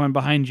blaster bolt's coming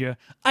behind you.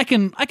 I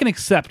can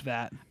accept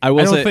that. I I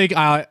will don't say, think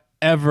I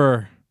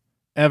ever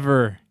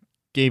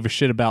gave a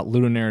shit about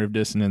ludonarrative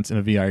dissonance in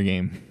a VR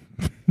game.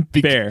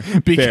 Fair.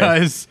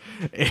 because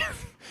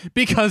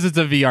because it's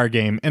a VR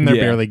game and they're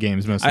Yeah. barely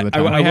games most of the I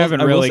time. will- I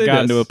haven't I will really say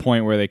gotten this. to a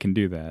point where they can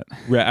do that.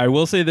 Right, I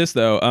will say this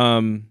though,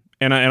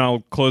 and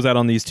I'll close out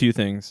on these two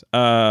things.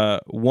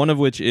 One of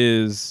which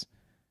is,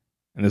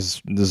 and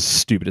this is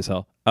stupid as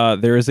hell.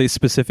 There is a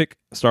specific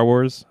Star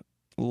Wars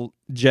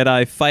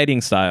Jedi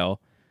fighting style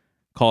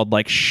called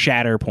like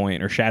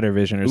Shatterpoint or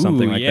Shattervision or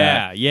something like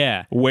that,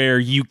 Yeah. where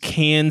you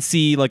can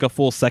see like a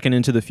full second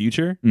into the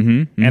future,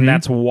 Mm-hmm. and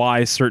that's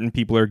why certain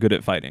people are good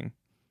at fighting.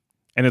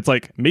 And it's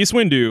like Mace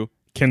Windu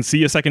can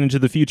see a second into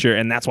the future,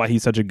 and that's why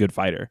he's such a good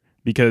fighter,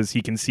 because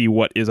he can see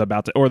what is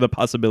about to, or the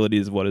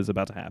possibilities of what is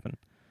about to happen.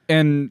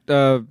 And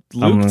gonna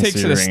Luke takes see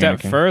it your a step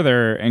Anakin.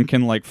 further and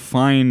can like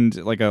find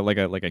like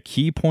a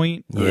key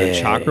point or a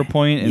chakra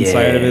point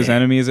inside of his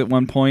enemies at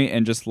one point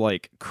and just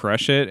like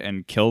crush it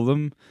and kill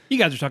them. You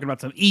guys are talking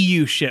about some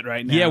EU shit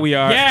right now. Yeah, we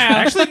are. Yeah.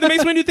 Actually, the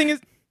Mace Windu thing is.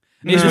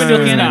 Mace No, Windu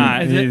it's canon.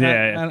 not. Is it?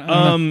 Yeah. I don't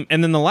know.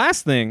 And then the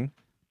last thing,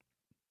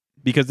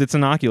 because it's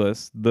an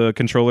Oculus, the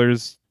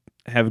controllers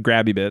have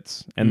grabby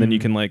bits, and then you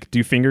can like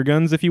do finger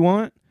guns if you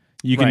want.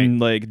 You can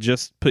like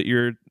just put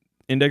your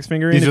index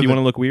finger in These if are you the- want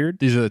to look weird.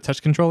 These are the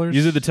touch controllers.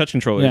 These are the touch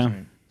controllers. Yeah.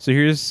 So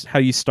here's how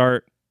you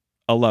start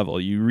a level.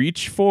 You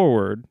reach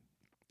forward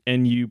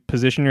and you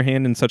position your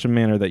hand in such a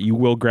manner that you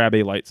will grab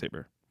a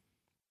lightsaber.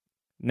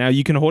 Now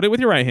you can hold it with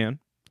your right hand.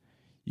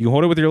 You can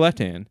hold it with your left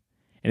hand.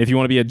 And if you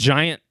want to be a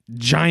giant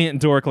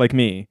dork like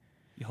me,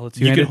 You hold it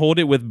you can two-handed? hold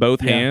it with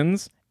both Yeah.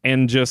 hands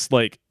and just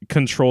like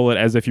control it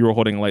as if you were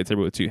holding a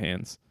lightsaber with two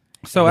hands.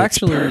 So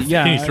actually,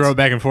 yeah. Can you throw it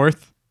back and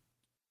forth?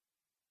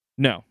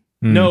 No.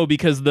 Hmm. No,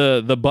 because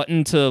the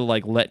button to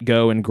like let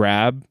go and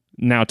grab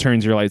now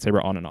turns your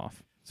lightsaber on and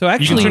off. So You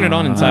actually, can turn it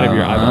on inside of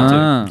your eyeball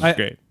too. Which I- is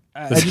great.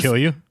 Does it kill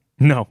you?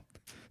 No.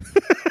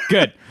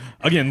 Good.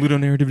 Again,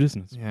 ludonarrative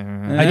dissonance.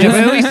 Yeah. I guess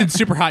at least in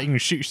Super Hot, you can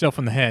shoot yourself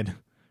in the head.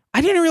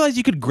 I didn't realize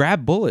you could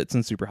grab bullets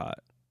in Super Hot.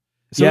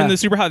 So Yeah. in the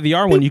Super Hot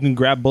VR one, you can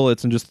grab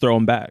bullets and just throw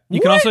them back. You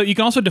can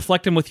also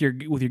deflect them with your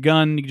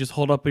gun. You can just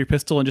hold up your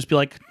pistol and just be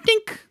like,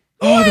 dink.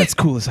 Oh, that's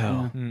cool as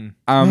hell.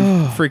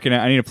 I'm freaking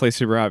out. I need to play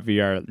Super Hot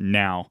VR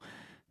now.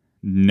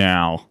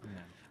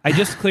 I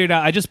just cleared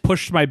out. I just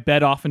pushed my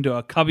bed off into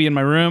a cubby in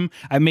my room.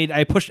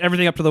 I pushed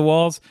everything up to the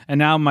walls, and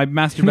now my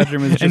master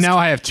bedroom is just. And now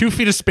I have 2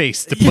 feet of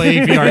space to play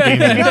VR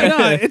games in.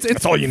 no, it's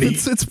That's all you need.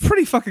 It's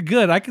pretty fucking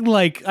good. I can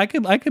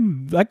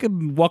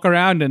walk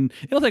around, and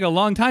it'll take a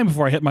long time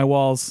before I hit my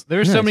walls. There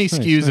are so many Nice,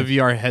 SKUs of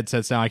VR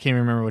headsets now. I can't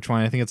remember which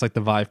one. I think it's like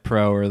the Vive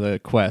Pro or the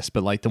Quest,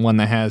 but like the one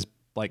that has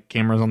like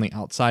cameras on the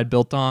outside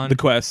built on. The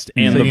Quest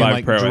and So the you can, Vive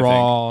like, Pro, I think.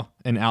 draw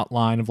an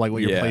outline of like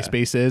what your Yeah. play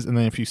space is, and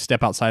then if you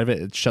step outside of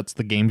it, it shuts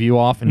the game view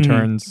off and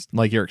turns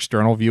like your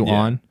external view Yeah.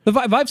 on. The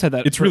Vive's had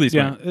that. It's really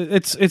yeah.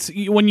 smart. It's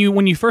when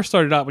you first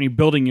started out, when you're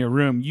building your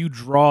room, you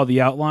draw the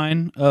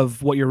outline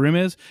of what your room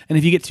is, and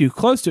if you get too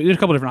close to it, there's a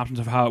couple different options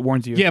of how it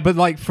warns you. Yeah, but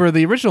like for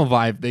the original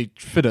Vive, they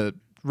fit a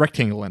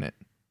rectangle in it.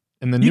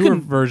 In the You newer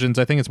can- versions,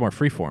 I think it's more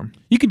freeform.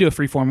 You can do a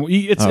freeform.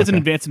 It's an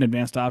Okay.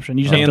 advanced option.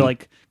 You just have And- to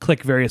like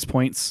click various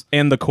points.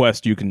 And the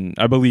Quest,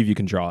 I believe you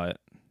can draw it.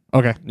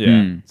 Okay.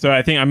 Yeah. Hmm. So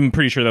I'm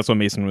pretty sure that's what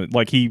Mason was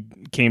like. He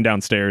came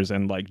downstairs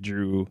and like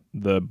drew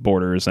the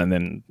borders and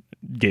then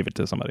gave it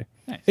to somebody.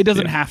 It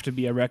doesn't Yeah. have to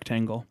be a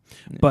rectangle,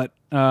 but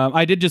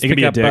I did just It could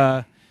pick be a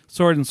up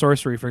Sword and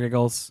Sorcery for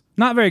giggles.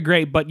 Not very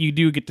great, but you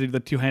do get to do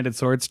the two-handed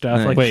sword stuff.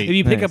 Nice. Like Wait, if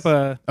you pick nice.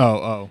 up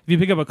Oh.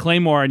 a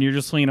claymore and you're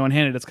just swinging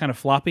one-handed, it's kind of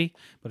floppy.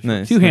 But if you have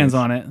Nice, two hands nice.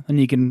 on it, then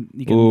you can.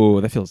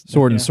 Ooh, that feels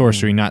Sword and Yeah.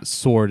 sorcery, not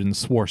sword and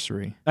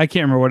sorcery. I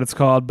can't remember what it's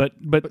called, but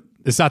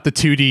It's not the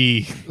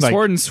 2D. Like,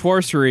 Sword and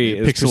Sorcery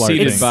is pixel art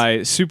preceded thing.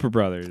 by Super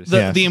Brothers. the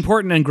Yes. the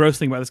important and gross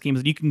thing about this game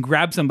is that you can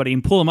grab somebody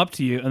and pull them up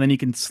to you, and then you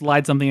can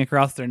slide something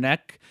across their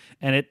neck,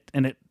 and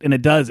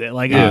it does it.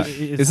 Like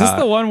Is this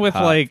the one with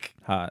hot. like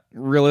hot.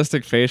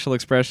 realistic facial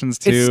expressions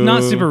too? It's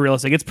not super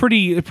realistic. It's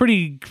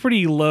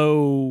pretty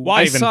low.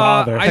 Why I even saw-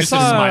 bother? I It's just a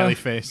saw- smiley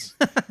face.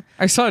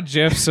 I saw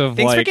gifs of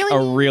Thanks for like killing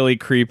a me. really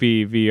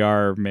creepy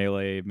VR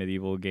melee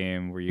medieval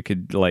game where you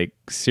could like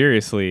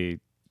seriously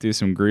do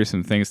some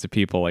gruesome things to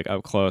people like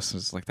up close.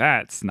 It's like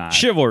that's not.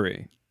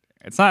 Chivalry.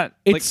 It's not.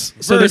 It's-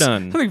 like, so there's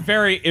done. something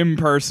very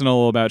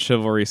impersonal about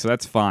chivalry, so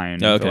that's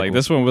fine. Okay, But, like cool.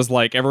 this one was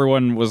like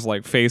everyone was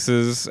like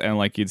faces, and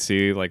like you'd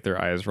see like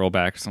their eyes roll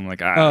back. So I'm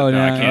like, Oh, no,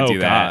 I no. can't Oh, do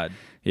that. God.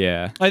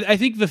 Yeah. I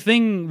think the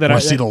thing that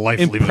Wanna see the life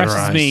leave in their impresses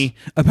eyes. me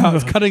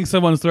about cutting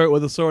someone's throat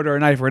with a sword or a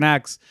knife or an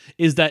axe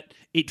is that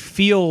it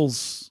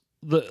feels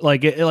the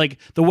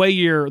the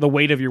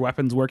weight of your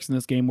weapons works in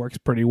this game works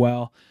pretty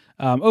well.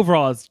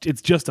 Overall,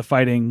 it's just a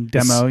fighting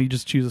demo. You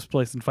just choose a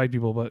place and fight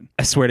people. But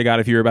I swear to God,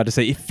 if you were about to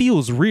say it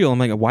feels real, I'm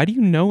like, why do you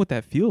know what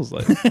that feels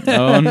like?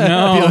 Oh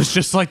no. Feels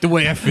just like the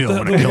way I feel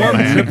when I kill a warm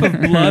drip man.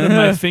 of blood in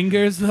my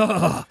fingers.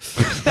 Ugh.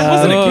 That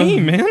wasn't a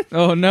game, man.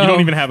 Oh no. You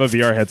don't even have a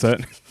VR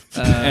headset.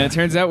 And it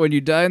turns out when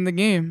you die in the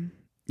game,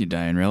 you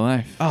die in real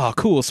life. Oh,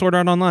 cool. Sword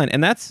Art Online.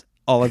 And that's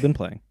all I've been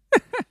playing.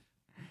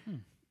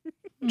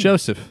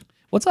 Joseph,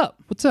 What's up?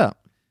 what's up?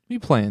 What are you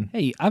playing?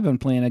 Hey, I've been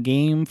playing a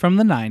game from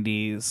the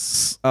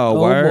 '90s. Oh,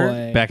 word?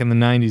 boy. Back in the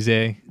 90s,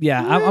 eh?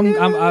 Yeah, I'm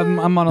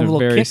on a A little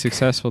very kick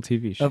successful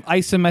TV show. of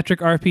isometric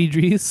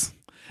RPGs.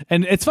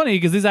 And it's funny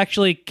because these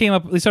actually came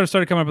up. They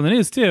started coming up in the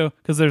news too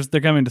because they're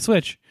coming to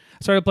Switch.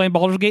 I started playing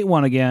Baldur's Gate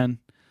 1 again,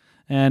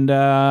 and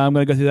I'm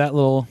gonna go through that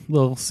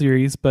little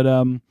series. But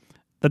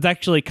that's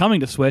actually coming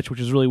to Switch, which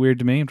is really weird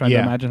to me. I'm trying to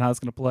Yeah. imagine how it's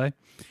gonna play.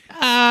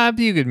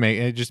 You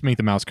could just make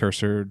the mouse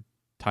cursor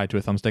tied to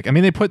a thumbstick. I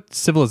mean, they put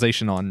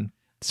Civilization on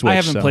Switch. I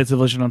haven't so. played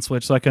Civilization on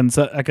Switch, so I can. It's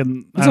I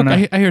don't know.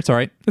 okay. I hear it's all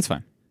right. It's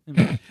fine.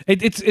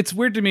 It's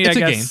weird to me. It's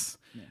I a guess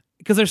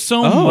because there's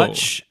so Oh,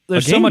 much.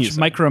 There's a so game much you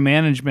say.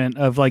 micromanagement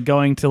of like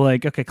going to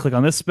like okay, click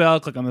on this spell,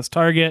 click on this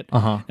target.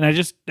 Uh-huh.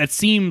 And that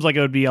seems like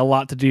it would be a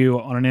lot to do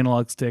on an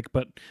analog stick,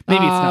 but maybe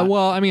it's not.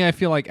 Well, I mean, I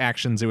feel like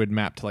actions it would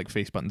map to like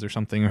face buttons or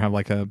something, or have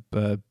like a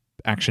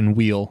action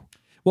wheel.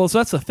 Well, so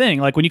that's the thing.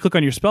 Like when you click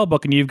on your spell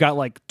book and you've got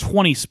like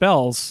 20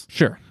 spells,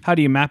 Sure, how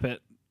do you map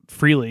it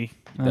freely?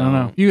 I don't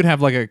know. you could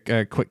have like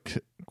a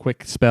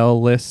quick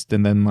spell list,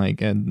 and then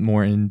like and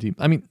more in deep.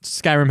 I mean,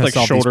 Skyrim has Like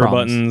solved these shoulder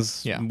problems.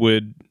 buttons Yeah.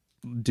 would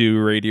do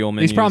radial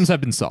menus. These problems have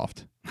been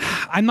solved.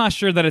 I'm not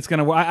sure that it's going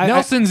to work.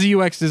 Nelson's a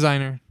UX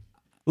designer.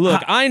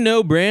 Look, I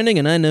know branding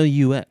and I know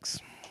UX.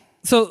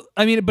 So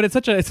I mean, but it's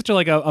such a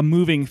like a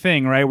moving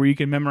thing, right? Where you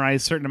can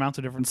memorize certain amounts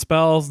of different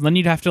spells, and then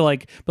you'd have to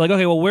like be like,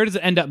 okay, well, where does it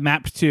end up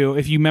mapped to?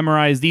 If you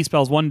memorize these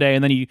spells one day,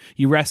 and then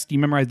you rest, you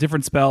memorize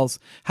different spells.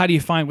 How do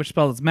you find which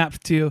spell it's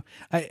mapped to?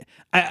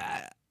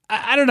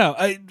 I don't know.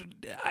 I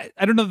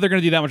don't know that they're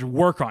going to do that much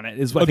work on it.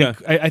 Is what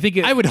I think.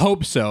 I would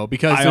hope so,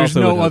 because I there's also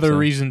would no hope other so.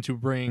 reason to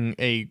bring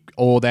a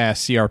old ass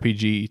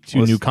CRPG to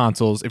Well, new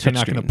consoles if you're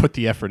not going to touchscreen. put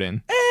the effort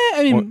in.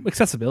 I mean,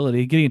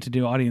 accessibility, getting it to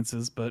new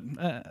audiences, but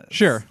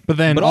Sure, but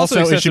then But also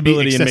it should be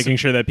accessibility and accessi- making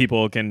sure that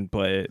people can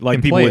play it. Like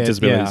Can people play with it,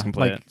 disabilities yeah. can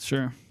play Like, it.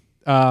 sure.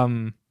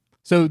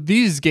 So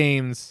these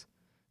games,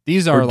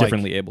 these Or are like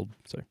differently abled.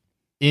 Sorry.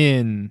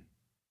 in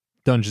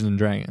Dungeons and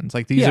Dragons.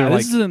 Like these Yeah, are like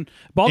this isn't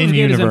Baldur's Gate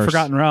is in in-universe.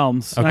 Forgotten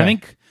Realms. And I Okay.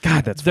 think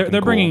God, that's they're fucking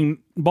cool. bringing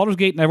Baldur's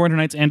Gate, Neverwinter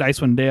Nights, and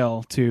Icewind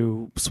Dale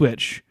to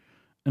Switch.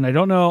 And I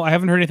don't know. I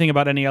haven't heard anything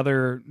about any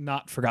other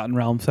not Forgotten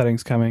Realm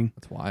settings coming.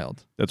 that's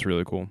wild. That's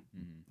really cool.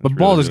 But really,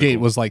 Baldur's really Gate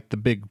cool. was like the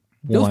big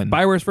It was one.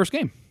 Bioware's first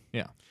game.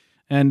 Yeah.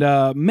 And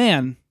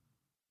man,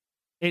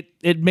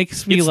 it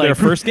makes me It's like their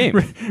first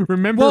game.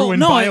 Remember Well, when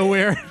no,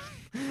 BioWare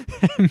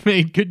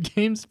made good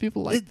games?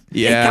 People like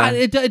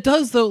It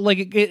does though.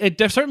 Like it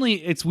certainly,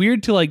 it's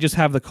weird to like just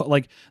have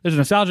like there's a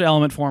nostalgia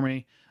element for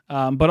me,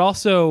 but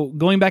also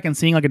going back and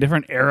seeing like a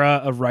different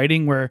era of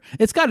writing where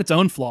it's got its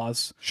own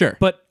flaws, sure,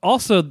 but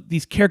also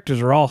these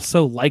characters are all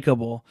so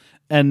likable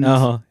and.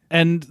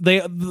 And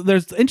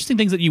there's interesting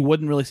things that you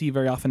wouldn't really see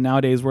very often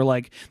nowadays, where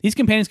like these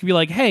companions could be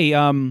like, hey,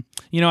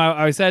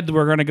 I said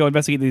we're going to go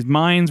investigate these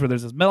mines where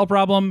there's this metal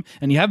problem,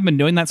 and you haven't been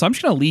doing that, so I'm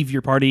just going to leave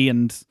your party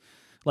and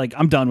like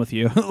I'm done with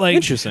you. Like,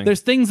 Interesting. There's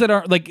things that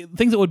are like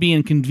things that would be an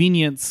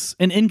inconvenience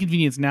now in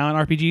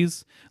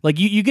RPGs. Like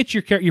you get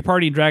your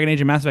party in Dragon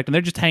Age and Mass Effect, and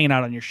they're just hanging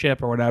out on your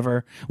ship or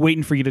whatever,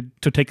 waiting for you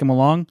to take them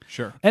along.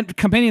 sure. And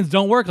companions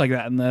don't work like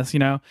that in this,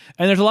 And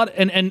there's a lot,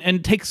 and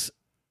it takes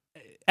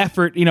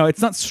effort.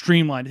 It's not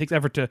streamlined. It takes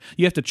effort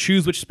you have to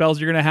choose which spells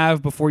you're going to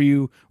have before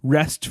you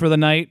rest for the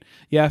night.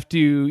 You have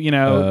to,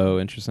 Oh,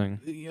 interesting.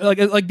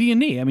 like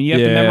D&D. I mean, you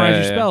have to Yeah, memorize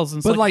your yeah. spells.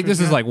 And But stuff like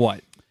this is like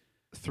what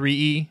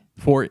 3E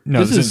 4? No,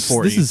 this isn't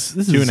 4E. This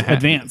is 2.5.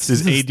 advanced.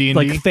 This is AD&D.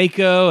 like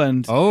Thaco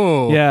and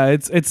Oh, yeah,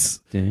 it's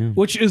Damn.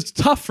 which is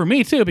tough for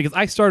me too because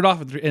I started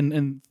off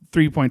in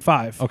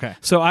 3.5. Okay.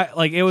 So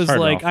it was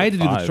Started like off I had to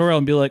with do the 5. tutorial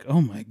and be like,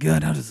 oh my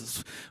god, how does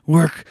this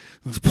work?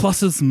 There's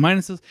pluses and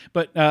minuses,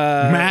 but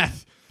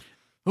math.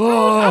 I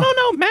Oh, don't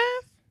know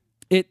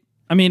math.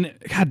 I mean,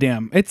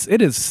 goddamn, it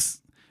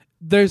is.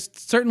 There's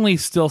certainly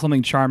still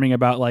something charming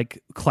about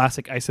like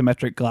classic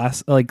isometric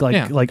glass, like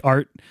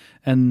art,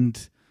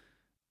 and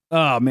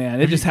oh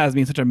man, it just has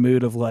me in such a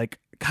mood of like,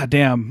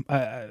 goddamn,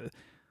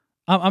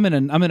 I'm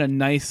in a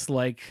nice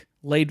like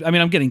laid. I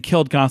mean, I'm getting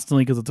killed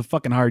constantly because it's a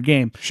fucking hard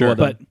game. Sure.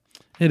 but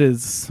it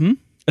is.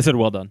 I said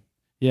well done.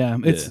 Yeah,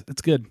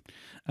 it's good.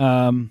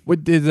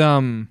 what did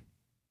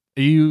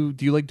do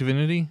you like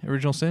Divinity: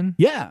 Original Sin?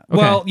 Yeah. Okay.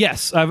 Well,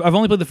 yes. I've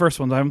only played the first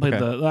ones. I haven't played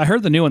Okay. I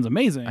heard the new one's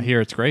amazing. I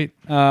hear it's great.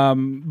 But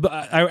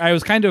I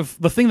was kind of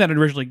the thing that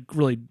originally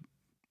really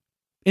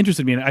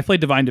interested me in it. I played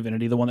Divine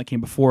Divinity, the one that came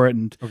before it,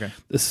 and Okay.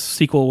 the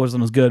sequel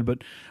wasn't as good. But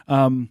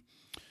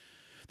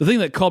the thing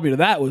that called me to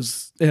that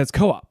was it has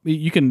co-op.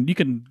 You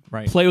can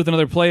Right. play with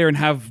another player and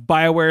have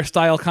BioWare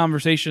style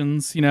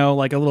conversations.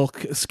 Like a little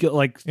skill,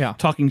 like Yeah.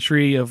 talking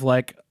tree of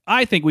like,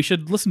 I think we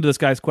should listen to this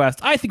guy's quest.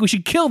 I think we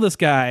should kill this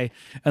guy,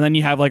 and then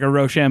you have like a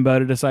Rochambeau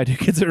to decide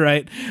who gets it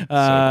right.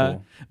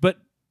 cool. But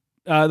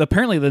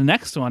apparently the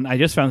next one I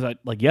just found out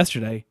like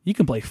yesterday, you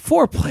can play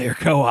 4-player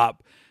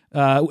co-op.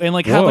 And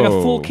like have like a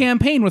full Whoa.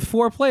 campaign with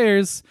 4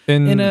 players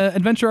in an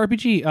adventure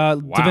RPG,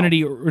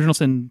 Divinity Original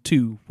Sin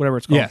 2, whatever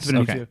it's called. Yes,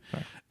 Divinity okay. 2.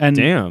 Sorry. And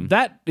Damn.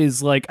 that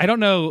is like, I don't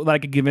know that I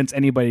could convince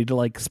anybody to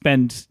like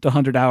spend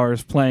 100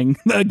 hours playing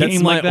a That's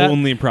game my like that.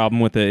 only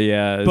problem with it.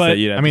 Yeah, is But, that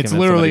you'd have I to mean, it's convince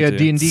literally a somebody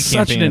to. D&D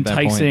Such campaign an at that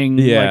point. enticing,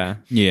 Yeah. like,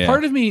 Yeah.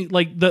 part of me,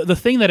 like the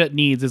thing that it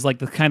needs is like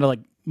the kind of like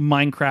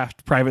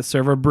Minecraft private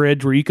server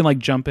bridge where you can like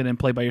jump in and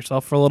play by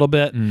yourself for a little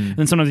bit. And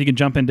then sometimes you can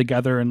jump in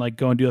together and like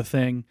go and do a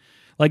thing.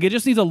 Like it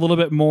just needs a little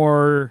bit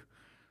more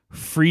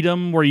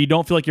freedom where you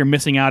don't feel like you're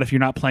missing out if you're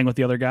not playing with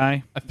the other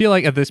guy. I feel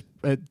like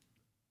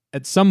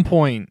at some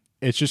point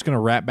it's just gonna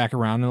wrap back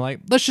around and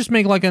like let's just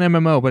make like an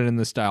MMO but in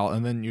this style,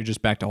 and then you're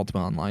just back to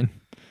Ultima Online.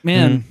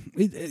 Man,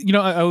 I played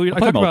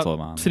talked about Ultima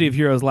Online. City of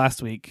Heroes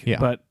last week, Yeah.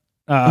 but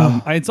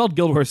I installed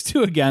Guild Wars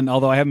 2 again,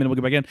 although I haven't been able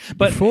to get back in.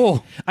 But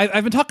Fool.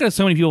 I've been talking to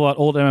so many people about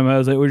old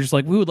MMOs that we're just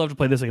like, we would love to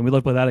play this again. We'd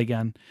love to play that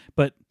again.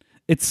 But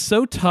it's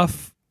so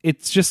tough.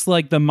 It's just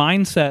like the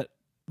mindset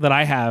that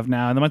I have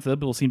now, and the mindset that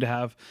people seem to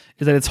have,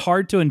 is that it's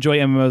hard to enjoy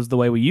MMOs the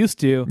way we used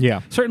to.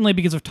 Yeah. Certainly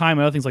because of time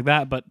and other things like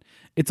that. But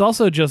it's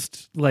also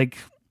just like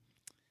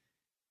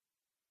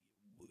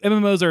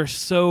MMOs are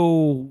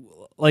so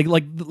like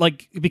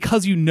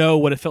because you know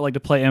what it felt like to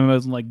play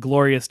MMOs in like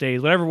glorious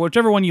days,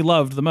 whichever one you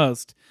loved the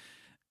most.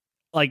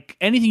 Like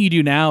anything you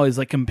do now is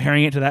like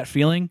comparing it to that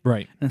feeling,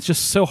 Right. and it's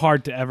just so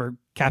hard to ever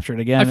capture it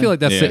again. I feel like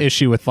that's Yeah. the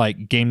issue with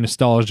like game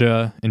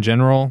nostalgia in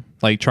general,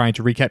 like trying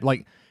to recap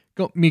like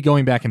me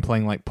going back and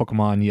playing like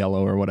Pokemon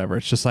Yellow or whatever.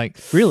 It's just like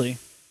Really?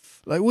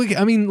 I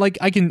mean, like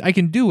I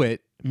can do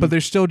it, but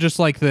there's still just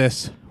like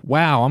this.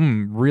 Wow,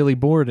 I'm really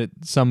bored at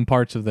some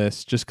parts of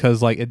this, just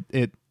because like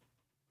it,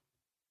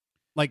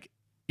 like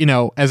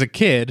as a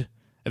kid,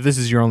 if this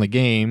is your only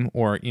game,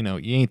 or you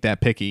ain't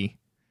that picky,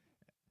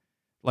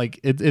 like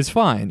it's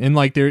fine, and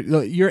like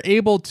you're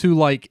able to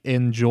like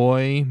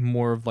enjoy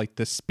more of like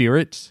the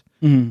spirit.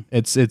 Mm-hmm.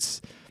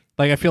 It's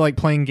like I feel like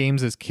playing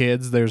games as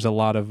kids. There's a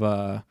lot of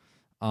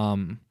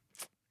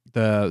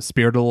the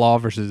spirit of the law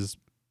versus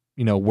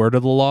word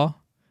of the law,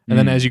 and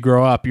then as you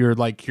grow up, you're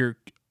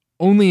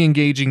only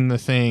engaging the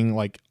thing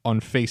like on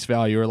face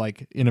value or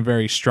like in a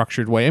very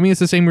structured way. I mean, it's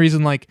the same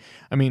reason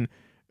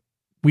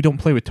we don't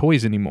play with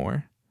toys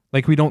anymore.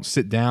 Like we don't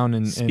sit down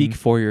and Speak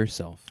for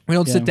yourself. we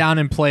don't sit down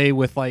and play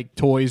with like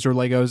toys or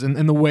Legos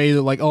in the way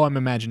that like, oh, I'm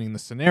imagining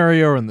this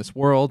scenario in this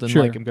world and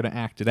Sure. like I'm going to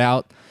act it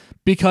out,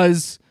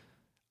 because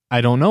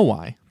I don't know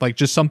why. Like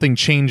just something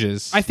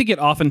changes. I think it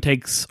often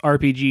takes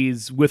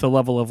RPGs with a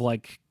level of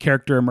like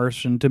character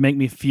immersion to make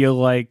me feel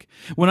like,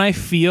 when I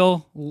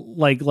feel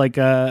like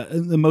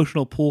an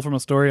emotional pull from a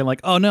story, I'm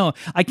like, oh no,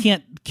 I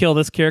can't kill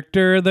this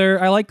character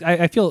there.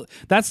 I feel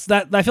that's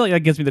that. I feel like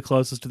that gives me the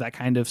closest to that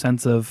kind of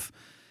sense of,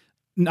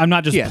 I'm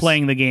not just Yes.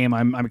 playing the game.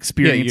 I'm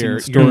experiencing you're,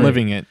 the story. you're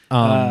living it.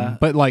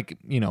 But like,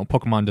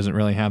 Pokemon doesn't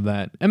really have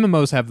that.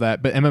 MMOs have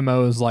that, but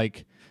MMOs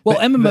like, Well,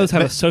 the- MMOs the-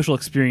 have the- a social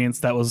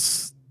experience that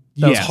was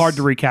Yes. hard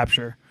to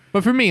recapture.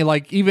 But for me,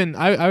 like even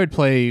I would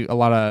play a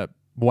lot of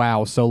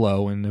WoW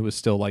solo, and it was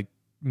still like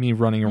me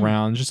running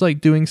around, just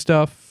like doing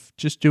stuff,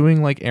 just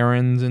doing like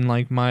errands, and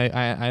like I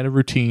had a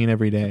routine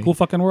every day. Cool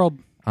fucking world.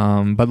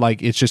 But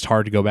like it's just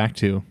hard to go back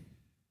to.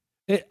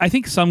 I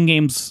think some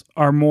games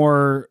are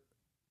more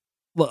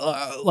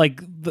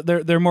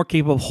they're more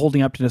capable of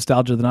holding up to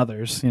nostalgia than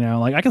others.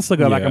 Like I can still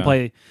go back and Yeah.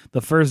 play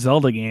the first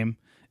Zelda game,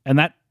 and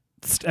that,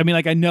 I mean,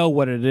 like I know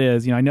what it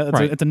is. I know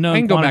it's a known. I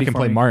can go back quantity and for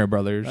play me. Mario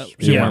Brothers,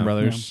 Super yeah. Mario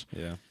Brothers.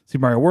 Yeah.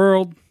 Super Mario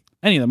World,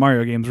 any of the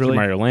Mario games, really.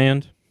 Super Mario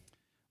Land.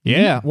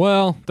 Yeah.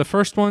 Well, the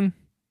first one,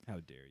 How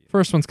dare you?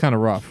 first one's kind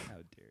of rough. How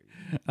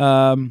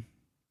dare you?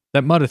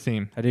 That Mudda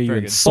theme. How dare you Very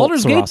good. insult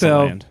Baldur's Gate, Sarasa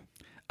though,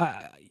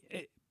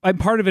 Land?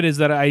 part of it is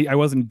that I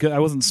wasn't good. I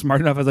wasn't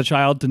smart enough as a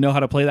child to know how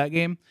to play that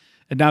game,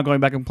 and now going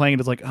back and playing it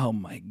is like, oh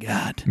my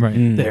god. Right.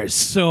 Mm. There's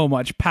so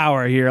much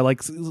power here.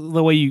 Like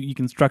the way you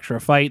can structure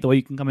a fight, the way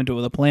you can come into it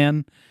with a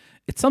plan.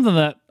 It's something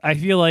that I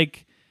feel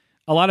like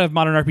a lot of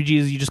modern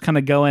RPGs, you just kind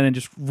of go in and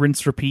just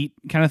rinse, repeat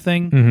kind of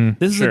thing. Mhm.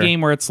 This is Sure. a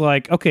game where it's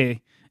like,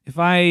 okay, if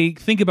I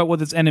think about what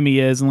this enemy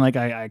is and like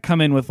I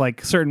come in with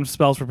like certain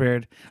spells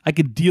prepared, I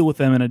could deal with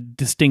them in a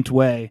distinct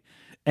way.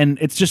 And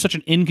it's just such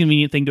an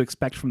inconvenient thing to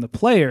expect from the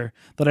player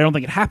that I don't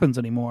think it happens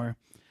anymore,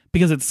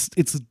 because it's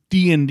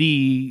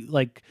D&D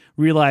like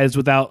realized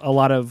without a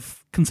lot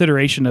of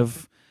consideration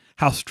of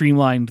how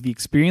streamlined the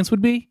experience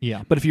would be.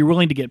 Yeah. But if you're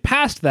willing to get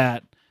past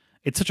that,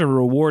 it's such a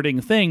rewarding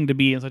thing to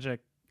be in such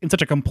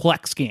a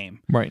complex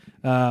game. Right.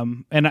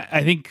 And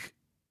I think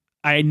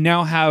I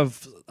now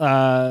have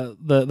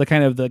the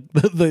kind of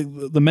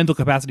the mental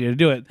capacity to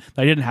do it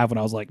that I didn't have when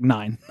I was like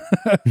 9.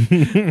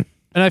 And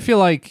I feel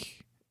like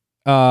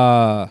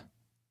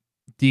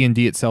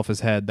D&D itself has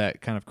had that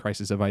kind of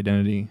crisis of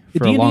identity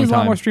for a D&D long is a lot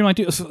time. more streamlined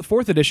too. So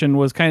 4th edition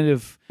was kind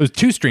of It was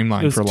too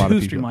streamlined for a lot of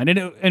people. streamlined,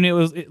 and it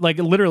was like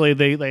literally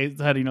they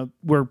had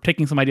we're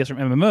taking some ideas from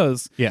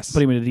MMOs, Yes.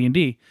 putting them into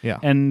D&D, Yeah.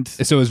 and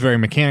So it was very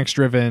mechanics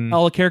driven.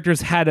 all the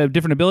characters had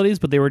different abilities,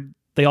 but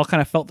they all kind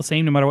of felt the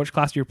same no matter which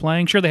class you're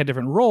playing. Sure, they had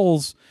different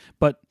roles,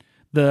 but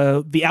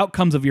the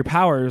outcomes of your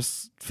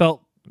powers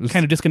felt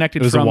kind of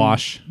disconnected. It was from, a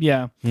wash.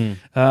 Yeah. Hmm.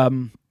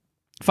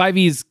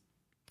 5e's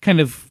kind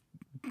of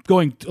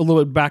going a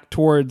little bit back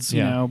towards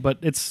Yeah. but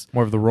it's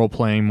More of the role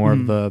playing, more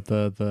of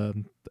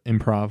the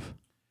improv.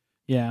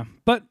 yeah.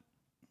 But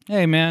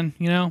hey, man,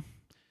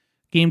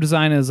 game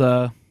design is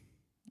a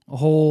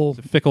whole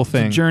It's a fickle it's a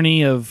thing.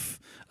 journey of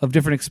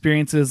different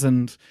experiences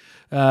and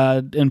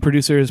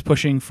publishers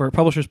pushing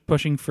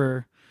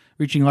for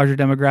reaching larger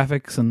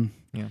demographics and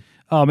Yeah.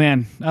 oh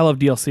man, I love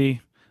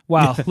DLC.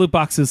 Wow, loot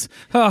boxes.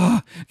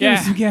 Oh, give me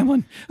Yeah. some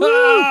gambling.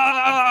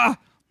 Ah!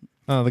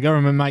 The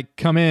government might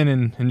come in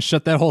and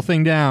shut that whole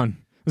thing down.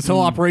 This whole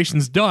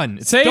operation's done.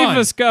 It's Save done.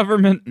 us,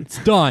 government.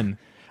 It's done.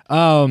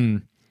 Are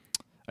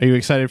you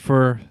excited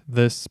for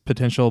this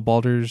potential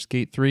Baldur's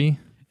Gate 3?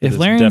 If This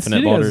Larian definite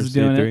Studios Baldur's is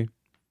doing Gate it, 3.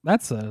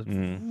 that's a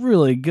Mm.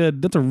 really good.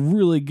 That's a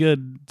really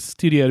good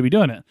studio to be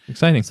doing it.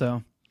 Exciting.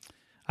 So,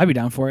 I'd be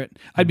down for it.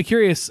 I'd be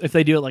curious if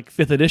they do it like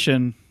 5th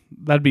edition.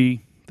 That'd be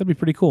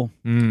pretty cool.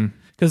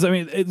 Because I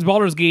mean, it's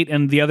Baldur's Gate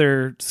and the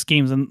other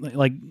schemes, and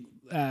like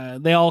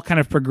they all kind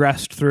of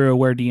progressed through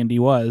where D&D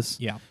was.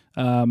 Yeah.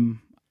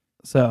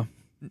 So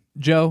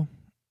Joe,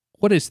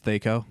 what is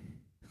Thaco?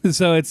 it's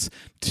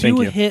Thank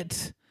you.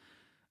 2-hit.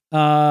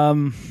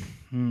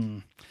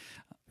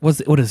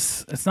 What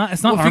is? It's not.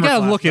 It's not. Well, if you armor gotta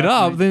class, look it that's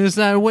up, right. then it's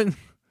not. What?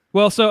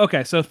 Well, so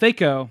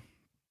Thaco,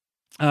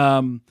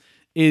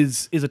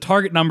 is a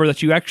target number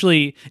that you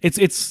actually.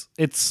 It's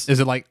Is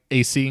it like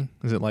AC?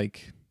 Is it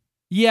like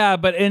Yeah,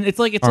 but and it's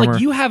Armor. like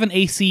you have an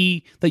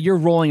AC that you're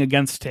rolling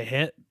against to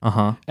hit,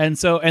 Uh-huh. and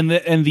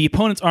the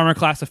opponent's armor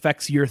class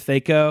affects your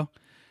Thaco.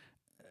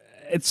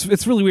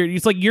 It's really weird.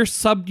 It's like you're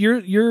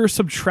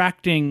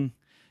subtracting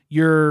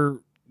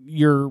your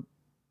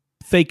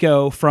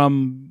Thaco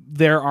from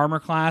their armor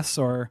class.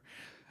 Or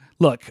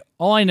look,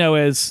 all I know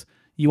is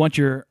you want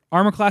your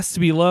armor class to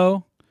be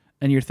low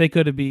and your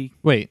Thaco to be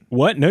Wait.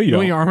 What? No, you You don't.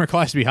 want your armor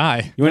class to be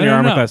high. You want your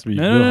armor class to be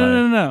no, real no, high.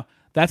 no, no, no.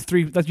 That's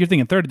you're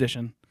thinking third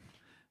edition.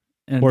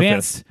 In Or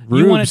advanced, fifth.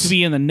 you want it Rubes. to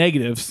be in the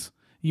negatives.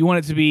 You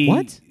want it to be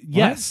What?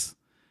 Yes,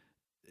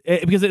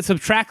 because it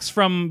subtracts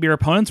from your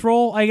opponent's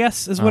roll. I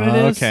guess is what it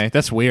is. Okay,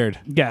 that's weird.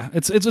 Yeah,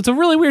 it's a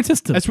really weird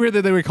system. That's weird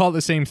that they would call it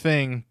the same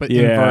thing, but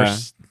Yeah.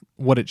 inverse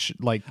what it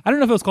should like I don't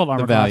know if it was called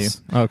armor the value.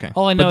 class. Okay.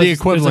 All I know but the is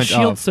equivalent there's a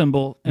shield of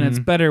symbol, and it's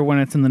better when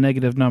it's in the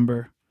negative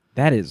number.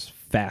 That is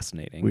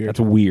fascinating. Weird. That's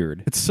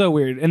weird. It's so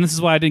weird, and this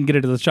is why I didn't get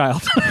it as a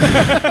child.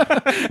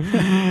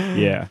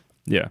 Yeah.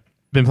 Yeah.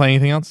 Been playing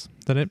anything else?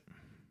 Is that it?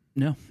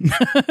 No,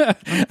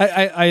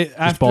 I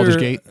after Baldur's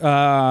Gate?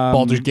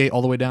 Baldur's Um, Gate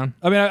all the way down.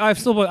 I mean,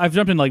 I've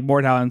jumped in like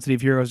Mordhau and City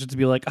of Heroes just to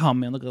be like, oh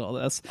man, look at all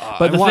this. I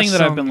But the watched thing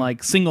that I've some- been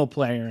like single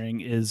playering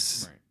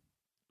is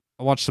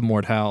I watched some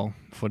Mordhau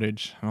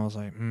footage and I was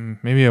like,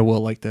 maybe I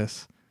will like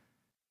this.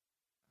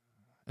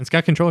 It's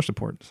got controller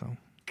support, so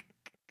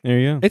There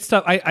you go. it's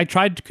tough. I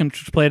tried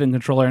to play it in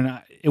controller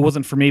and it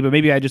wasn't for me. But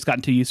maybe I just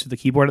gotten too used to the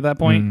keyboard at that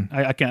point.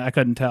 I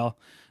couldn't tell.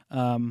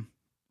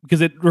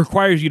 Because it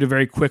requires you to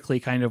very quickly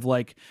kind of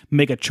like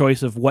make a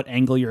choice of what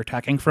angle you're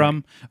attacking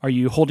from. Are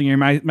you holding your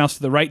mouse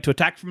to the right to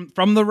attack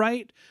from the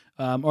right?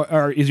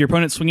 Or is your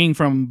opponent swinging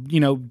from,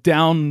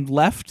 down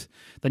left?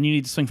 Then you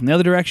need to swing from the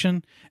other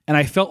direction. And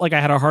I felt like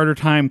I had a harder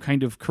time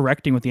kind of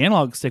correcting with the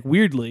analog stick,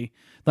 weirdly,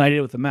 than I did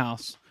with the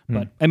mouse.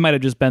 But it might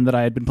have just been that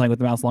I had been playing with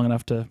the mouse long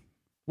enough to...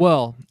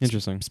 well.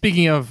 Interesting.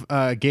 Speaking of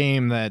a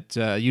game that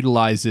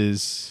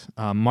utilizes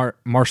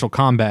martial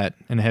combat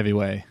in a heavy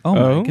way, Oh,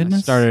 Oh, my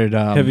goodness. started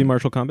Heavy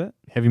martial combat?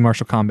 heavy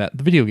martial combat,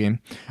 the video game.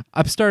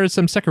 I've started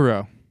some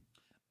Sekiro.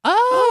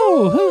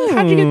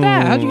 How'd you get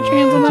that? How'd you get your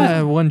hands on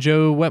that? One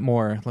Joe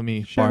Wetmore. Let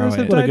me borrow Shadows it.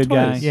 have What a died good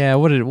guy. twice. Yeah,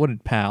 what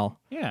did pal?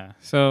 Yeah.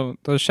 So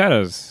those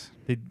shadows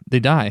They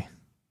die.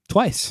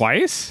 Twice.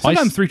 twice.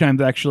 Sometimes 3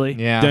 times, actually.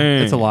 Yeah, Dang.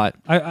 that's a lot.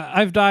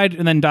 I've died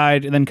and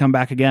then come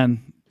back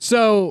again.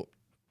 So,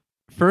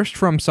 first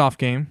from soft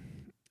game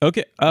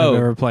Okay. I've Oh.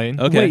 ever played.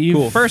 Okay. Wait, you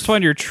cool. First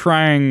one you're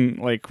trying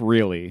like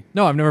really.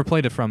 No, I've never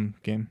played a from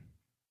game.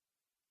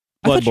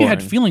 I thought you had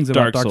Bloodborne. feelings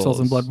about Dark Dark Souls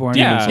and Souls. Bloodborne.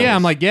 Yeah. Yeah,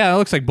 I'm like, yeah, that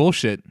looks like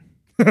bullshit.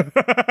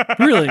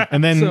 Really?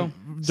 And then So-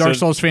 Dark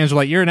Souls fans are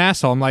like, you're an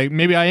asshole. I'm like,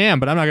 maybe I am,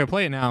 but I'm not gonna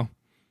play it now.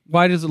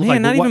 Why does it look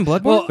Man, like... not even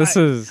Bloodborne? Well, This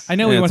is I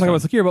know we Yeah, want to talk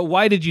it's about Sekiro, but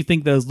why did you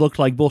think those looked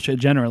like bullshit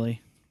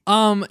generally?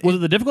 Was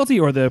it the difficulty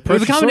or the it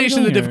was a combination of the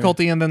storytelling, or-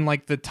 difficulty and then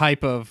like the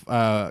type of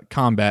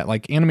combat,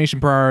 like animation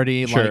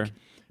priority, Sure. like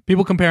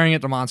people comparing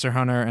it to Monster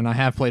Hunter, and I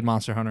have played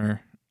Monster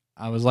Hunter.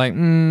 I was like, Yeah,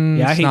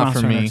 I it's hate not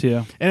Monster for Hunter me.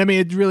 too. And I mean,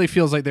 it really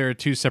feels like there are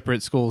two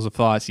separate schools of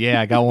thoughts. Yeah,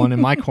 I got one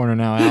in my corner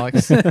now,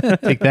 Alex.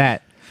 Take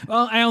that.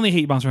 Well, I only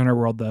hate Monster Hunter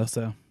World though,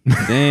 so...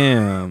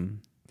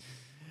 Damn.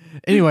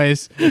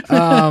 Anyways,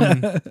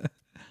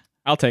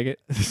 I'll take it.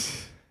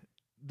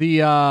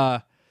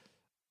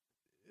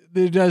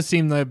 there does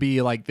seem to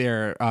be like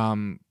their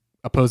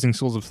opposing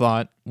schools of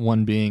thought.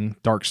 One being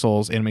Dark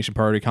Souls animation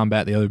priority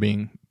combat, the other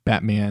being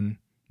Batman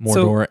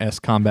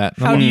Mordor-esque combat.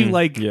 How do you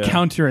like yeah.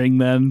 countering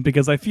then?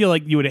 Because I feel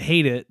like you would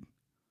hate it.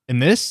 In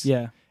this,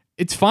 Yeah.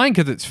 it's fine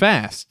because it's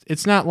fast.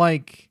 It's not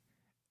like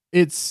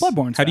it's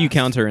Bloodborne's How do you fast.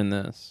 counter in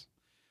this?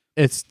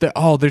 It's they're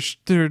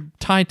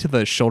tied to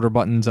the shoulder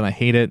buttons, and I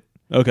hate it.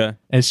 Okay.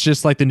 It's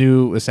just like the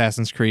new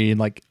Assassin's Creed,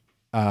 like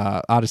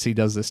Odyssey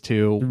does this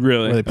too.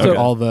 Really? Where they put Okay.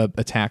 all the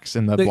attacks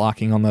and the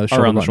blocking on the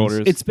shoulder Around the buttons.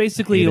 shoulders. It's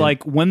basically Hate it.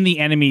 like when the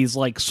enemy's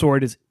like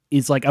sword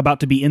is like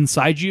about to be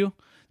inside you.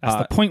 That's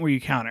the point where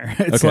you counter.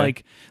 It's okay.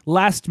 like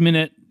last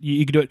minute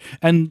you can do it.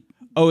 And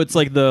Oh, it's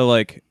like the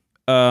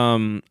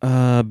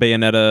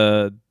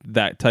Bayonetta,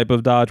 that type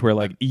of dodge where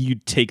like you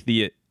take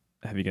the...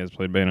 Have you guys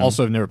played Bayonetta?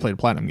 Also, I've never played a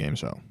platinum game,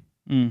 so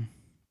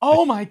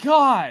oh my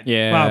god!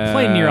 Yeah. Wow,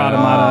 play Nier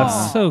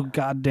Automata. So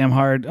goddamn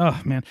hard. Oh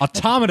man,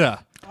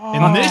 Automata.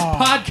 In this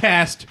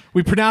podcast,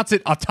 we pronounce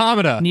it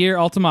Automata. Nier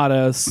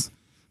Automatos.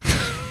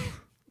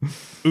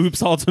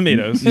 Oops, all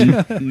tomatoes.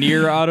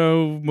 Near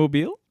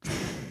Automobile.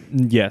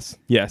 Yes.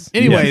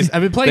 Anyways,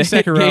 I've been playing The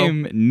hit Sekiro,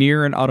 game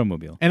Near an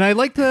Automobile. and I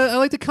like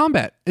the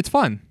combat. It's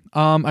fun.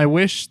 I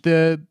wish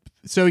so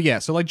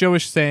like Joe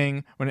was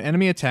saying, when an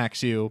enemy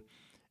attacks you,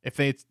 if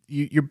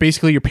you're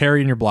basically your parry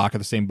and your block are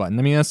the same button.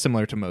 I mean, that's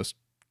similar to most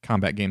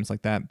combat games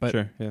like that. But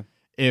Sure, yeah.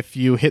 if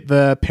you hit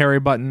the parry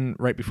button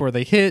right before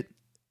they hit,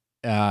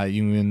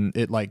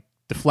 it like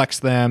deflects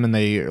them, and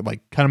they are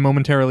like kind of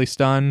momentarily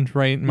stunned.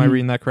 Right? Am I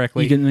reading that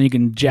correctly? You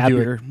can jab do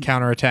your. a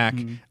counterattack.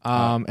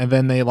 And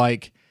then they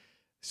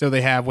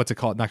they have what's it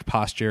called? Not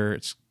posture.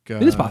 It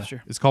is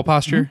posture. It's called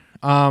posture.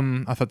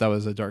 I thought that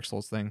was a Dark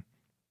Souls thing.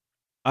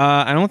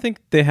 I don't think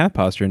they have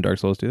posture in Dark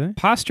Souls, do they?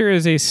 Posture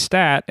is a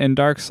stat in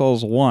Dark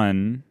Souls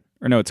 1.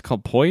 Or no, it's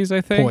called poise, I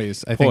think.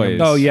 Poise, I think.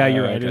 Poise. Oh, yeah,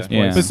 you're right. okay. It's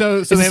Yeah. poise. But so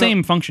It's they the have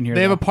same function here.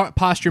 They have though. a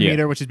posture Yeah.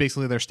 meter, which is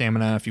basically their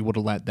stamina. If you would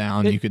have let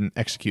down, you can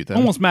execute them.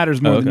 almost matters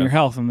more than okay. your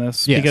health in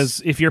this Yes.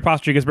 because if your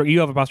posture gets broken,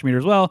 you have a posture meter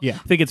as well. Yeah.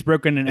 If it gets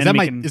broken, an Is that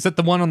enemy can is that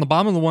the one on the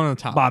bottom or the one on the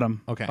top?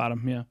 bottom. Okay.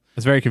 Bottom. Yeah.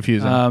 It's very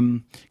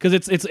confusing.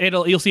 Because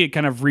you'll see it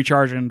kind of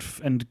recharge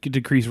and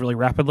decrease really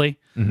rapidly.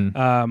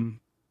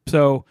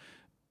 So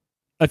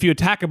if you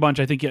attack a bunch,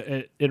 I think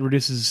it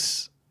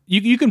reduces.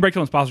 You can break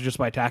someone's posture just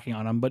by attacking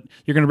on them, but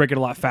you're going to break it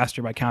a lot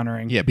faster by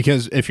countering. Yeah,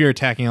 because if you're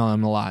attacking on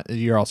them a lot,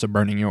 you're also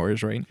burning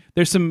yours, right?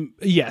 There's some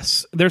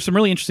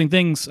really interesting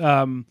things.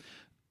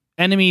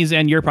 Enemies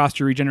and your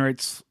posture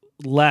regenerates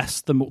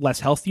less the less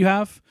health you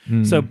have.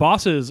 So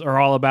bosses are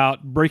all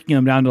about breaking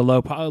them down to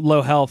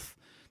low health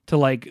to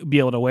like be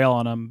able to wail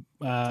on them.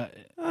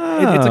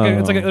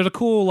 It's like there's a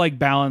cool like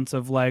balance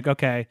of like,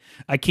 okay,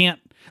 I can't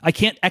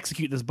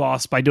execute this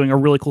boss by doing a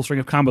really cool string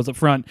of combos up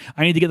front.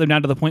 I need to get them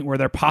down to the point where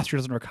their posture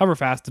doesn't recover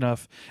fast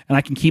enough, and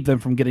I can keep them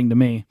from getting to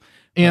me.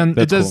 And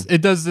That's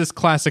it does this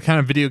classic kind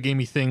of video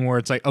gamey thing where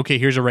it's like, okay,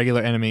 here's a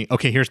regular enemy.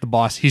 Okay, here's the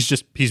boss.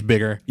 He's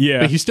bigger. Yeah.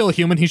 But he's still a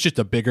human. He's just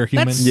a bigger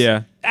human. That's-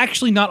 Yeah.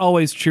 Actually, not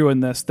always true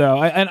in this though.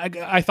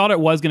 I thought it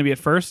was going to be at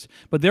first,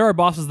 but there are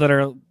bosses that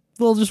are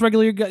well just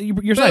regular your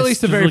But size. at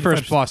least the Just very really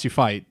first fresh. boss you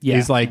fight Yeah,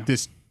 is like yeah.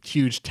 this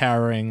huge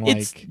towering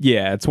like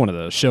It's one of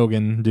those.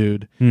 shogun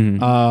dude.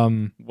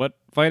 Mhm. What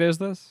fight is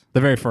this? The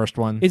very first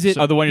one. Is it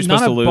Oh, the one you're not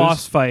supposed to a lose?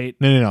 boss fight?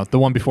 No. The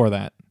one before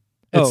that.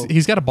 Oh.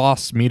 He's got a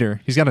boss meter.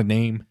 He's got a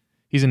name.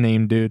 He's a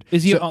name dude.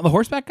 Is he So- the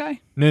horseback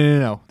guy?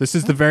 No. This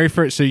is the very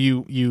first. So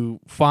you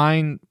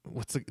find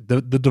what's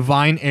the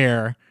divine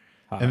air,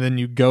 and then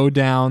you go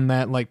down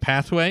that like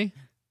pathway,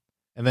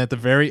 and then at the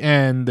very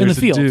end In the there's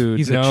a field. dude.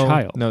 He's a no,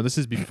 child. No, this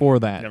is before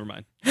that. Never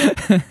mind.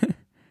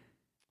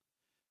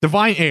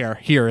 Divine air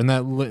here in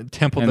that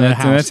temple. And that that's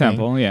in house that thing.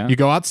 temple, yeah. You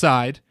go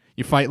outside.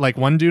 You fight like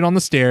one dude on the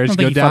I stairs. don't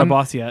You think go he fought a down.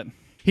 boss yet.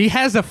 He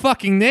has a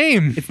fucking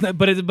name. It's not,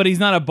 but he's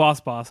not a boss.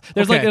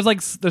 There's Okay.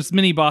 there's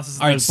mini bosses.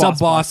 All right, there's sub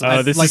boss.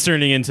 Oh, this like, is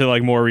turning into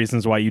like more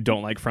reasons why you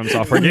don't like From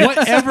Software games.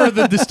 whatever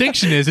the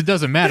distinction is, it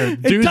doesn't matter.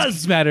 It Dude's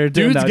does matter.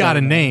 Dude's got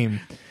a name.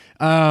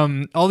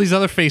 All these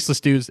other faceless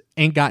dudes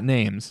ain't got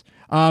names.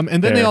 And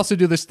then they Fair. also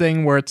do this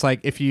thing where it's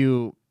like if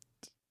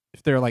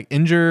they're like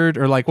injured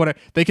or like whatever,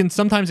 they can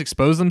sometimes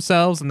expose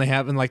themselves and they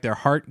have in like their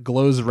heart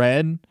glows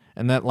red,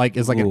 and that like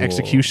is like an Cool.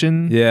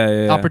 execution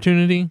Yeah.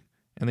 opportunity,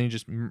 and then you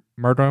just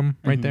murder them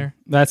right there.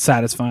 That's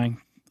satisfying.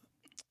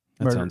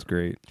 That Murder. sounds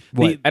great.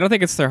 What? I don't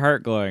think it's their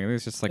heart glowing. I think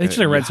it's just like It's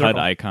just a red HUD circle.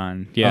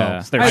 icon.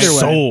 Yeah. Oh, Their Either way.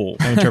 soul.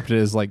 I interpret it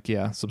as like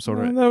some sort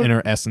of Well, that-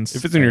 inner essence.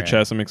 If it's in your Okay.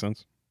 chest, it makes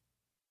sense.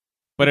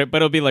 But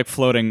it'll be like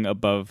floating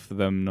above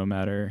them no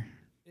matter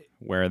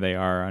where they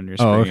are on your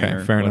screen. Oh, okay.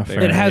 or Fair what enough, they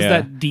fair are. It has Yeah.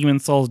 that Demon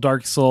Souls,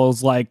 Dark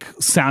Souls like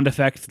sound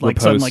effect, like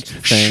sudden like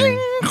Riposte thing.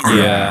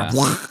 Yeah.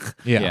 yeah.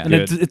 Yeah. and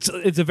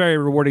it's a very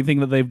rewarding thing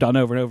that they've done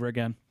over and over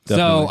again. So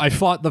Definitely. I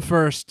fought the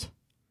first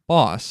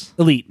boss.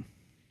 Elite.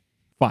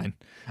 Fine.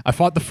 I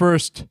fought the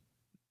first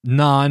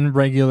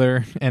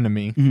non-regular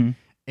enemy, Mhm.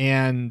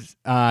 and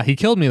he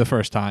killed me the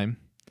first time.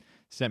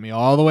 Sent me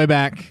all the way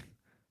back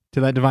to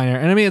that divine air.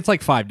 And I mean, it's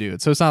like 5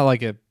 dudes, so it's not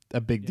like a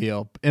big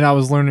deal. And I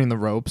was learning the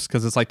ropes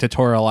because it's like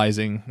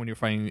tutorializing when you're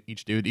fighting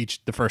each dude.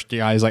 The first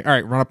guy is like, all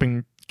right, run up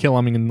and kill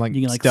him. You can like,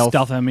 You can like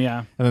stealth. him, yeah.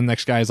 And then the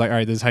next guy is like, all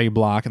right, this is how you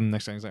block. And the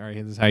next guy is like, all right,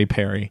 this is how you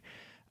parry.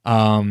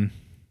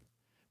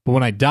 But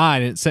when I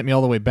died, it sent me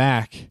all the way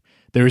back.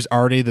 There was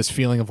already this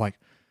feeling of like,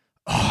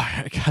 oh,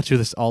 I got to do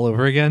this all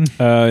over again.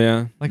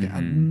 Yeah. Like,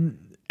 and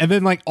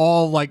then like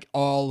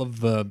all of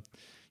the,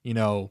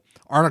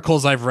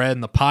 articles I've read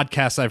and the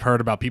podcasts I've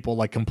heard about people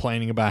like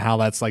complaining about how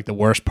that's like the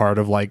worst part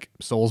of like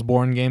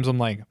Soulsborne games. I'm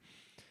like,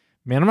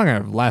 man, I'm not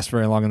gonna last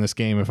very long in this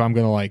game if I'm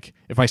gonna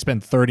if I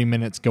spend 30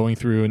 minutes going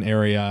through an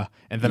area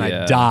and then I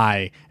Yeah.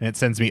 die and it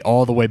sends me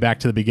all the way back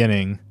to the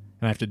beginning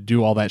and I have to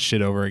do all that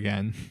shit over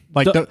again.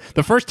 Like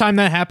the first time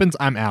that happens,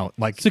 I'm out.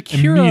 Like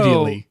Sekiro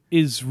immediately.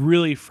 is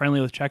really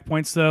friendly with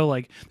checkpoints, though.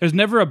 Like, there's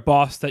never a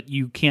boss that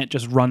you can't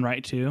just run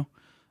right to.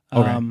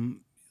 Okay.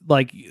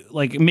 Like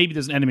maybe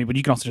there's an enemy, but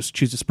you can also just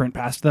choose to sprint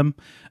past them.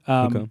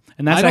 Okay.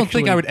 And that's I don't actually,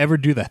 think I would ever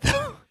do that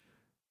though.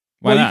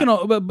 Why well,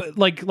 not? you can, but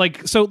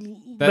like so.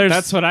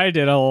 That's what I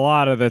did a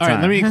lot of the All time.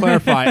 right, let me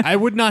clarify. I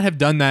would not have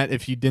done that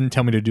if you didn't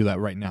tell me to do that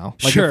right now.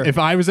 Like Sure. if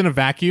I was in a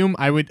vacuum,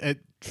 I would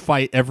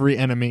fight every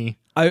enemy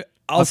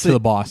I'll up to the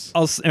boss.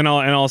 I'll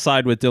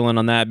side with Dylan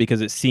on that because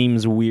it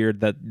seems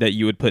weird that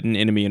you would put an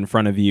enemy in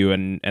front of you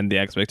and the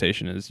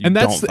expectation is you And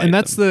that's don't fight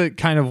that's them. the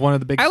kind of one of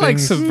the big I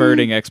things. like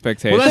subverting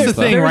expectations. Well, that's the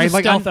though. thing, There's right? a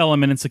Like, stealth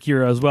element in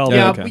Sekiro as well.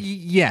 Yeah, though. okay.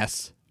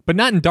 yes, but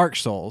not in Dark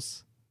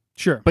Souls.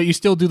 Sure. But you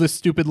still do this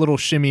stupid little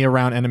shimmy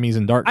around enemies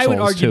in Dark I Souls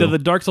would argue too. that the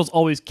Dark Souls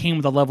always came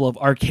with a level of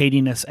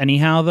arcadiness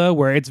anyhow, though,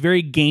 where it's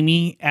very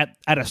gamey at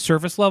a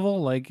surface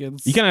level. Like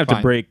it's You kind of have Fine.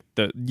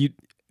 to break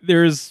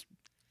there's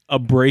a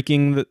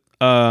breaking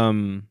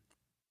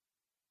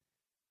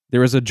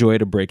there is a joy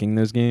to breaking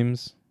those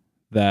games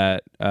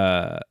that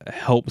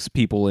helps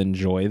people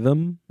enjoy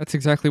them. That's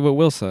exactly what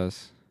Will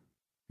says.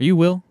 Are you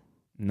Will?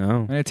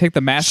 No. I take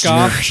the mask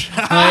off.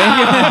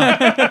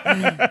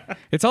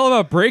 It's all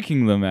about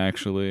breaking them,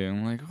 actually.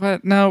 I'm like,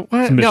 what? No,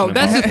 what? No,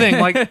 that's the thing.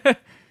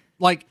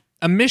 Like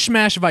a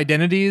mishmash of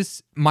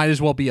identities might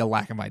as well be a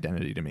lack of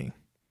identity to me.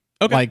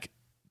 Okay. Like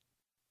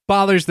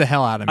bothers the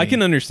hell out of me. I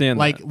can understand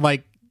that.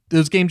 Like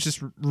those games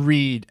just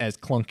read as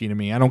clunky to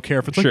me. I don't care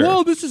if it's Sure. like,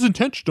 well, this is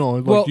intentional.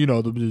 Like, Well-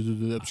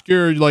 the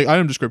obscure like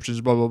item descriptions,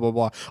 blah blah blah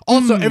blah.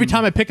 Also, every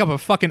time I pick up a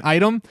fucking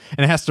item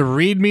and it has to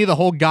read me the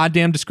whole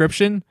goddamn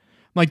description, I'm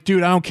like,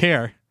 dude, I don't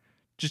care.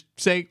 Just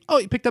say, oh,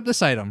 you picked up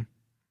this item.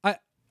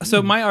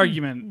 So my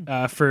argument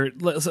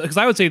because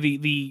I would say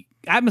the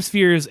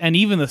atmospheres and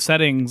even the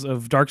settings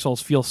of Dark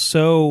Souls feel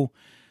so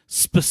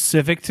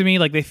specific to me.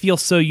 Like they feel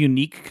so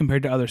unique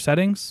compared to other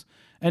settings.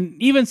 And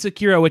even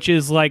Sekiro, which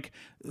is like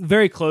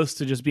very close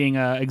to just being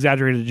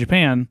exaggerated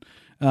Japan,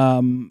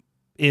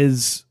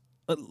 is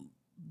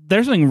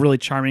there's something really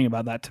charming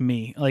about that to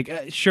me. Like,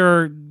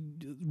 sure,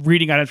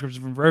 reading item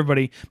descriptions for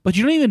everybody, but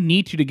you don't even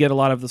need to get a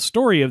lot of the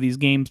story of these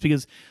games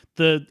because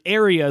the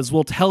areas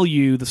will tell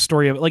you the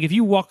story of it. Like, if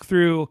you walk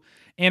through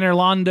Anor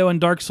Londo and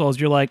Dark Souls,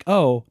 you're like,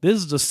 oh, this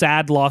is a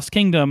sad lost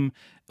kingdom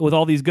with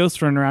all these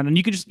ghosts running around, and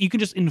you can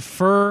just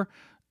infer.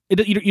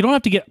 You don't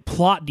have to get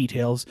plot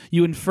details.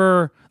 You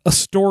infer a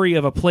story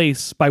of a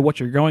place by what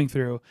you're going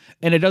through,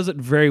 and it does it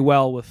very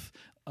well with.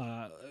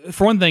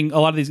 For one thing, a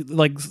lot of these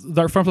like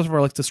the From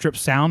Software likes to strip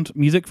sound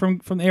music from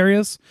the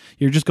areas.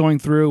 You're just going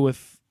through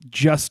with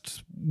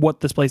just what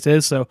this place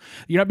is, so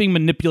you're not being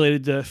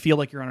manipulated to feel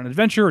like you're on an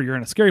adventure or you're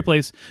in a scary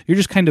place. You're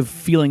just kind of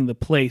feeling the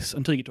place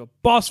until you get to a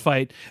boss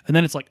fight, and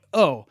then it's like,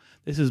 oh,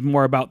 this is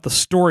more about the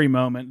story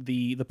moment,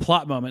 the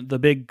plot moment, the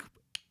big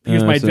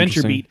here's my that's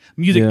adventure interesting. beat.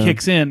 Music Yeah.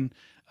 kicks in.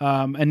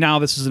 And now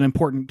this is an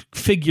important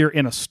figure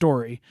in a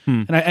story.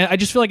 And I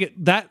just feel like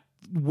that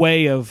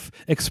way of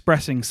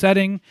expressing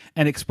setting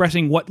and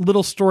expressing what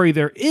little story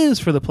there is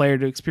for the player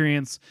to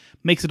experience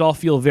makes it all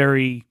feel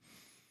very,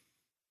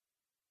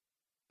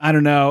 I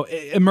don't know,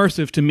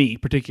 immersive to me,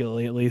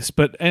 particularly at least.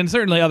 And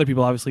certainly other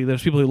people, obviously.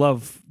 There's people who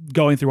love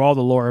going through all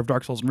the lore of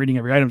Dark Souls and reading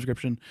every item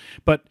description.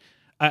 But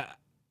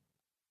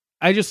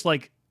I just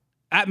like,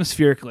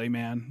 atmospherically,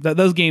 man,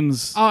 those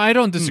games. Oh, I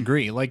don't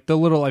disagree. Like the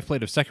little I've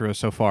played of Sekiro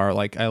so far,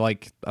 like I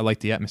like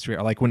the atmosphere.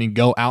 I like when you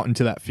go out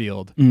into that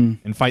field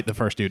and fight the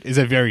first dude. Is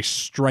a very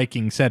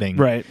striking setting,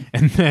 Right.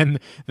 And then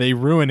they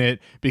ruin it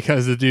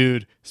because the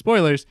dude,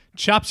 spoilers,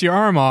 chops your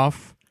arm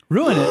off.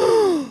 Ruin it.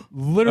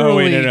 Literally, Oh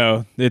wait,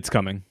 no, it's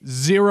coming.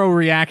 zero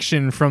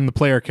reaction from the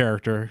player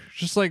character.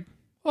 Just like,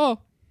 oh,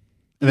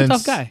 and He's a then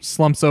tough guy.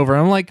 slumps over.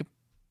 I'm like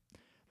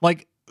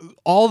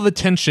all the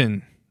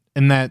tension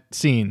in that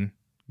scene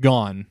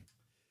gone.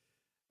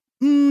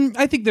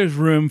 I think there's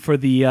room for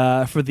the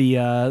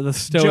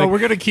stoic. Joe, we're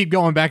gonna keep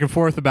going back and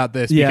forth about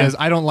this Yeah. because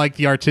I don't like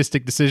the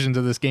artistic decisions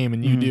of this game,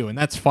 and you do, and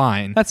that's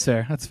fine. That's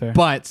fair. That's fair.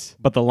 But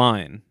But the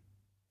line.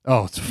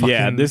 it's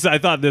fucking I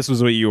thought this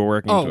was what you were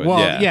working Oh towards.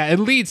 well, yeah, it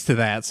leads to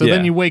that. So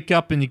then Yeah. you wake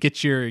up and you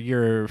get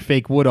your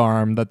fake wood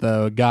arm that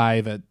the guy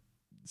that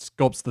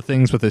sculpts the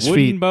things with his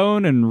Wooden feet,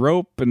 bone and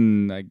rope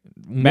and like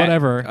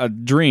whatever. a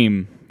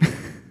dream.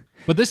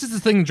 But this is the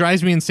thing that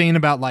drives me insane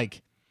about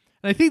like,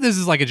 and I think this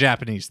is like a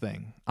Japanese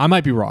thing. I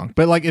might be wrong,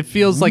 but like it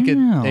feels like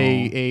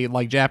a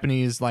like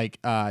Japanese like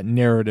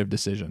narrative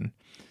decision.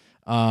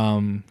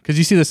 Because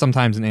you see this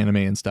sometimes in anime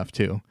and stuff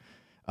too.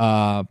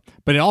 But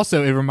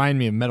it reminded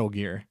me of Metal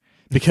Gear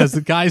because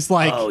the guy's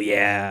like, Oh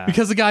yeah.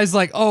 because the guy's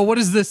like, oh, what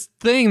is this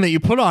thing that you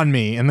put on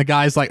me? And the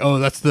guy's like, oh,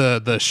 that's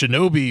the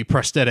shinobi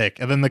prosthetic.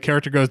 And then the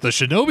character goes, the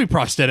shinobi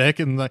prosthetic,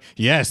 and like,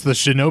 yes, the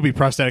shinobi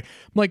prosthetic.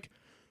 I'm like,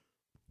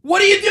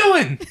 what are you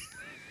doing?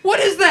 What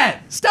is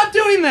that? Stop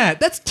doing that.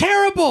 That's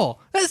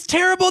terrible. That's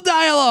terrible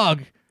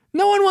dialogue.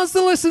 No one wants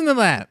to listen to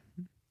that.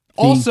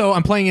 Also,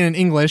 I'm playing it in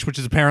English, which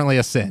is apparently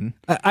a sin.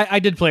 I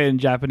did play it in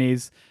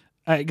Japanese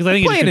because I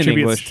think Play it it in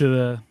contributes English. to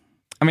the.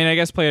 I mean, I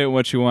guess play it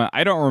what you want.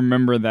 I don't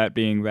remember that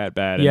being that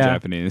bad in Yeah.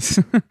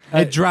 Japanines.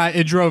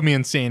 It drove me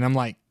insane. I'm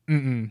like,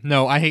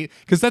 no, I hate,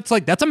 because that's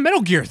a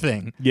Metal Gear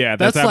thing. Yeah,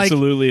 that's like,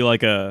 absolutely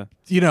like a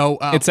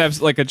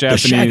It's like a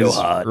Japanese, Shadow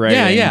Hut.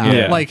 right?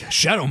 Yeah. Like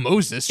Shadow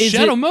Moses.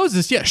 Shadow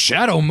Moses.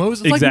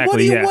 Exactly, Like, what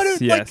do you, yes, like,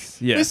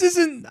 yes, yes. this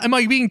isn't, am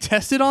I being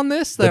tested on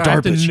this? That The I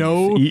have to DARPA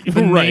know chief.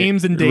 the Right,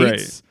 names and right.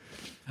 dates?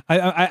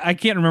 I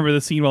can't remember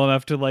the scene well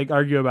enough to like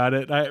argue about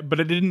it, but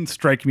it didn't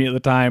strike me at the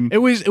time. It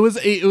was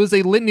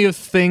a litany of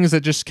things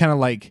that just kind of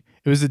like,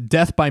 it was a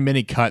death by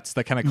many cuts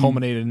that kind of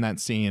culminated in that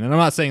scene. And I'm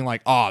not saying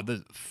like,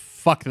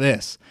 fuck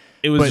this.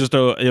 it was But- just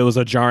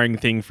a jarring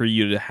thing for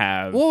you to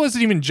have. Well, it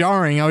wasn't even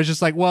jarring. I was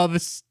just like, well,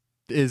 this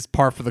is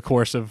par for the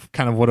course of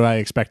kind of what I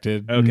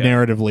expected Okay.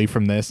 narratively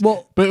from this.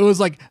 Well- but it was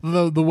like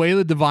the way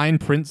the Divine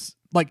Prince,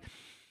 like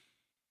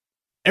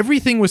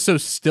everything was so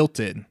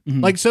stilted.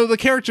 Like, so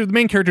the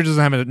main character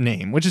doesn't have a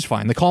name, which is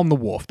fine. They call him the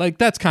Wolf. Like,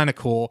 that's kind of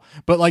cool.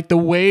 But like the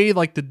way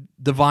like the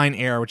Divine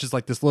Heir, which is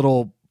like this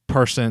little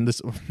person,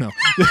 is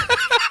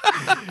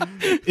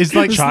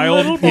like Child,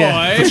 little boy.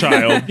 Yeah. It's a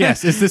child.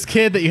 Yes, it's this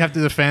kid that you have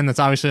to defend. That's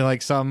obviously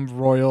like some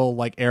royal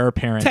like heir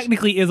apparent.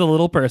 Technically, is a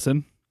little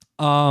person.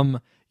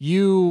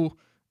 You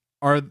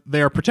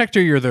they are protector,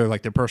 you're their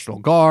personal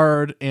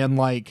guard, and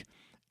like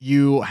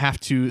you have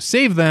to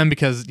save them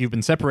because you've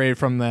been separated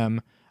from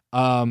them.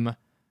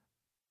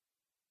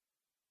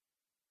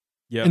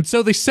 Yeah. And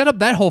so they set up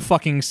that whole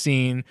fucking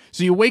scene.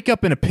 So you wake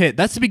up in a pit.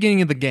 That's the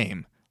beginning of the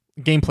game,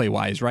 gameplay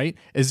wise, right?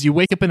 Is you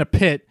wake up in a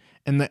pit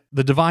and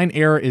the divine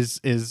heir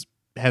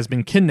has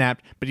been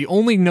kidnapped, but you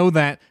only know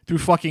that through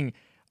fucking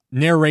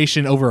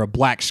narration over a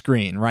black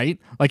screen, right?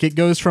 Like it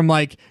goes from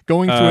like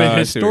going through a I see what you're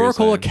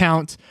historical saying.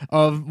 account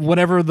of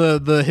whatever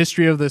the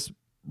history of this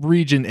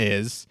region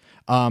is,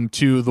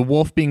 to the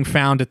wolf being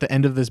found at the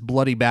end of this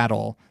bloody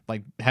battle,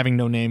 like having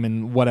no name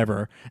and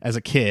whatever as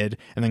a kid,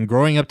 and then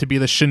growing up to be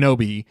the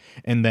shinobi,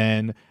 and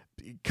then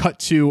cut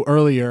to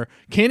earlier.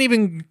 Can't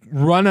even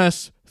run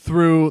us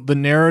through the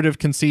narrative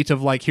conceit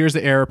of like, here's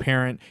the heir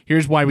apparent,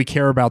 here's why we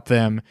care about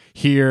them,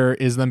 here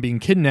is them being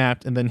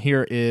kidnapped, and then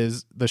here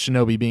is the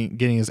shinobi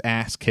getting his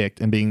ass kicked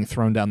and being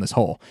thrown down this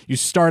hole. You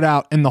start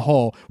out in the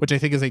hole, which I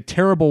think is a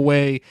terrible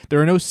way.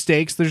 There are no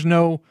stakes, there's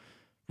no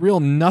real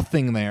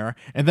nothing there,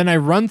 and then I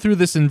run through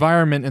this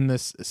environment in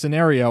this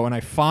scenario and I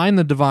find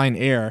the divine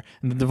heir,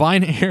 and the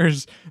divine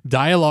heir's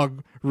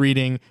dialogue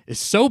reading is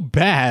so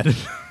bad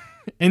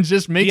and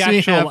just makes The me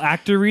actual have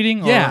actor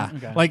reading? Or, yeah,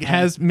 okay.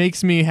 like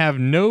makes me have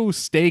no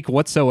stake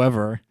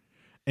whatsoever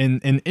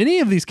in any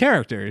of these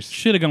characters.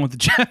 Should have gone with the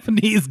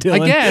Japanese,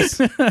 Dylan. I guess,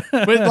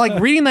 but like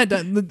reading that,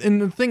 and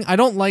the thing, I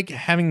don't like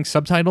having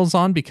subtitles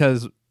on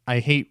because I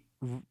hate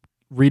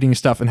reading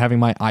stuff and having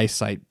my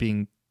eyesight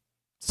being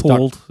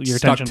Pulled, stuck, your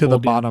stuck attention to the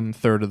pulled, yeah. bottom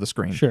third of the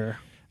screen. Sure.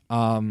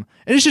 And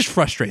it's just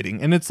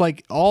frustrating, and it's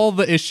like all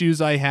the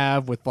issues I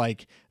have with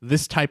like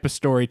this type of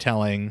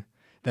storytelling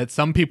that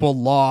some people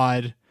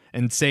laud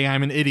and say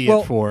I'm an idiot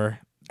Well, for,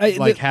 I-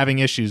 like the- having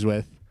issues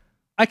with.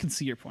 I can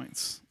see your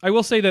points. I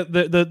will say that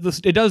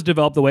it does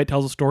develop the way it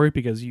tells a story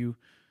because you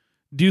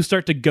do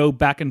start to go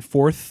back and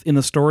forth in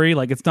the story.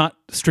 Like it's not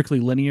strictly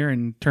linear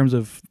in terms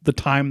of the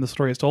time the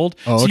story is told.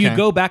 Oh, So you okay.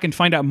 go back and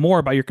find out more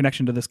about your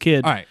connection to this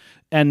kid. All right.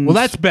 And Well,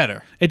 that's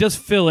better. it does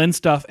fill in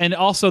stuff, and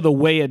also the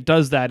way it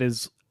does that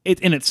is it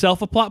in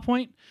itself a plot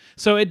point.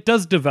 So it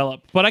does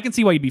develop, but I can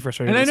see why you'd be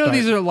frustrated. And I at the know start.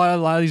 these are a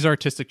lot of these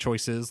artistic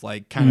choices,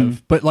 like kind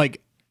of, but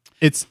like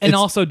it's and it's,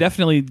 also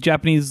definitely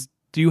Japanese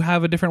do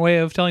have a different way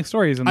of telling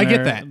stories. And I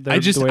get that. I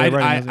just the way they're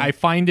writing I is.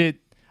 find it,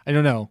 I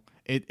don't know,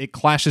 it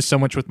clashes so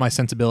much with my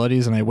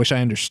sensibilities, and I wish I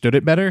understood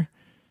it better.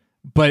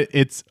 But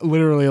it's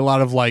literally a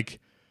lot of like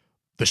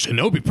the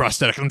shinobi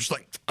prosthetic. I'm just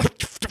like,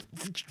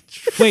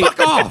 Wait, fuck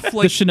off! the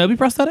Like shinobi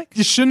prosthetic.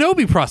 the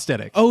shinobi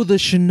prosthetic, Oh, the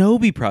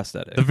shinobi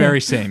prosthetic. the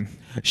very same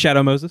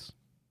Shadow Moses.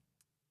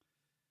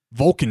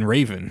 Vulcan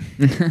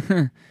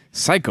Raven.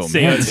 Psycho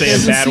Say, man. say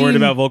There's a a bad word scene-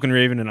 about Vulcan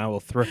Raven, and I will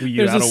throw you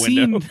There's out a a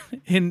window.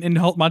 scene in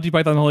Monty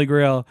Python and the Holy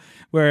Grail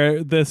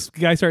where this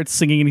guy starts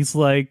singing and he's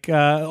like,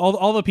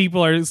 all the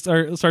people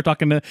start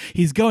talking to,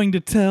 he's going to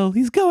tell,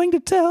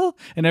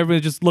 and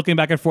everybody's just looking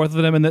back and forth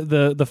with him, and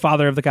the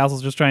father of the castle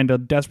is just trying to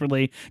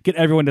desperately get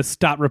everyone to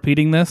stop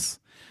repeating this.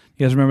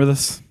 You guys remember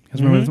this? You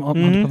guys remember this?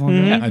 Monty Python and the Holy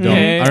Grail? I don't.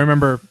 Yeah. I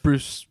remember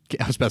Bruce.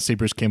 I was about to say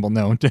Bruce Campbell.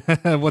 No,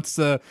 what's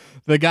the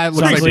guy that looks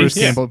John like Cleese. Bruce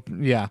Yeah. Campbell?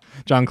 Yeah,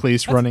 John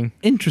Cleese running.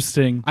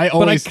 Interesting. I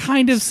always- but I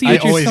kind of see I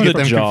what you're always saying. get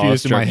them jaw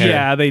confused in my structure. head.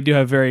 Yeah, they do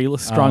have very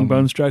strong Um,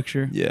 bone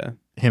structure. Yeah.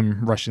 Him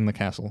rushing the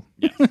castle.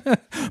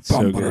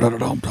 So good.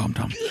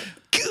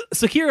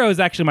 Sekiro is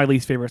actually my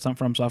least favorite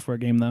From Software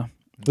game, though.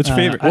 What's your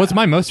favorite? Well, it's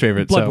my most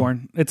favorite. so-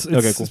 Bloodborne. It's Okay,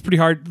 cool. it's pretty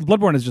hard.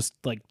 Bloodborne is just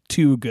like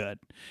too good.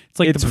 It's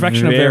like It's the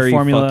perfection of their very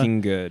formula.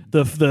 fucking good.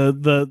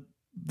 The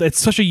it's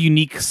such a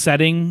unique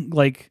setting.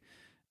 Like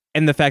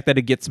And the fact that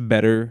it gets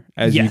better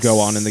as you Yes. go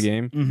on in the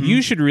game. Mhm.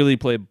 You should really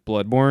play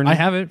Bloodborne. I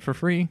have it for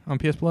free on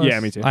PS Plus. Yeah,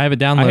 me too. I have it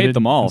downloaded. I hate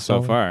them all so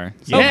installed. far.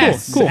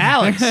 Yes, cool.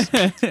 Alex.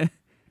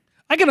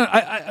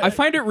 I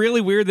find it really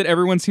weird that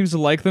everyone seems to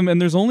like them,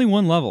 and there's only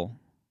one level.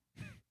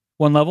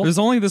 one level. There's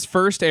only this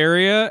first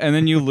area, and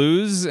then you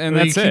lose, and And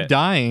that's you keep it.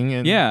 dying.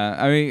 And Yeah,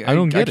 I mean, I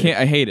don't get it. can't.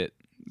 I hate it.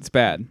 It's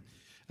bad.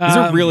 These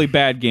are really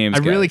bad games.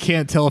 I really guys.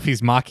 can't tell if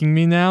he's mocking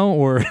me now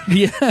or.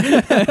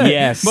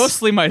 yes.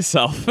 Mostly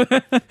myself.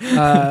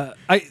 I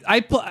I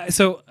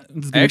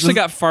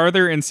got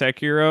farther in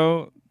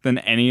Sekiro than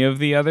any of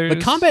the others.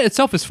 The combat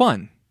itself is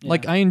fun.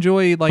 Like I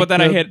enjoy like but then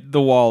the, I hit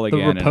the wall the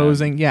again. and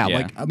reposing. Yeah,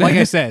 yeah. like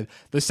I said,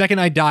 the second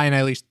I die and I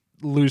at least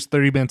lose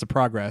 30 minutes of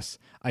progress,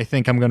 I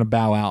think I'm gonna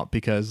bow out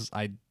because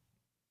I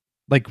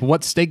like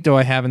what stake do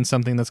I have in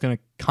something that's gonna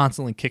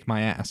constantly kick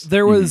my ass?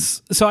 there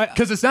was so I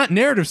Because it's not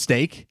narrative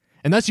stake,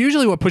 and that's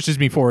usually what pushes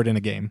me forward in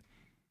a game.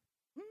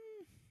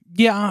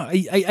 yeah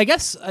I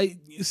guess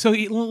so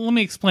let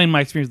me explain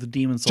my experience with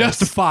Demon Souls.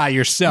 Justify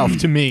yourself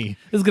to me.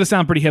 This is gonna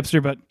sound pretty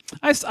hipster, but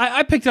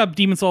I picked up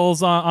Demon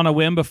Souls on a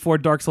whim before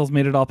Dark Souls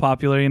made it all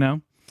popular, you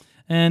know.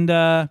 And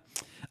I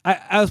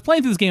was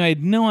playing through this game. I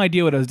had no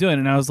idea what I was doing,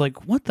 and I was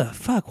like, "What the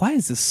fuck? Why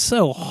is this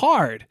so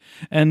hard?"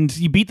 And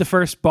you beat the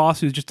first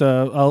boss, who's just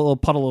a little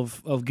puddle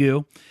of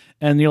goo,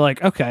 and you're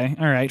like, "Okay,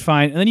 all right,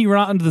 fine." And then you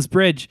run out onto this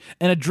bridge,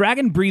 and a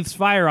dragon breathes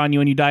fire on you,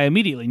 and you die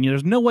immediately. And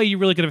there's no way you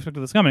really could have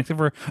expected this coming, except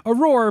for a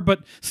roar.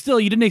 But still,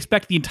 you didn't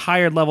expect the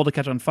entire level to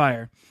catch on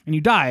fire, and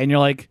you die, and you're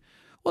like,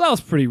 well, that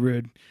was pretty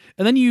rude.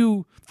 And then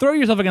you throw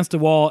yourself against a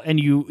wall and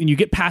you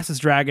get past this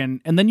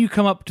dragon, and then you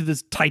come up to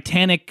this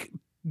titanic,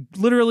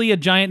 literally a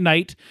giant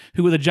knight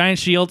who with a giant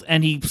shield,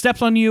 and he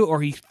steps on you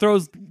or he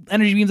throws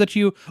energy beams at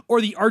you,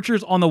 or the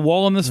archers on the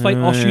wall in this fight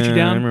all shoot you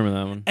down. I remember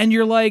that one. And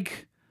you're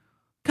like,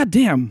 God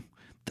damn.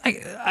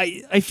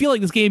 I feel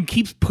like this game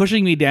keeps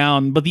pushing me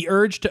down, but the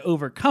urge to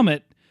overcome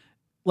it,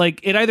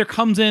 like, it either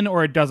comes in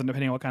or it doesn't,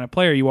 depending on what kind of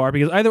player you are.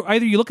 Because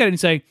either you look at it and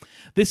say,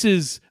 this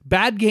is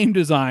bad game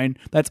design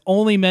that's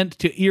only meant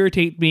to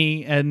irritate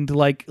me and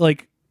like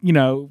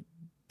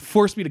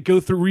force me to go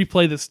through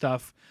replay this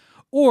stuff,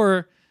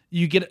 or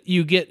you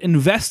get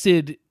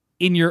invested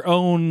in your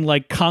own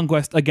like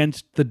conquest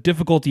against the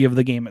difficulty of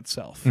the game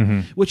itself,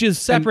 which is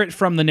separate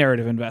from the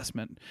narrative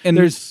investment. And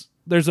there's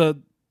a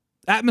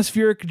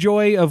atmospheric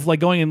joy of like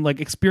going and like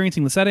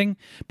experiencing the setting,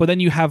 but then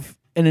you have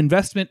an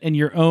investment in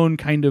your own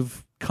kind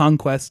of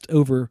conquest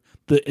over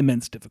the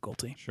immense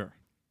difficulty. Sure.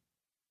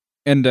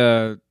 And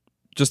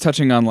just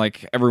touching on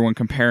like everyone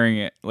comparing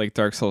it like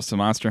Dark Souls to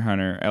Monster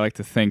Hunter, I like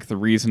to think the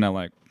reason I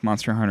like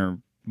Monster Hunter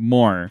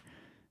more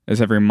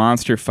is every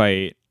monster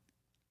fight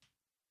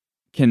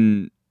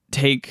can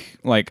take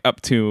like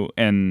up to,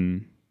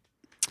 and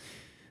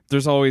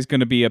there's always going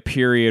to be a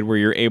period where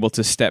you're able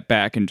to step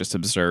back and just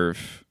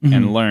observe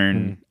and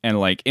learn. And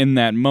like in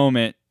that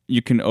moment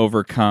you can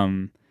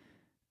overcome.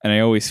 And I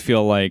always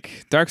feel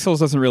like Dark Souls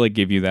doesn't really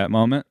give you that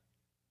moment.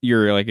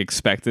 You're like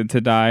expected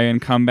to die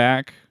and come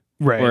back.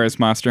 Right. Whereas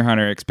Monster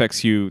Hunter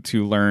expects you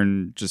to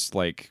learn just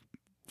like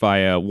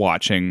via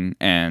watching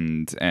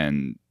and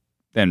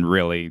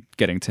really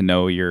getting to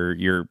know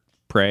your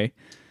prey.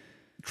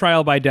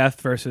 Trial by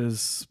death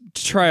versus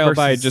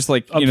by just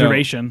like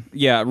observation.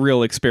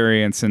 Real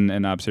experience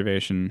and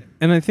observation.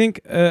 And I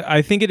think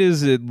it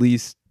is at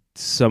least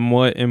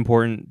somewhat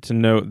important to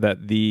note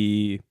that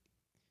the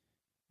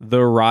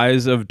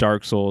rise of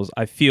Dark Souls,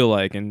 I feel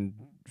like, and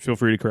feel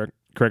free to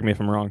correct me if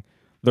I'm wrong,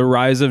 the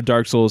rise of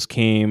Dark Souls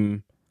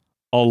came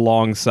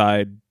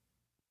alongside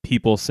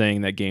people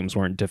saying that games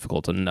weren't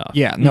difficult enough.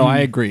 Yeah, no, I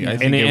agree. I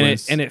think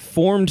it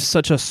formed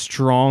such a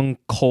strong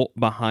cult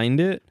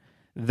behind it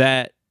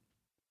that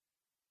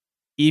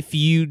if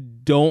you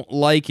don't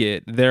like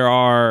it, there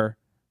are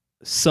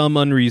some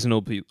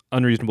unreasonable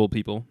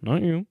people,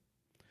 not you,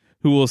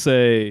 who will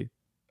say,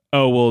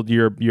 "Oh, well,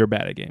 you're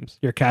bad at games.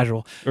 You're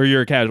casual." Or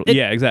you're casual."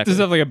 Yeah, exactly. Does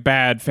have like a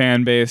bad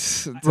fan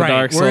base to right,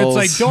 Dark Souls. where it's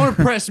like, don't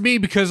impress me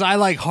because I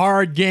like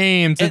hard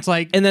games. It's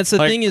like, and that's the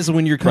like, thing is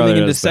when you're coming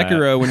into does that.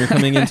 Sekiro, when you're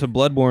coming into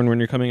Bloodborne, when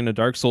you're coming into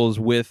Dark Souls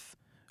with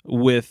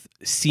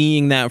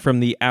seeing that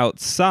from the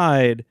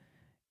outside,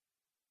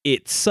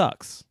 it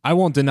sucks. I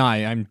won't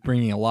deny I'm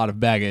bringing a lot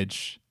of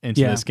baggage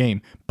into this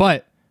game,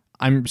 but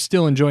I'm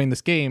still enjoying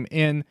this game.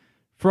 And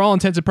for all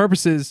intents and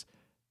purposes,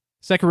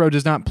 Sekiro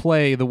does not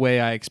play the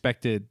way I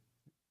expected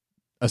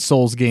a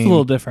Souls game It's a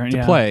little different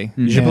to play.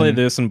 You should And- play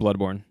this and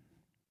Bloodborne.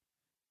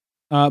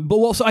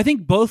 So I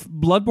think both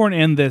Bloodborne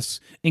and this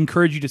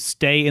encourage you to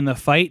stay in the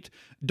fight.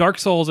 Dark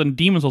Souls and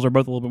Demon Souls are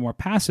both a little bit more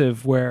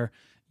passive, where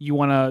you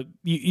want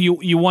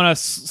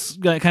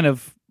to kind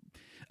of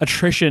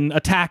attrition,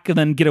 attack and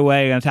then get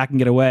away, and attack and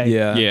get away.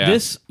 Yeah.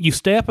 This, you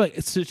stay up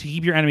to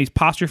keep your enemy's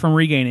posture from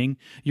regaining.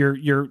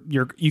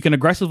 You can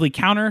aggressively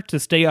counter to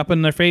stay up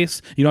in their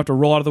face. You don't have to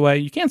roll out of the way.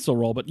 You can still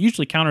roll, but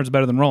usually counter is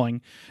better than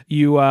rolling.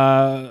 You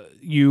want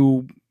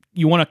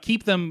to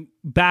keep them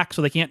back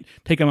so they can't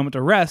take a moment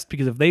to rest,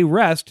 because if they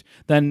rest,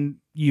 then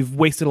you've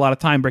wasted a lot of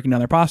time breaking down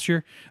their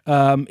posture.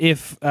 And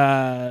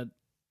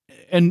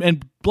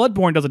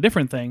Bloodborne does a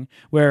different thing,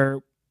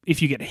 where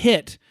if you get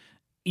hit,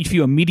 if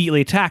you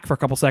immediately attack for a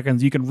couple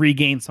seconds, you can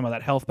regain some of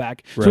that health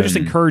back. So it just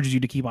encourages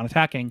you to keep on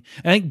attacking.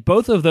 I think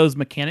both of those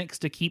mechanics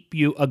to keep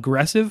you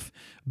aggressive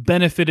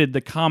benefited the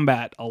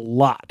combat a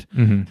lot.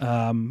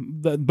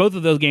 Both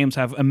of those games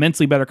have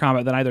immensely better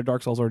combat than either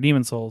Dark Souls or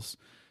Demon Souls.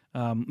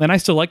 And I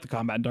still like the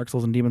combat in Dark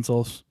Souls and Demon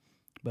Souls,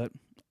 but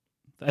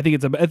I think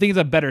it's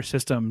a better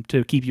system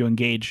to keep you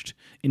engaged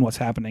in what's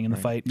happening in the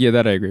fight. Yeah,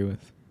 that I agree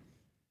with.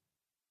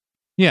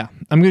 Yeah,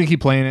 I'm going to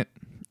keep playing it.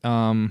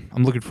 I'm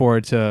looking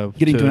forward to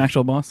Getting to an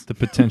actual boss. the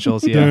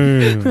potentials. Yeah,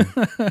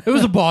 it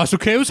was a boss.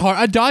 Okay, it was hard.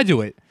 I died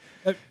to it.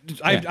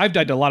 I've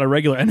died to a lot of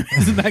regular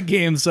enemies in that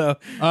game, so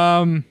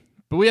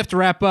But we have to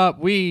wrap up.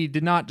 We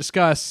did not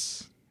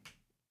discuss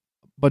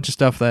a bunch of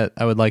stuff that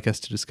I would like us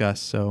to discuss.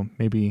 So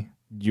maybe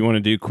Do you want to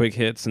do quick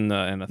hits and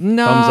a thumbs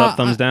up,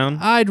 thumbs down?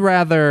 I'd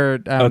rather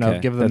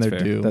give them that's their fair.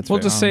 due. That's We'll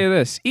fair. just say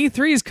this: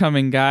 E3 is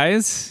coming,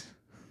 guys.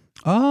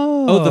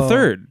 Oh, the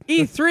third.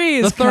 E3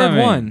 is the third coming.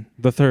 one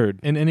The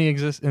third. in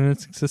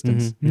its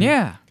existence.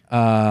 Yeah.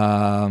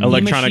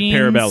 Electronic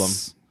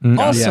Parabellum.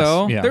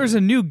 Also, yes, yeah. there's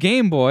a new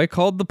Game Boy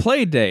called the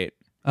Playdate.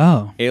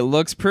 Oh. It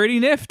looks pretty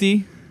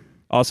nifty.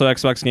 Also,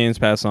 Xbox Games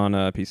Pass on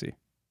PC.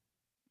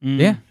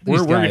 Yeah.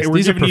 These guys, we're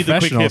these are giving you the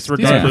quick professionals. hits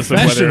regardless These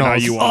are of whether or not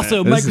professionals. you want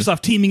Also, it.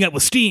 Microsoft teaming up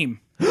with Steam.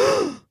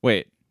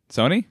 Wait,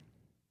 Sony?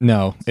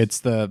 No,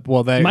 it's there's that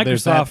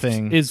Microsoft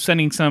thing. is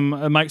sending some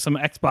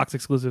Xbox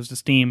exclusives to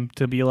Steam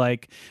to be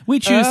like, we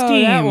choose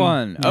Steam. That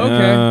one.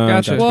 Okay,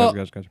 gotcha. Well,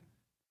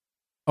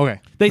 Okay.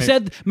 They Maybe.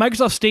 said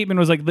Microsoft's statement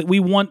was like that we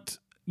want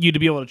you to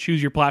be able to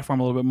choose your platform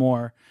a little bit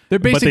more. They're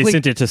But basically they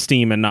sent it to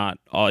Steam and not,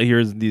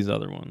 here's these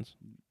other ones.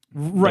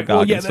 Right. GOG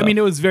Well, yeah. and I mean, stuff.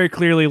 it was very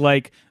clearly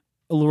like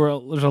there's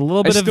a little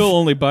I bit still of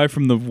only buy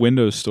from the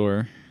Windows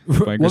Store.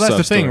 Microsoft well, that's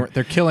the thing. Store.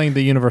 They're killing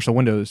the Universal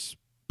Windows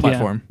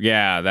platform.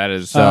 Yeah, that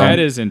is Um, that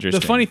is interesting.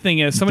 The funny thing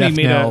is, somebody Death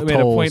made knell a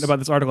point tolls. about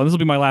this article, and this will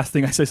be my last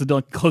thing I say, so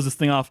Dylan can close this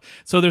thing off.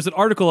 So there's an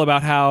article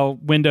about how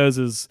Windows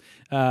is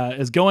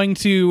going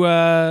to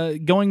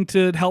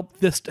help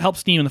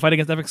Steam in the fight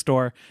against Epic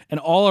Store, and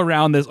all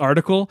around this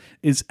article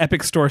is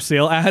Epic Store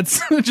sale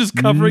ads just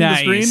covering the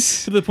screen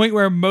Nice. to the point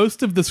where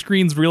most of the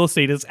screen's real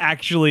estate is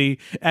actually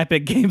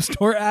Epic Game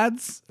Store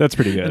ads. That's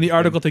pretty good. And the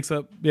article takes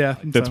up,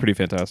 That's pretty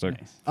fantastic.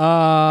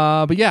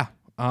 But yeah,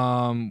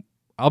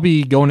 I'll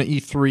be going to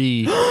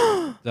E3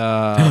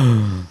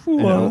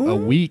 a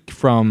week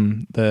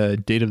from the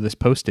date of this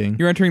posting.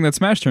 You're entering that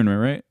Smash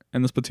tournament, right?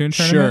 And the Splatoon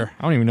tournament. Sure.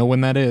 I don't even know when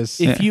that is.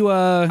 If you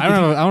I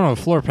don't know a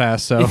floor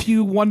pass. So if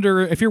you're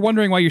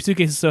wondering why your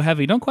suitcase is so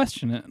heavy, don't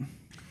question it.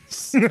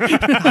 it's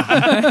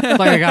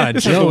like I got a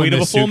Joe in weight of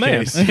this a full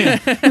man.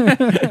 suitcase.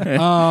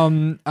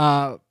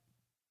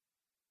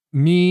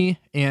 Me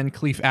and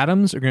Khalif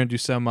Adams are going to do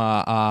some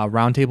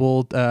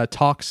roundtable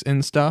talks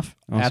and stuff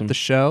at Awesome. the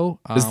show.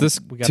 Is this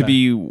we to gotta-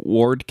 be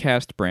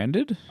Wardcast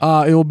branded?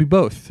 It will be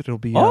both. It'll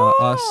be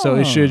us. So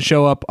it should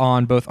show up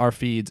on both our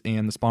feeds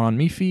and the Spawn on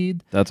Me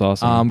feed. That's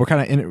awesome. We're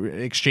kind of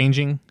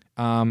exchanging.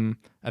 I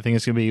think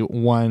it's going to be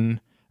one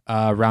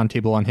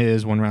roundtable on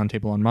his, one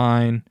roundtable on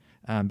mine,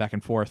 back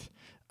and forth.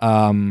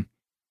 And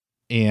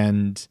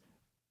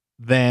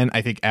then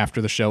I think after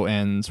the show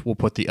ends, we'll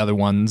put the other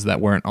ones that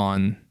weren't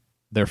on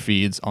their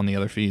feeds on the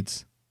other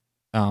feeds.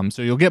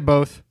 So you'll get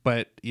both,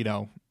 but It'd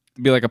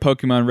be like a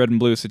Pokemon Red and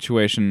Blue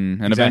situation, and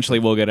Exactly. eventually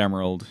we'll get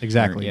Emerald.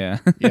 Exactly. Yeah,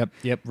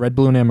 yep. Red,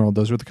 blue, and emerald.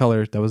 Those were the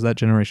colors. That was that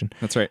generation.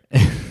 that's right.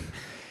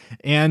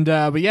 And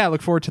but yeah,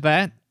 look forward to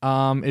that.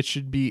 It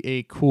should be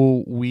a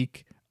cool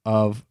week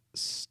of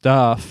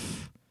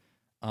stuff.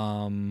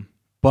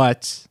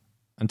 But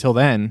until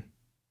then,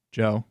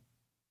 Joe,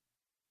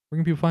 where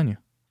can people find you?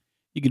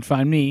 You can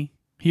find me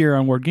here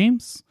on Word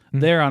Games.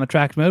 There on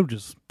Attract Mode, which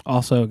is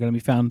also going to be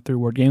found through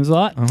Word Games a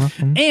lot.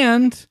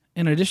 And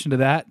in addition to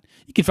that,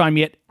 you can find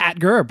me at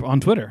Gerb on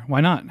Twitter.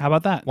 Why not? How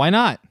about that? Why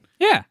not?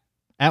 Yeah.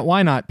 At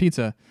Why Not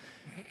Pizza.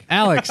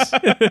 Alex,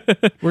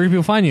 where can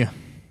people find you?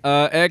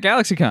 At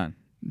GalaxyCon,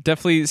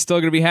 definitely still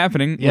going to be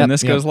happening Yep, when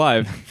this yep. goes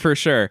live for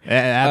sure.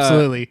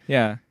 Absolutely.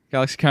 Yeah,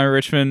 GalaxyCon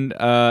Richmond,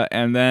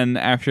 and then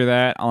after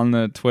that on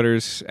the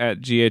Twitters at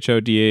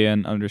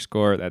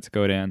GHODAN_. That's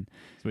Godan.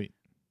 Sweet.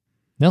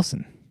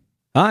 Nelson.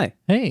 Hi.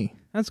 Hey.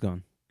 How's it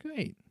going?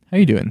 Great. How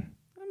you doing?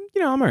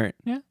 I'm all right.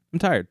 Yeah. I'm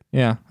tired.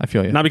 Yeah, I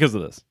feel you. Not because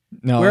of this.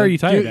 No, Where are you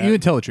tired You at?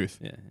 would tell the truth.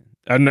 Yeah.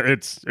 And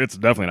it's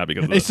definitely not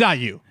because of It's this. not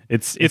you.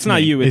 It's it's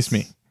not me. you. It's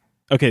me.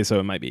 Okay, so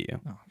it might be you.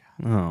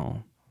 Oh.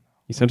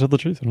 You sent out the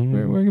truth. I don't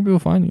know. Where can people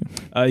find you?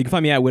 You can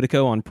find me at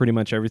Whitico on pretty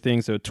much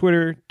everything. So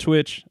Twitter,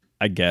 Twitch,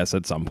 I guess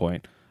at some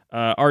point.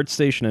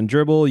 ArtStation and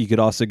Dribble. You could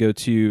also go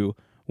to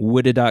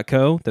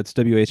witted.co. That's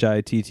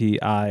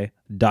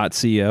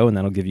WHITTI.co, and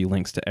that'll give you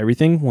links to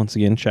everything. Once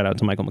again, shout out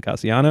to Michael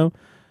Macasiano.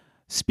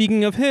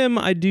 Speaking of him,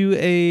 I do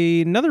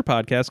another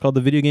podcast called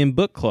the Video Game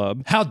Book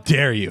Club. How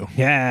dare you?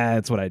 Yeah,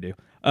 that's what I do.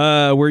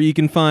 Where you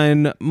can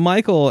find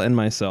Michael and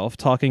myself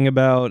talking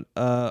about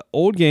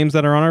old games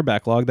that are on our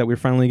backlog that we're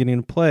finally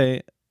getting to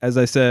play. As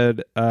I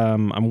said,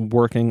 I'm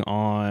working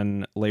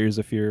on Layers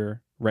of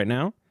Fear right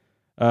now.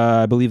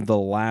 I believe the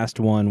last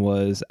one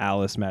was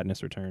Alice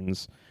Madness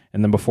Returns.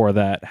 And then before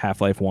that,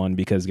 Half-Life 1,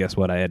 because guess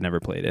what? I had never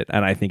played it,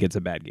 and I think it's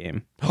a bad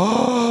game.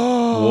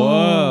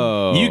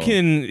 Whoa. You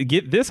can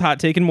get this hot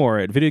take and more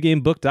at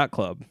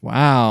videogamebook.club.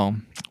 Wow.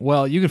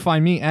 Well, you can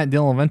find me at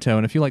Dylan Vento,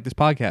 and if you like this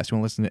podcast, you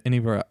want to listen to any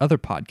of our other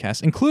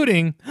podcasts,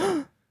 including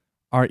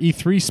our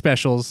E3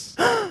 specials,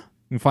 you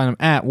can find them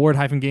at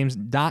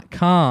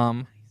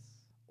ward-games.com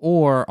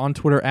or on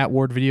Twitter at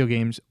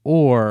wardvideogames,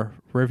 or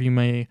wherever you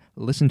may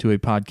listen to a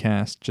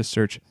podcast, just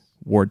search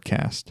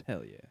Wardcast.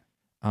 Hell yeah.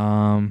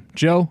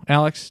 Joe,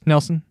 Alex,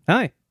 Nelson,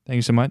 Hi. thank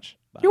you so much.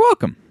 You're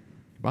welcome.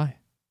 Bye.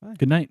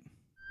 Good night.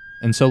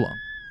 And so long.